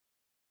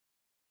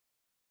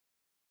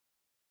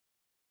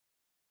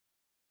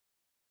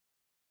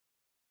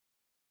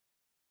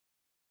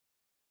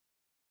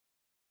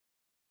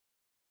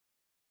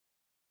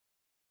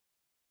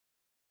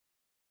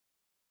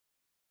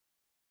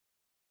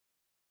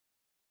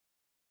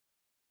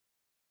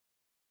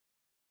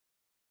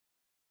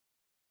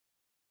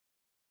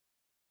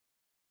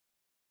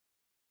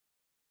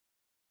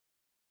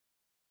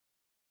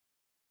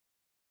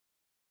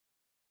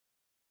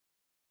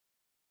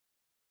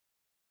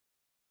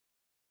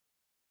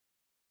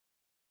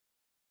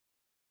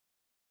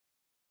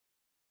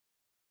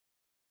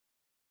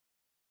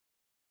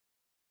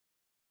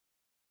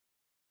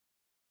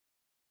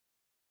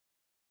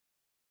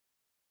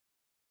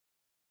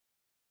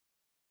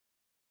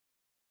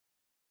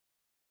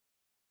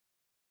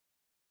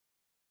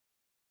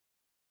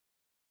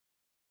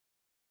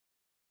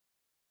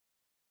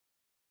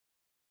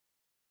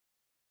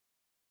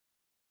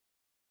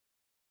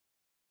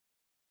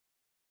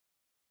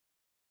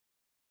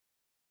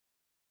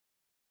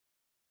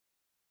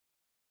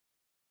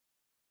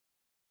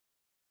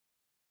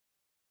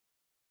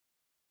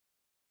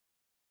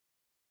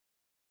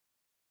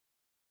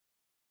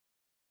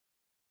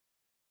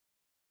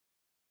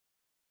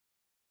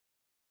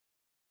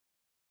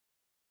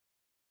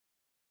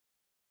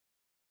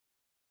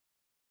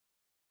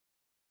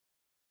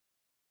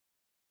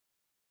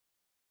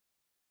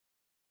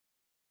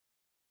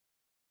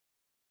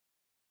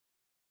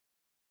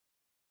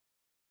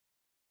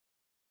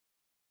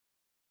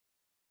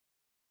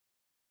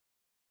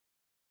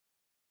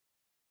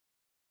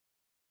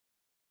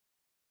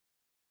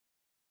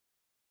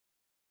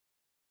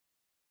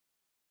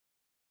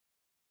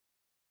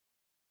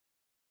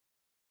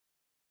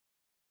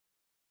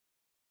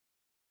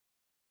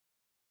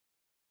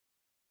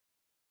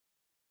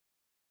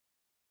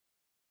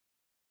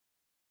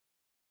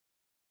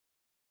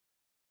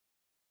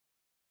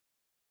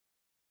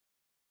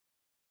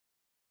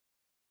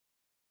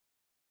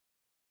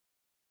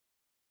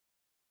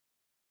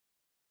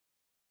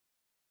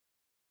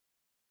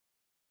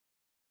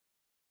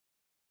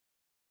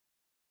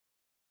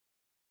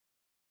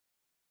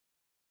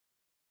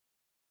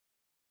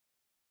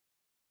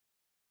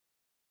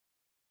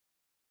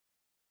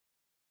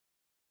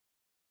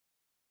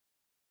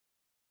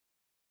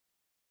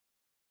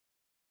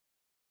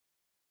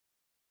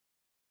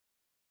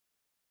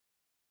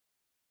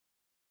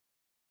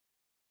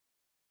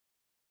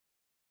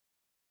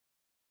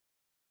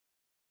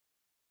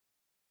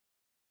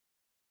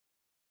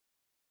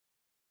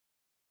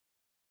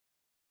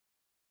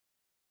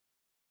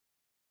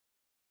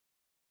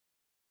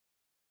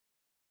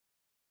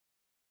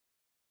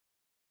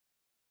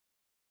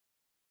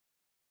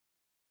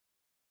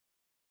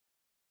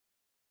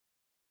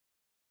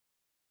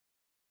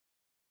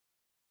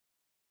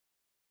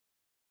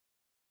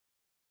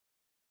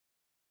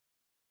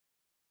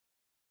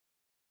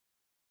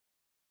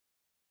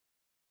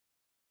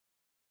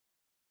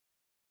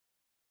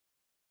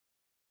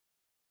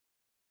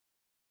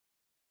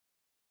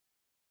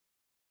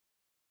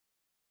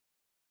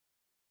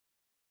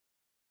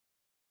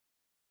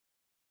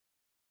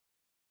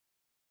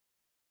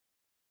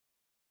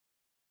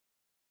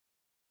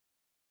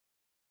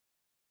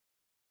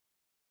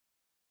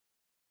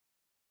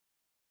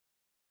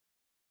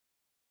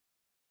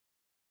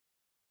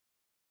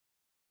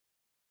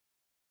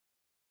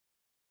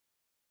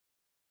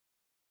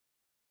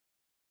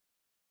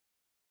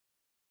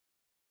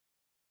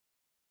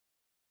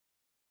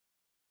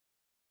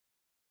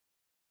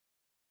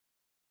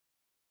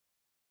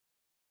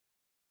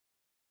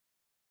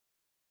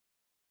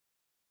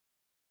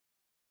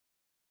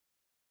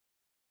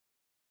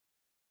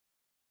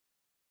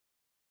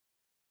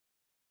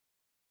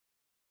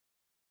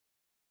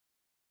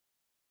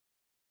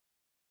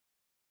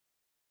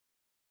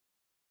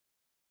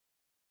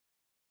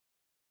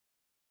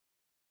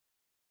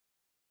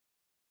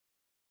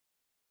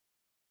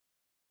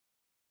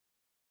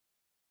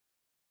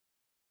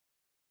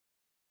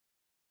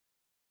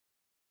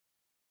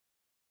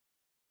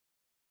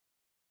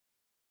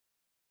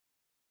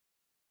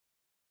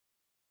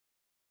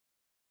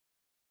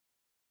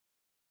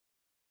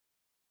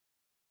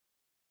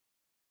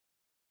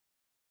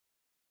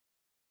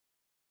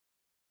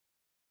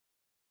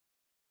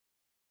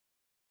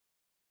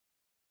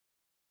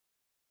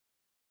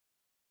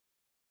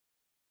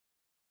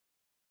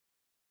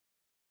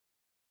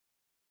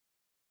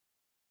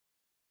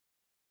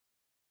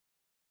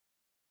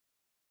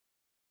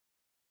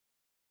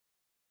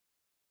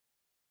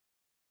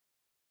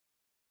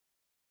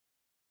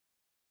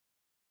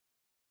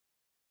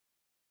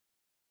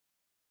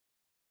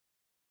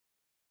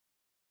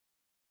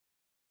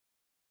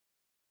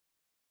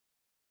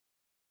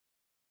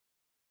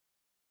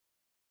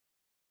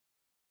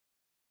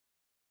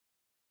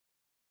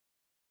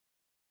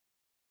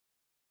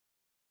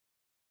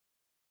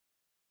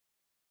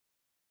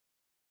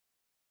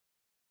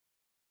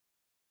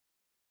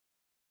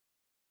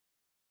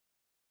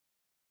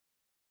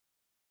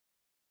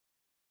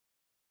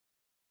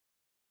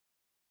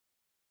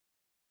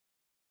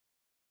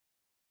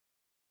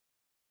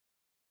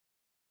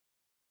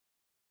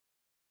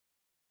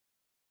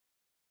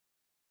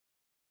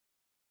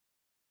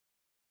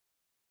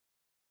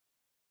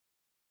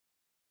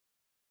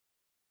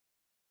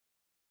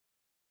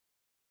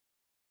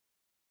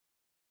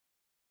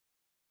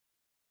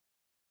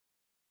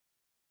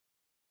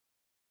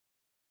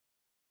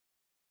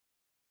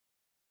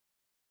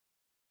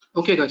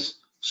 Okay, guys.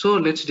 So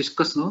let's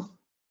discuss now.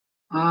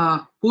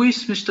 Who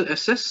is Mr.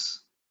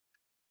 SS?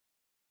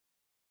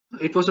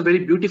 It was a very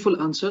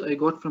beautiful answer I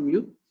got from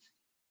you.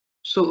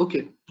 So,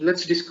 okay,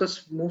 let's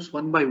discuss moves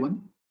one by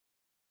one.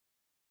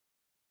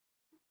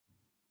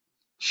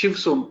 Shiv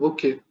Som.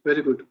 Okay,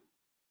 very good.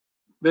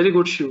 Very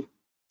good, Shiv.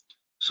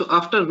 So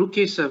after rook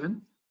a7,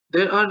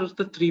 there are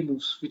the three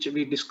moves which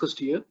we discussed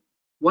here.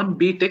 One,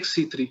 b takes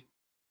c3.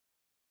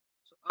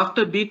 So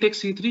after b takes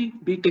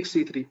c3, b takes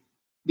c3.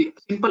 The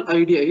simple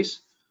idea is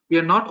we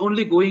are not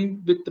only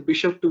going with the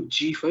bishop to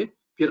g5,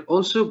 we are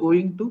also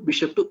going to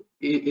bishop to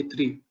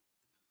a3.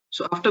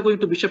 So after going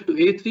to bishop to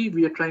a3,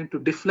 we are trying to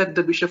deflect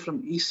the bishop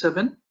from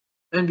e7,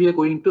 and we are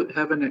going to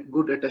have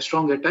a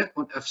strong attack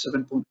on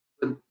f7 pawn.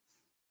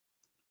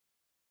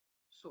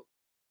 So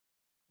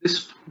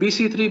this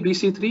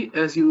bc3,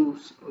 as you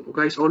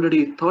guys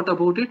already thought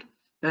about it,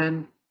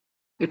 and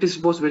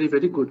was very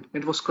good.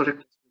 It was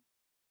correct.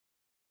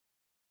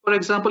 For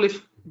example,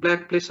 if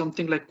black plays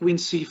something like queen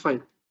c5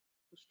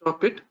 to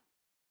stop it,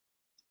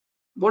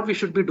 what we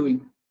should be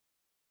doing?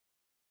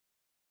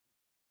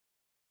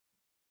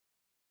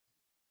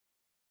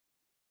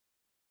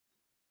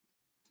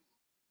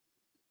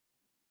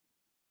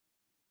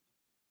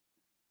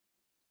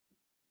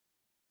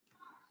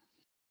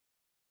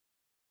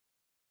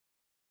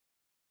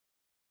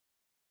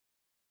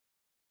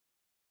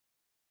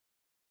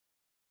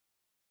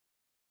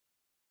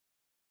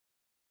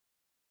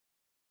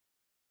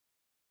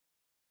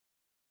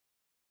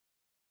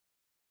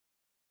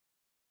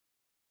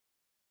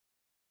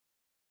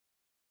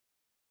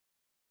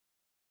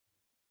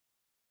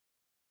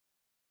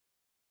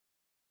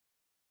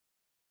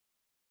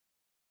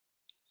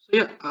 So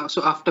yeah,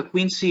 so after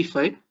queen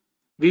c5,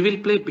 we will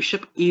play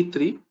bishop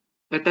e3,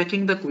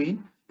 attacking the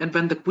queen, and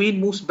when the queen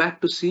moves back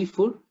to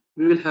c4,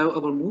 we will have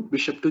our move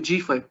bishop to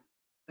g5,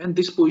 and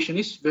this position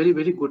is very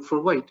good for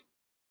white.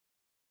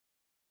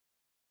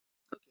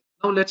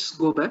 Now let's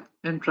go back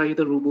and try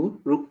the move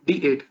rook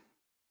d8.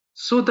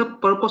 So the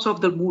purpose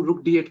of the move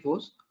rook d8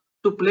 was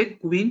to play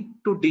queen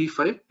to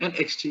d5 and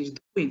exchange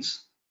the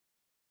queens.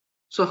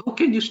 So how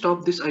can you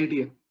stop this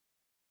idea?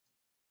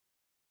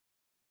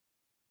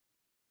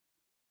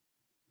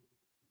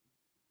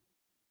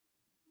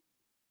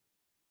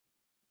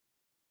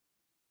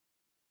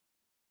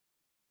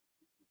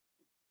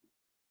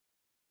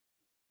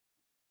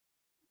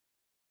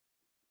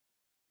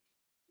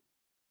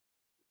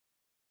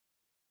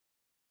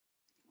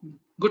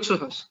 Good,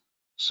 Suhas.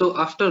 So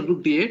after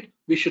rook d8,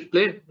 we should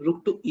play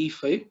rook to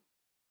e5.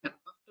 And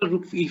after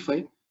rook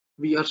e5,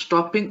 we are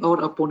stopping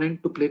our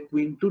opponent to play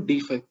queen to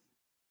d5.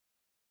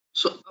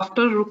 So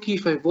after rook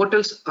e5, what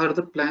else are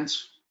the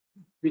plans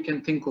we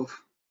can think of?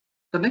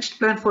 The next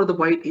plan for the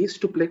white is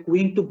to play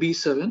queen to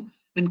b7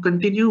 and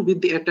continue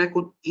with the attack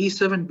on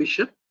e7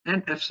 bishop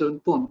and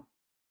f7 pawn.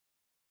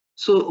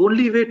 So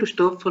only way to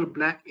stop for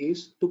black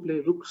is to play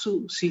rook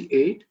to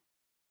c8.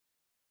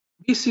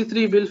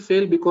 bc3 will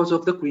fail because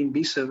of the queen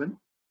b7.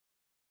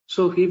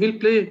 So he will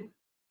play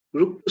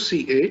rook to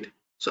c8.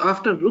 So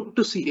after rook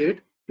to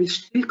c8, we'll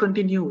still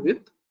continue with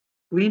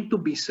queen to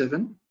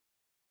b7,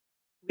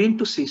 queen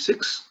to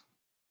c6,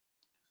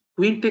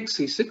 queen takes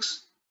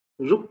c6,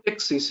 rook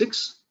takes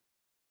c6,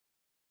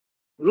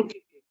 rook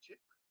e8 check,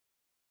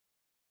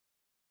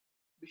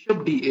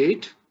 bishop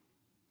d8,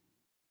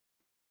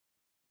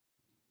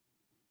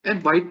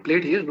 and white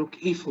played here rook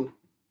e4.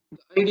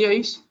 The idea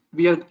is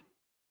we are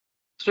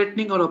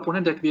threatening our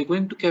opponent that we are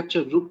going to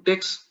capture rook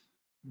takes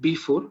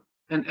b4,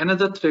 and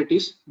another threat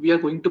is we are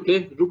going to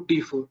play rook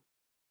d4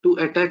 to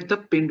attack the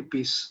pinned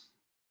piece.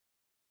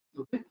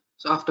 Okay,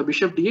 so after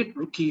bishop d8,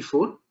 rook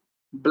e4,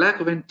 black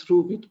went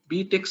through with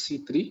b takes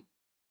c3,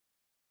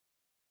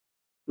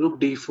 rook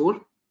d4,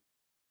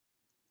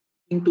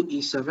 king to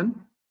e7,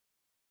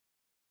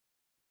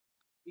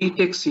 b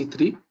takes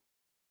c3,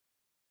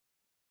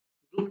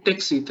 rook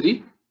takes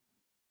c3,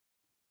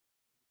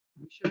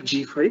 bishop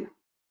g5,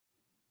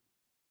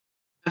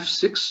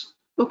 f6.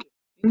 Okay,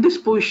 in this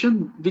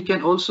position, we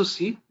can also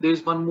see there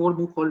is one more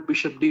move called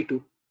bishop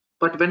d2.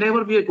 But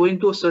whenever we are going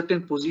to a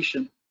certain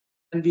position,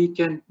 and we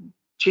can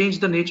change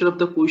the nature of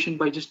the position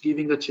by just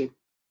giving a check.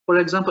 For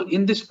example,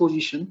 in this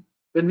position,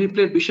 when we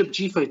play bishop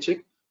g5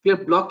 check, we are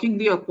blocking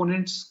the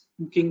opponent's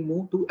king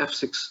move to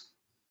f6.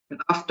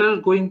 And after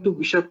going to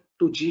bishop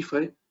to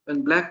g5,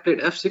 when black played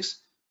f6,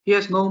 he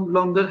is no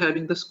longer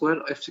having the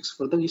square f6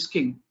 for his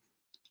king.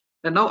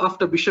 And now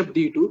after bishop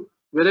d2,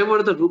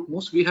 wherever the rook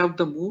moves, we have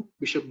the move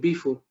bishop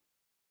b4.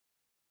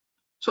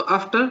 So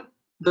after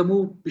the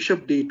move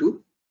bishop d2,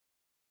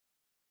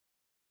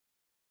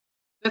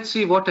 let's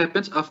see what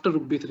happens after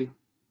rook b3.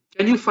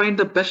 Can you find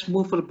the best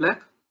move for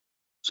black?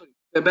 Sorry,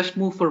 the best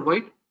move for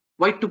white?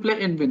 White to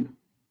play and win.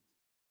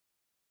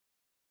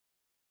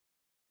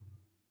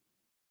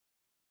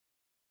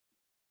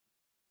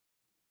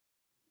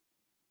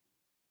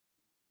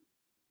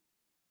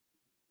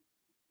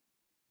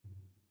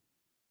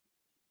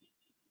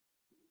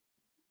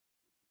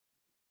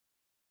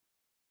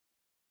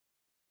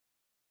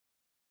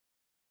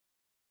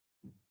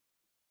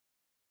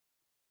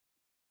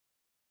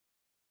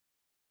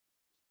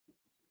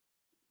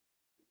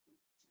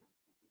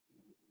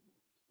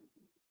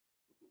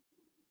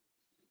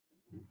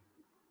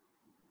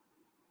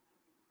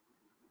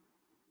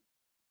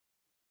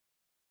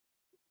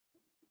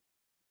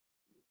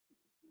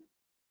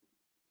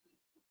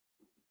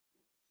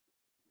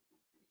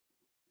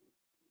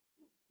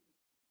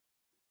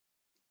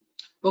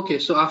 Okay,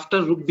 so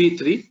after rook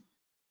b3,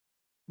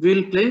 we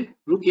will play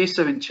rook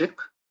a7 check,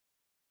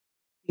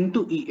 king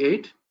to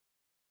e8,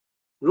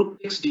 rook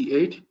takes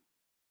d8,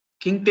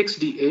 king takes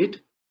d8,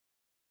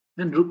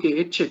 and rook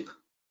a8 check.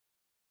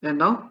 And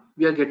now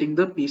we are getting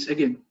the piece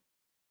again.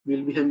 We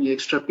will be having an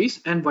extra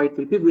piece and white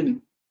will be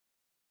winning.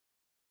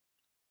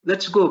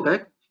 Let's go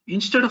back.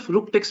 Instead of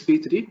rook takes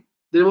b3,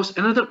 there was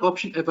another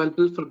option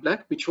available for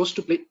black, which was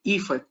to play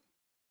e5.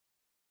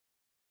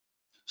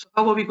 So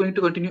how are we going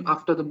to continue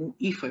after the move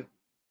e5?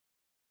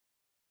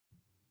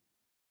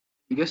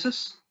 Any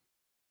guesses?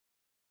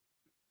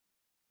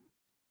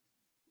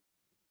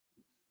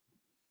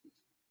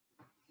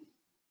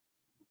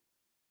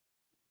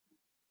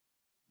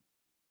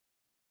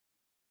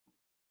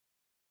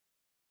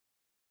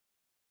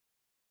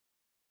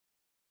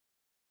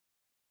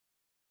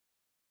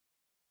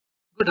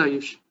 Good,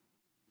 Ayush.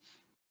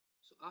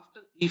 So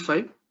after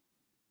e5,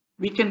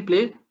 we can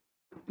play,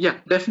 yeah,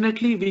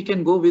 definitely we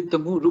can go with the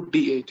move rook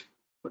d8.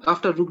 But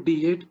after rook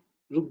d8,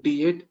 rook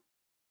d8,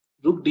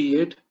 rook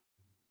d8,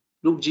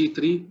 rook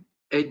g3,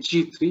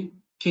 hg3,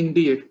 king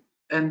d8.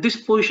 And this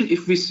position,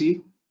 if we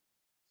see,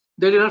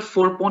 there are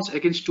 4 pawns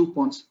against 2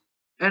 pawns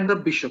and the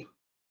bishop.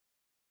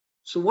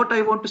 So what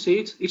I want to say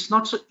is it's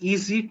not so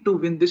easy to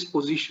win this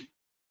position.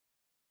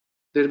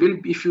 There will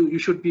be, if you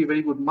should be a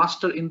very good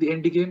master in the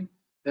end game,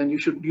 and you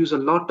should use a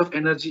lot of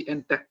energy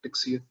and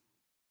tactics here.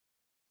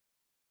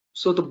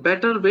 So the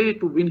better way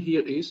to win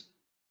here is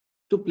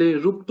to play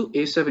rook to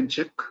a7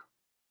 check.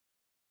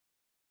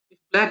 If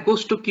black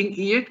goes to king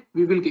e8,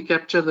 we will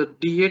capture the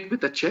d8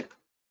 with a check.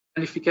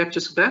 And if he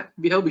captures black,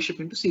 we have bishop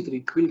into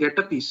c3. We'll get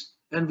a piece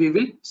and we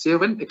will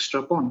save an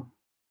extra pawn.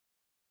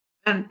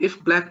 And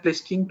if black plays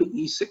king to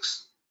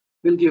e6,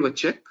 we'll give a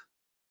check.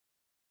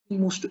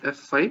 King moves to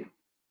f5.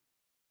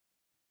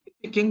 If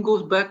the king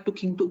goes back to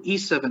king to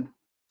e7,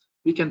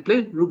 we can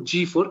play rook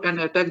g4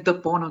 and attack the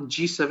pawn on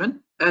g7,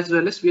 as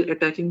well as we are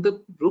attacking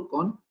the rook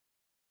on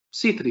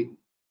c3.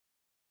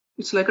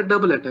 It's like a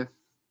double attack.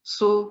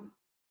 So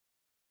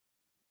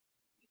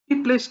if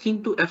he plays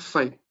king to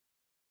f5,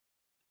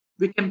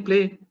 we can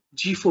play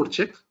g4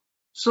 check.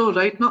 So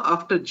right now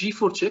after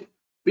g4 check,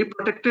 we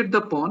protected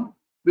the pawn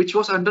which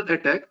was under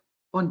attack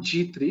on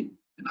g3,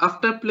 and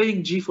after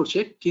playing g4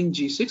 check, king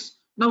g6,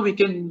 now we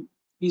can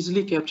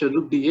easily capture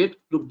rook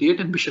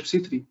d8 and bishop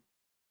c3.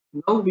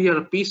 Now we are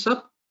a piece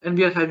up and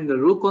we are having a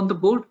rook on the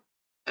board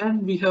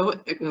and we have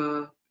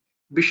a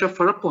bishop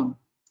for a pawn.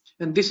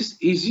 And this is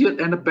easier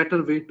and a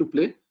better way to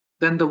play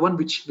than the one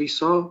which we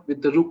saw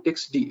with the rook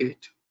takes d8.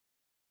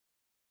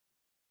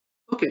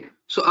 Okay,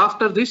 so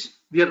after this,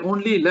 we are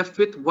only left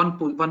with one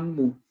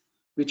move,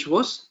 which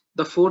was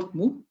the fourth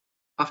move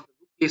after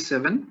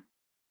a7,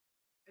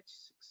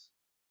 h6.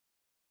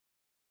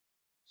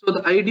 So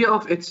the idea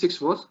of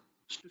h6 was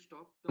to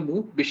stop the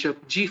move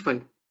bishop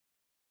g5.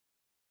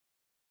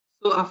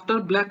 So after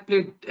black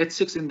played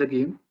h6 in the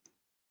game,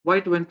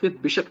 white went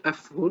with bishop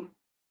f4,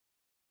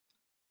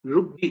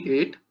 rook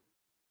d8,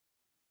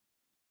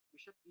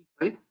 bishop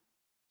e5,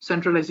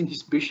 centralizing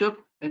his bishop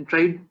and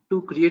tried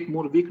to create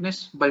more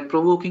weakness by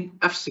provoking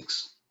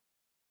f6.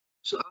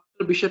 So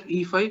after bishop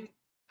e5,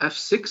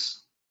 f6,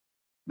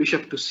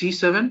 bishop to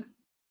c7,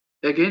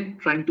 again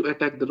trying to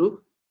attack the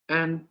rook,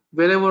 and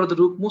wherever the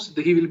rook moves,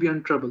 he will be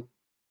in trouble.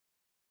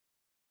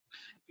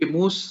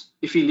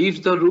 If he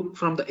leaves the rook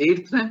from the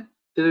 8th rank,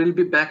 there will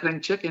be back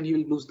rank check and he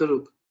will lose the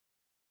rook.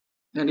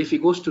 And if he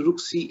goes to rook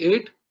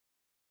c8,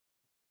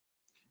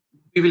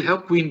 we will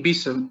have queen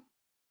b7.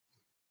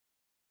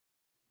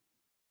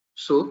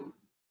 So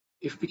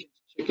if we can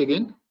check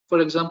again, for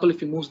example,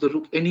 if he moves the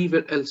rook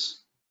anywhere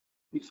else,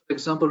 for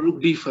example,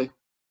 rook d5,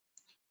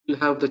 we'll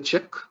have the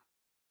check,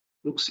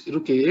 rook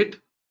a8,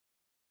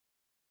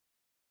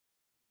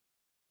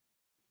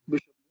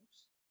 bishop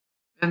moves.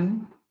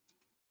 And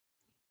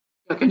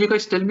can you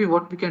guys tell me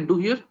what we can do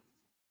here?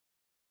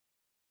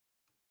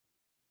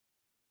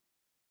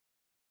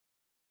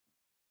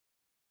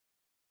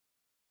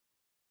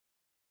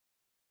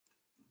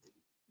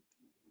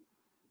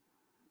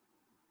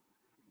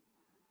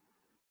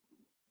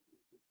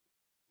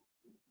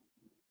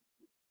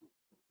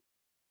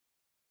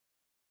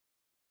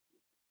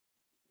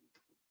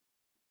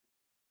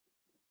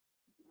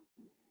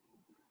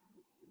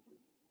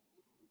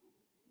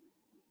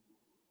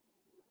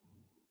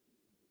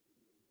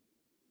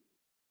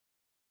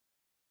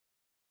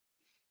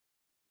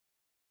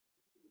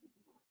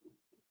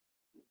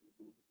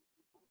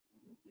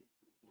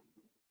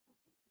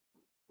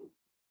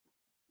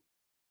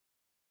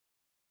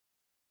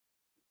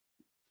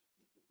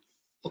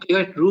 Okay,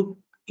 right, rook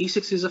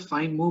e6 is a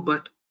fine move,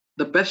 but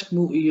the best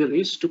move here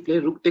is to play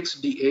rook takes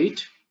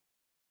d8,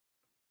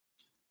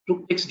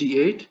 rook takes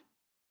d8,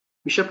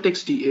 bishop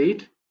takes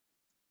d8,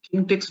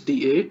 king takes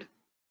d8,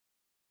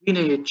 queen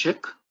a8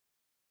 check,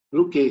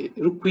 rook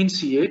queen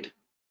c8,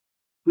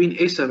 queen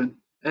a7,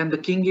 and the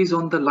king is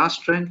on the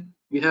last rank.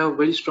 We have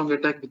very strong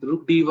attack with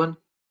rook d1,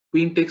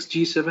 queen takes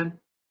g7,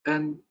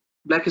 and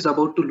black is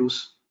about to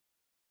lose.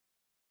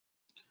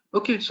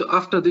 Okay, so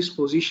after this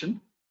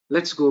position,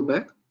 let's go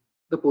back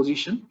the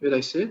position where I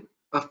say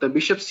After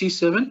bishop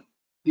c7,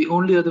 the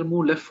only other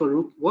move left for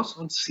rook was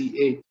on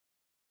c8.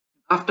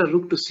 After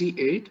rook to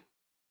c8,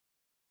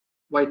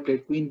 white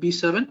played queen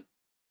b7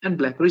 and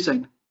black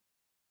resigned.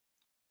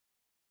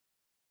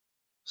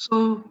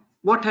 So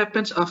what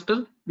happens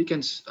after? We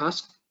can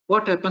ask,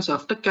 what happens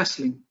after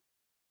castling?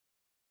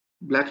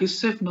 Black is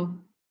safe now.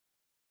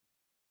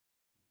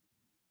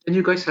 Can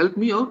you guys help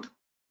me out?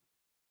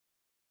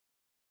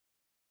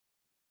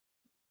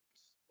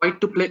 White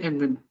to play and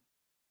win.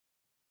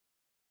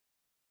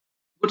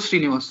 Good,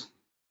 Srinivas.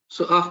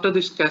 So after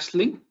this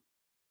castling,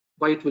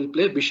 white will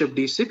play bishop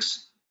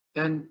d6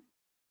 and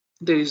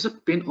there is a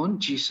pin on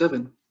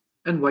g7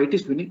 and white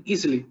is winning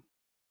easily.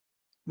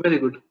 Very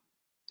good.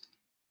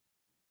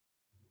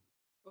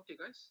 Okay,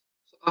 guys.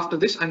 So after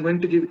this, I'm going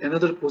to give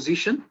another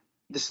position.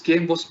 This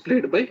game was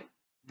played by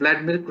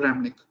Vladimir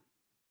Kramnik,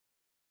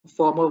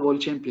 former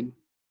world champion.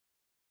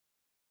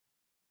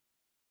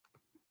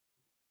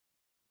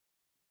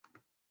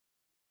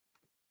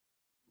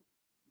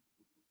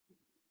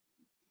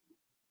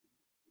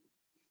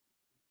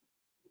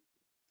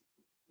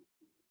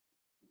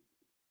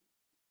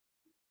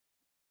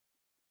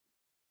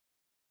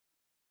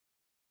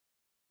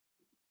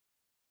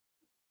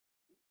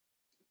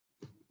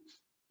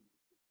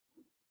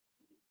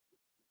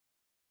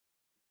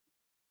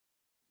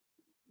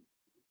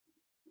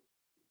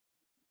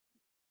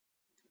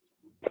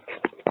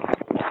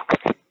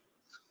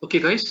 Okay,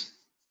 guys.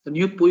 The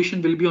new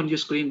position will be on your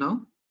screen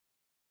now.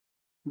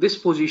 This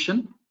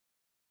position,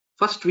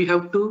 first we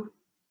have to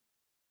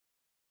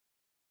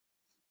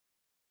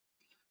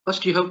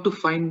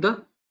find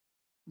the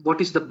what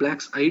is the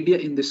black's idea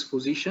in this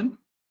position.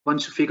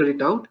 Once you figure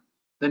it out,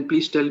 then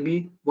please tell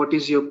me what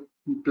is your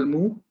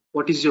move,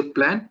 what is your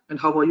plan, and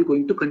how are you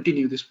going to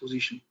continue this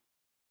position.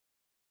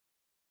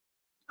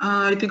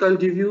 I think I'll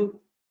give you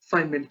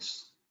 5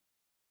 minutes.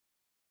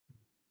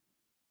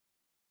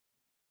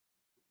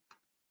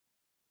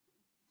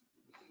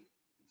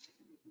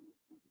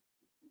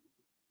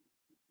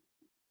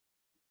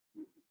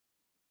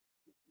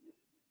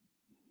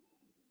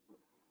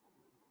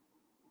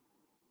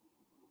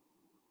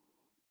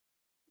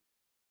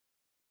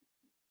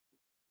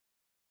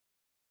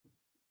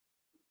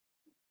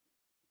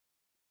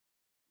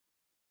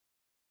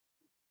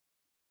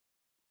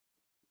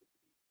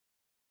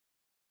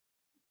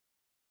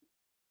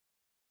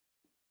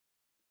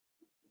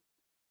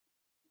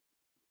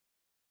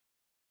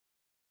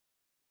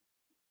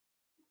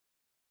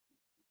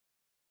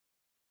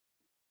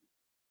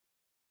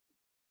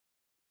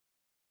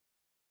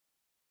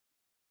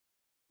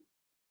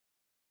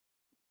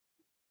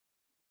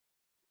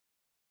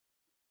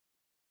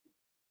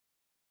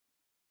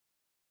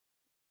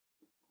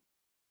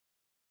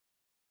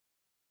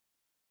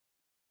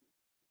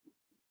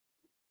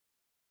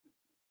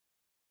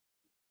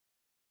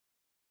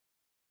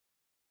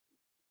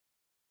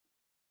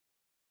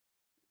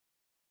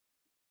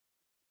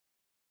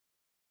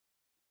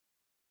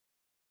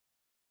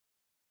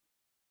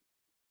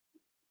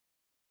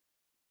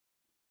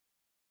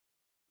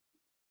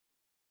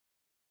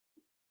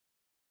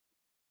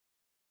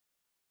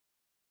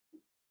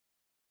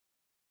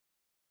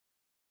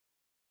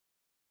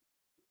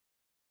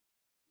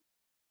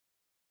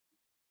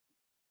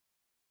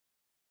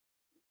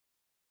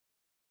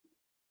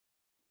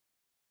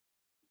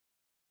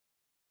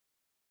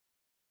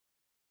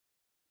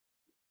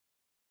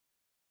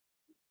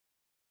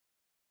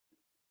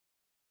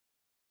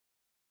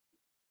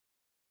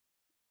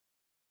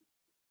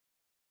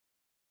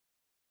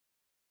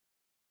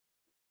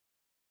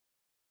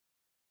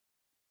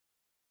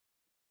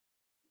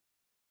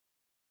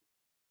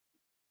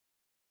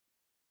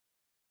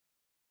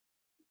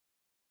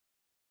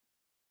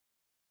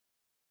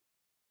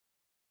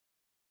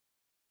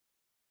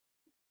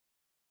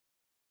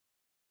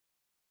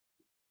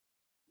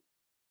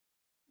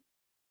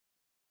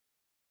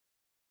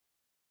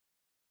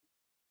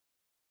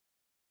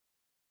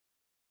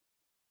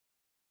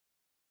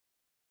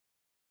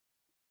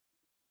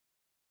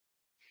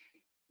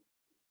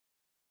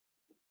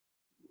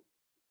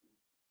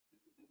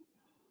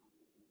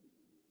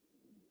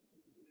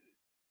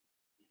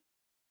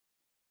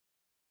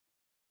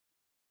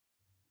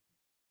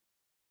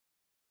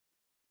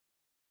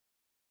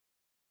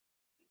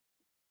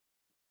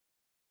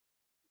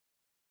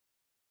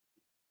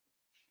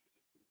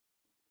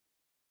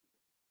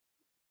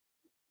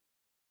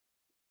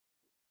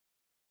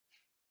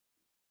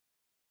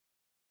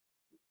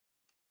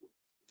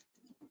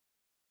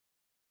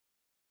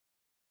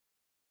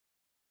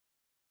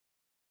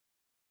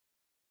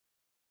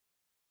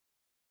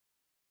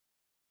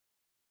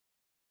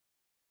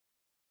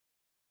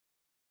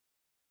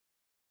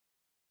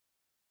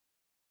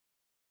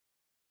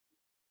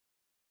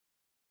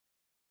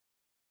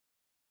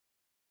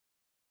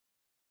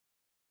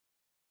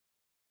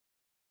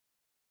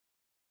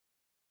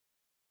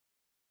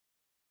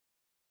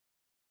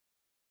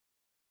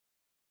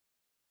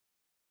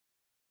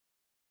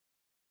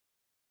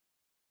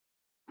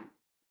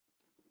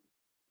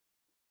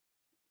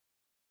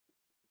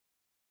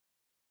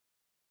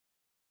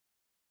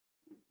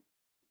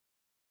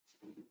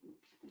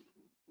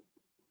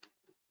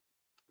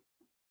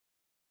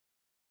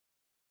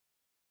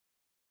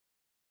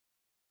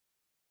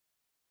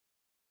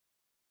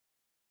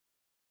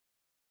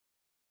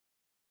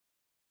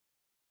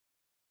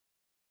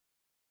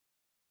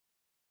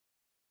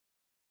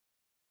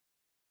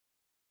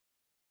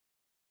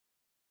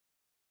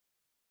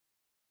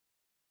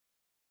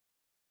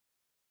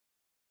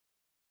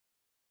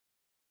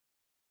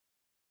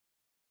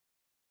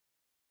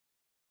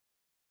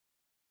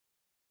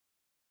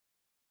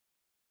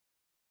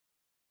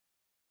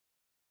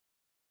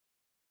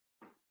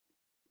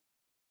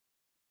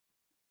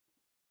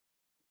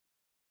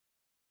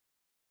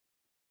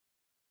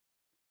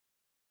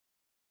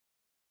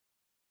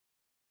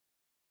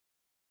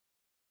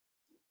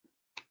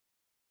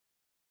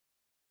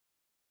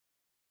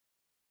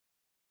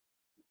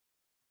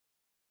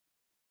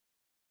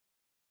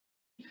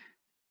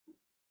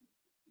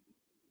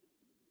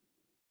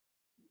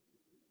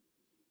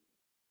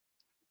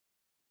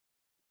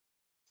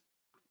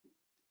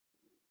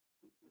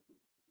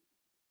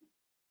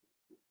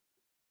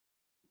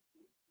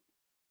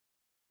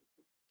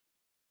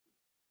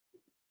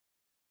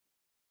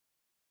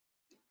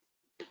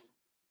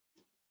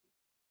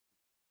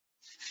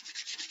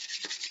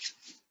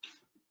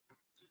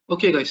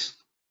 Okay, guys.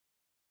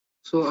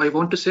 So I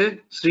want to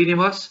say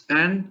Srinivas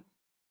and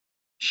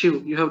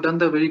Shiv, you have done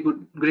the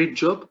great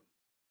job.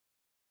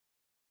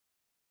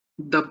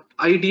 The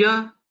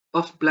idea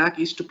of black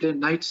is to play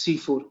knight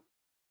c4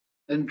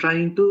 and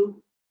trying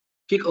to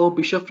kick our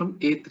bishop from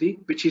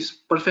a3, which is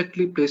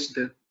perfectly placed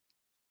there.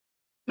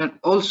 And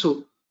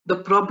also, the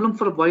problem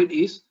for white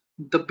is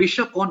the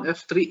bishop on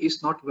f3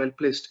 is not well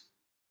placed.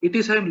 It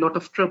is having a lot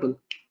of trouble.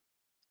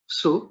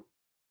 So,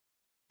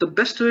 the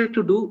best way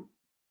to do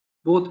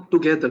both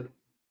together,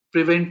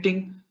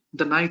 preventing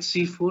the knight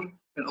c4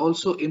 and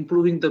also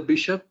improving the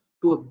bishop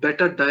to a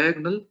better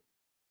diagonal,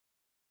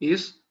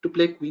 is to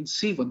play queen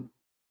c1.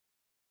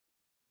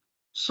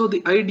 So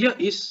the idea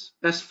is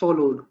as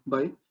followed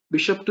by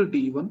bishop to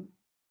d1,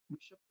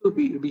 bishop to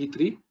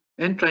b3,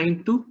 and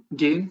trying to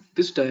gain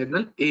this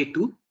diagonal a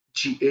to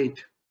g8.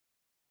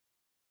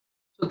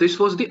 So this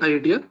was the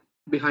idea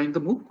behind the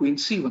move queen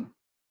c1.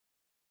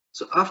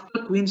 So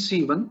after queen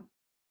c1,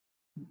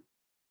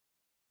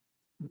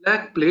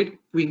 black played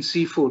queen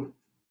c4.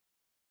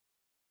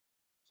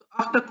 So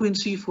after queen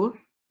c4,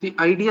 the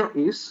idea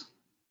is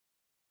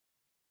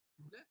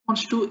black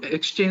wants to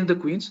exchange the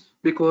queens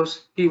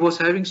because he was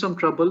having some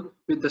trouble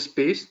with the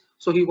space.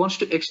 So he wants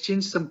to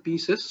exchange some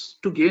pieces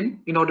to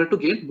gain in order to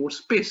gain more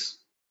space.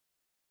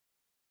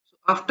 So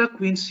after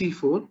queen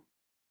c4,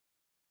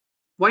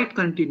 white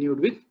continued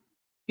with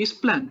his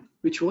plan,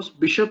 which was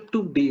bishop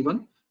to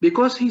d1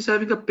 because he's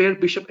having a pair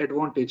bishop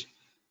advantage.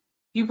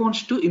 He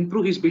wants to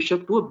improve his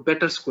bishop to a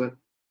better square.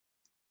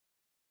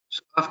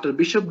 So after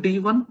bishop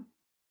d1,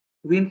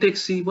 queen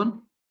takes c1,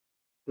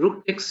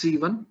 rook takes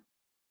c1,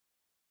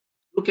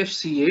 rook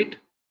f8.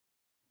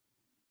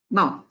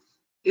 Now,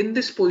 in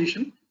this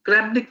position,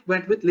 Kramnik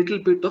went with little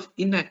bit of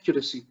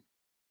inaccuracy.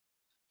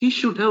 He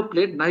should have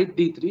played knight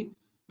d3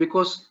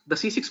 because the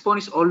c6 pawn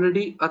is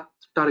already a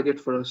target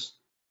for us.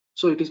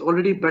 So it is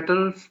already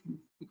better.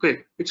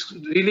 Okay, it's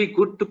really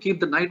good to keep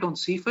the knight on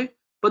c5.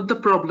 But the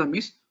problem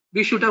is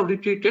we should have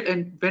retreated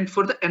and went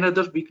for the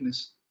another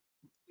weakness.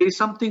 There is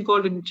something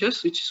called in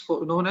chess which is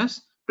known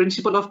as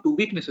principle of two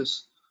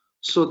weaknesses.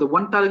 So the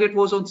one target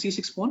was on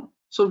c6 pawn.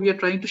 So we are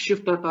trying to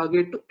shift our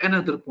target to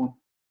another pawn.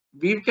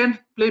 We can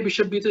play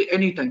bishop b3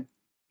 anytime.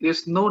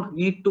 There's no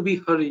need to be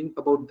hurrying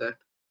about that.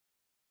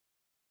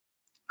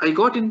 I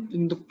got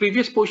in the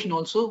previous portion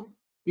also.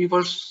 We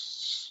were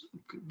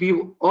we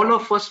all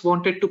of us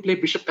wanted to play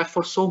bishop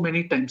f4 so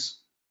many times.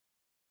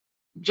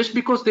 Just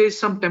because there is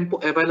some tempo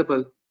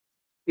available,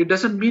 it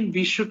doesn't mean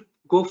we should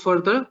go for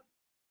the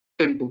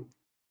tempo.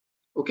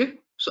 Okay.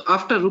 So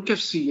after rook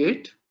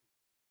f8,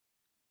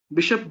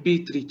 bishop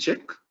b3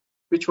 check,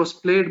 which was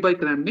played by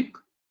Kramnik.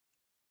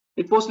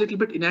 It was a little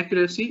bit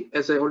inaccuracy,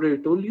 as I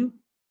already told you.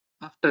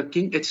 After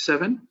king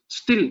h7,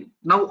 still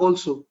now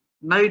also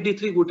knight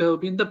d3 would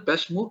have been the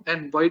best move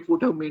and white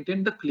would have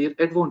maintained the clear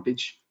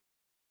advantage.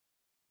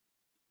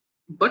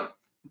 But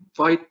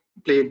white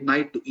played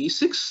knight to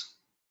e6,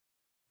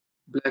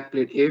 black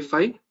played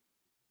a5.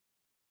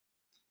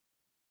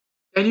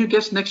 Can you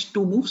guess next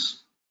two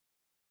moves?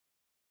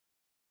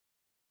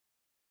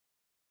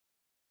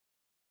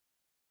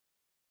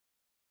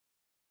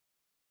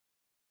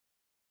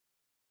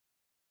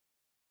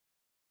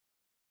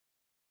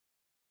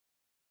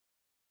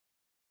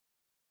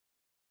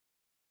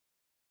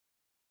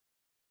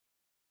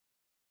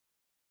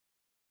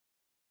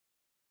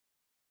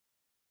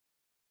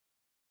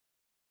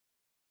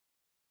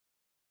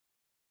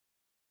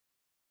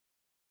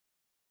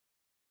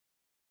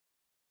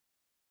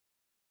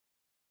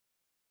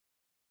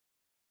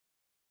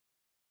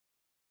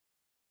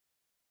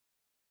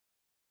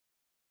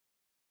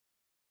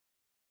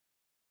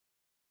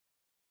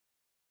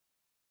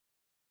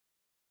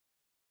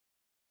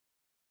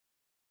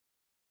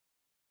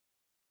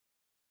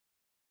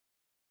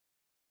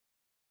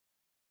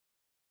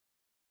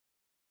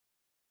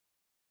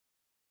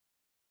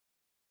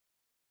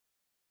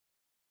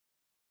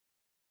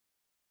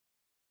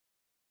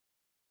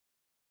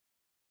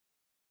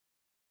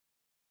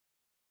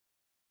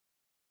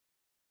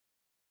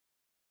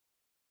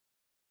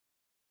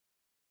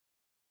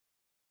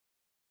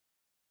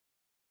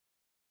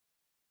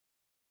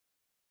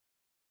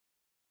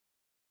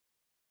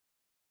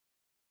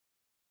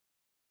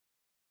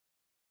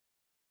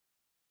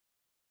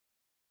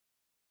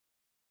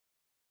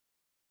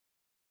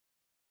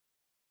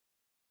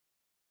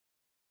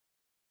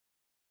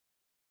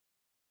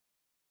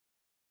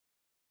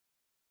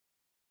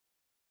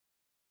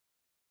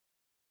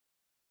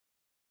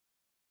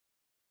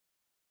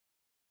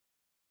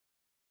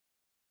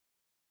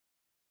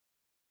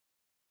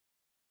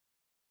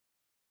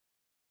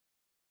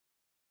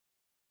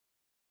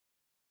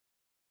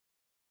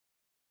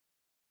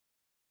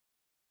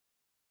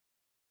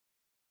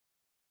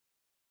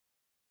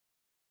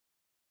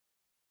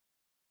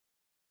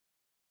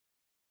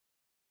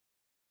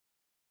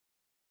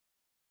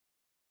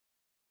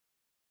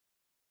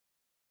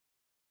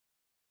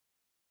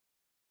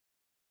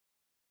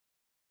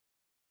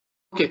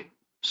 Okay,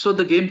 so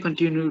the game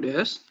continued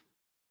as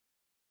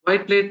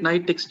white played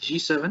knight takes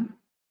g7,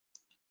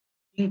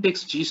 king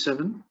takes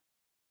g7,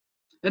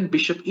 and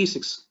bishop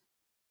e6.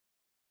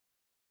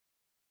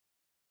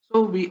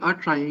 So we are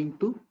trying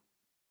to,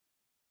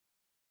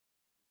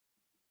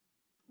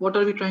 what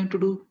are we trying to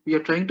do? We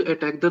are trying to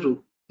attack the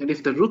rook. And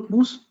if the rook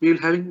moves, we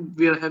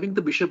are having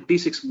the bishop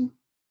d6 move.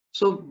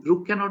 So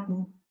rook cannot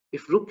move.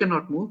 If rook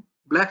cannot move,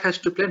 black has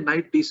to play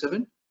knight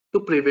d7 to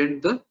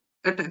prevent the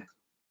attack.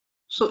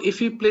 So if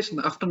we place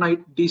after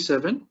knight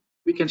d7,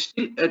 we can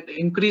still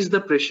increase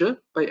the pressure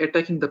by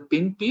attacking the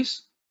pin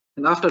piece.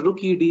 And after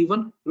rook e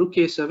d1, rook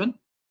a7,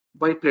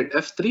 white played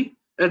f3,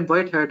 and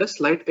white had a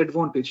slight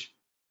advantage.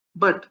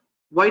 But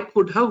white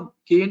could have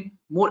gained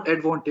more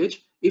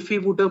advantage if he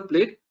would have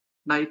played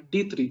knight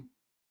d3.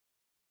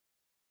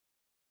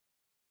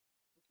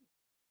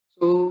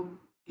 So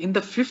in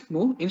the fifth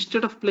move,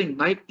 instead of playing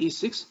knight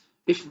e6,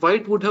 if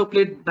white would have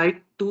played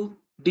knight to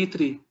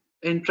d3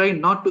 and try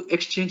not to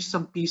exchange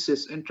some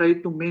pieces and try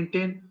to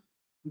maintain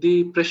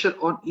the pressure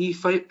on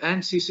e5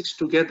 and c6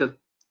 together,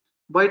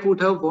 white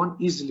would have won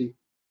easily.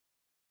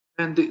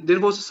 And there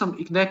was some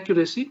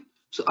inaccuracy.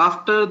 So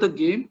after the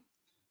game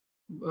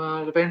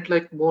went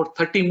like more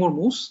 30 more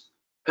moves,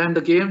 and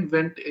the game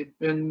went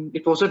when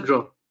it was a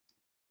draw.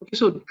 Okay,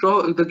 so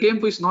draw the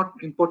game is not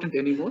important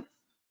anymore.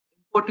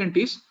 Important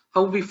is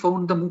how we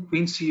found the move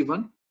queen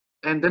c1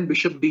 and then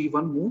bishop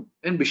d1 move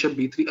and bishop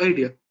b3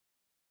 idea.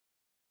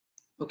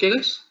 Okay,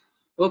 guys.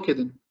 Okay,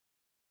 then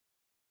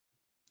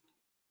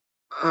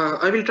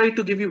I will try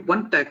to give you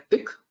one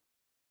tactic.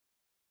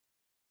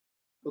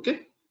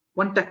 Okay,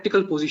 one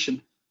tactical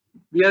position.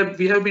 We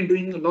have been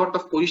doing a lot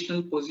of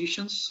positional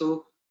positions,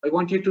 so I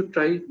want you to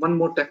try one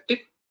more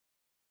tactic,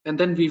 and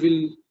then we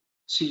will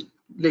see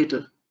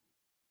later.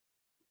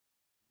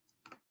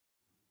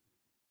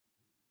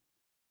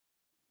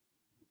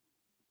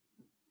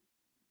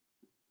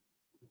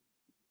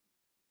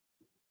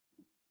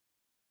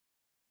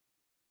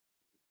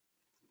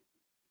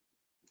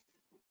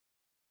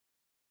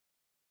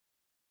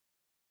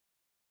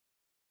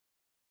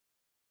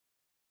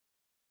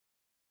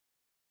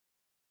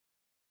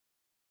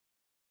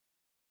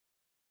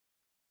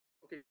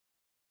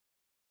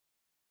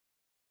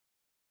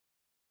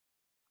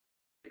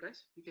 Okay,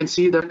 guys, you can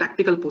see the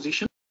tactical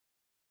position.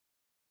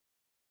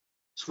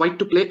 It's white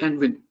to play and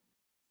win.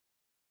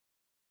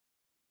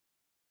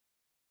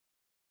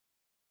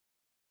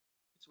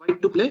 It's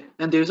white to play,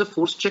 and there is a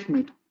forced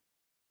checkmate.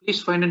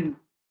 Please find and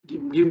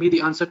give me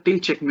the answer till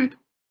checkmate.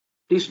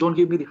 Please don't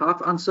give me the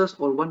half answers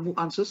or one move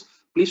answers.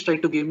 Please try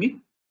to give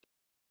me.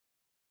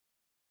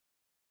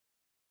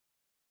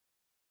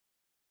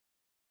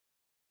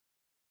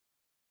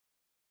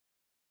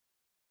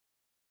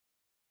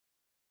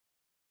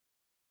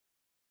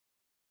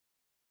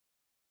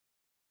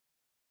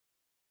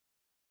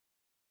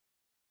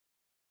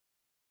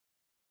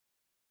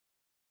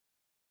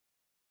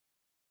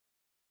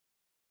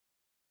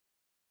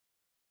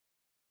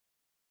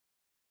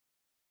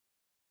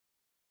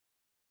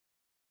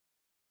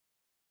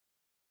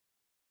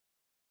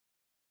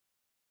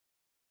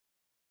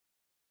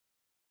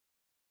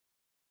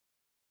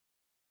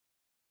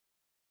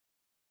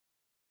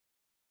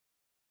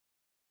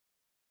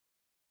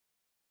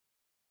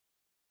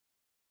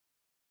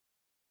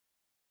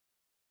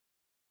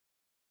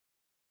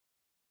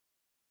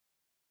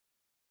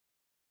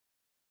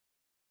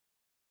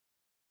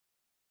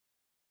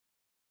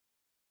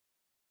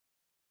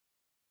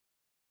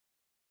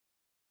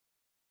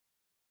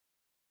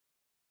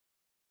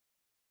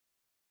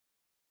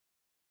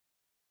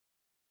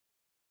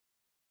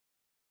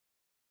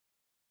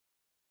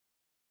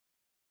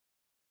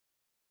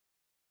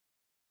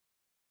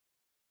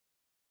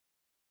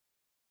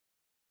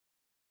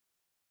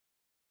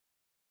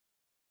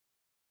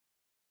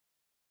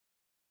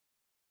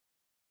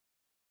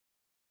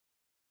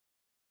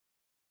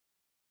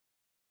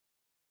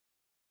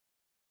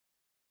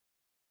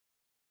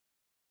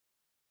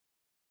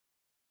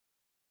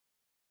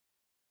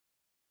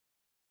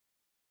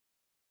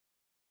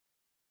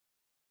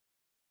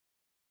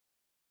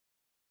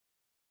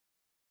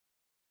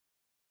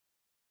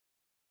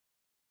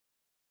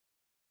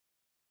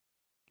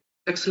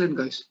 Excellent,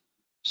 guys.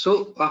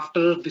 So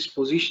after this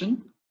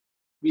position,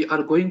 we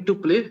are going to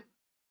play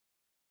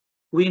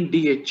queen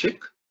d8 check.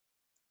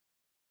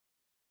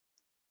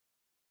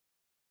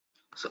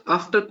 So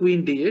after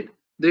queen d8,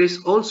 there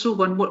is also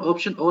one more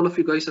option all of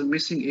you guys are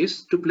missing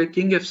is to play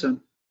king f7.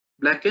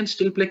 Black can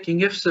still play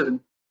king f7.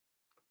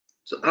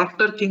 So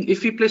after king,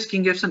 if we place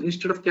king f7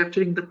 instead of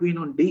capturing the queen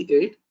on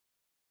d8,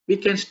 we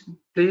can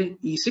play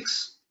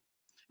e6.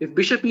 If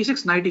bishop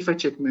e6, knight e5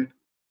 checkmate.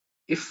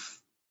 If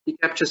he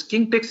captures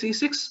king takes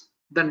e6,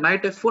 then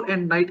knight f4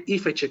 and knight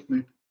e5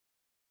 checkmate.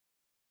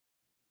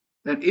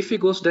 And if he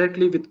goes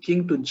directly with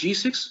king to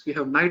g6, we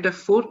have knight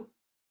f4,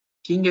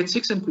 king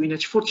h6, and queen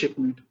h4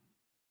 checkmate.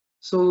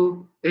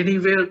 So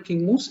anywhere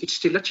king moves, it's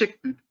still a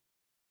checkmate.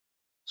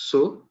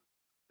 So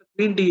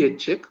queen d8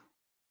 check,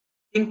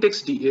 king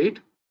takes d8,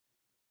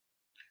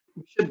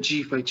 bishop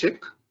g5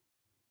 check,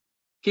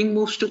 king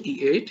moves to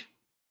e8,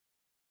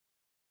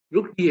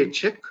 rook d8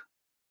 check,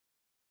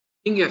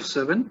 king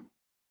f7,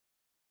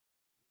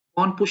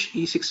 pawn push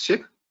e6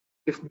 check.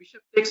 If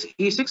bishop takes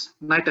e6,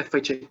 knight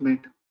f5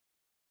 checkmate.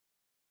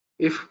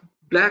 If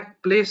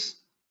black plays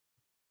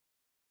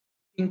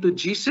king to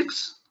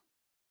g6,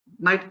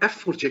 knight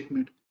f4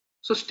 checkmate.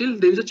 So still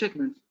there is a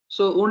checkmate.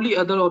 So only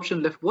other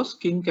option left was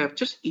king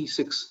captures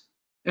e6.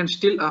 And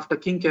still after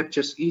king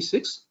captures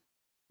e6,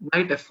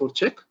 knight f4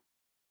 check,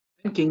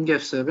 and king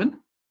f7,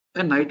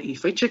 and knight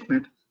e5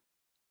 checkmate.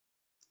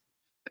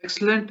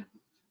 Excellent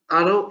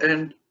arrow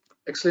and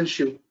excellent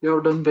shoe. You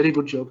have done very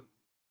good job.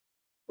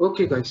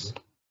 Okay, guys.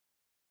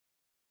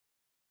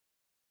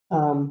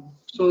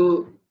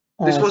 So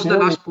this was the Srinath,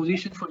 last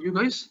position for you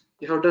guys.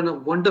 You have done a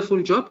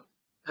wonderful job,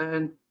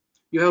 and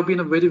you have been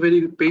a very,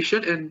 very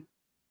patient. And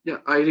yeah,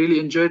 I really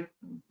enjoyed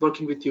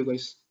working with you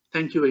guys.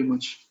 Thank you very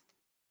much.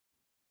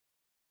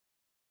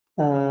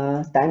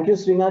 thank you,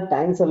 Srinath.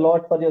 Thanks a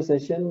lot for your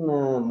session.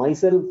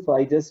 Myself,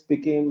 I just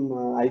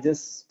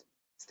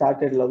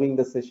started loving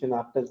the session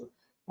after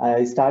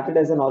I started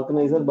as an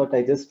organizer, but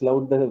I just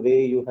loved the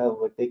way you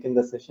have taken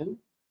the session.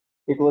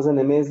 It was an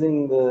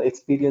amazing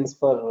experience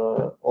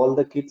for all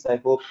the kids. I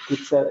hope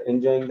kids are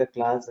enjoying the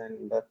class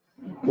and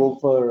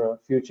hope for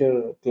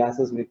future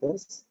classes with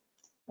us.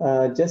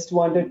 Just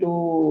wanted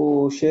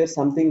to share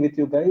something with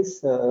you guys.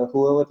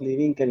 Whoever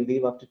leaving can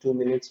leave up to 2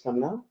 minutes from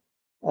now.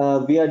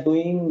 We are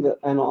doing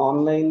an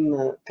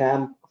online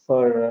camp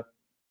for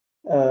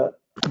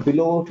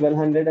below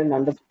 1200 and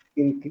under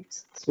 15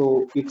 kids.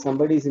 So if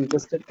somebody is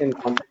interested, can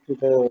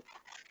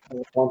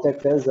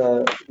contact us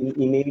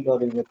in email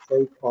or in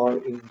website or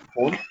in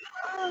phone.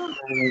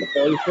 And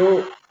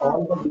also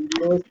all the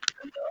videos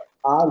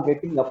are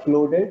getting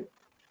uploaded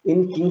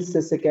in King's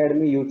Chess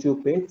Academy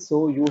YouTube page.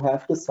 So you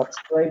have to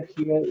subscribe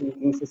here in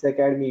King's Chess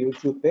Academy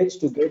YouTube page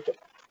to get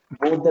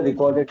both the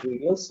recorded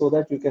videos so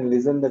that you can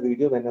listen the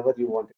video whenever you want.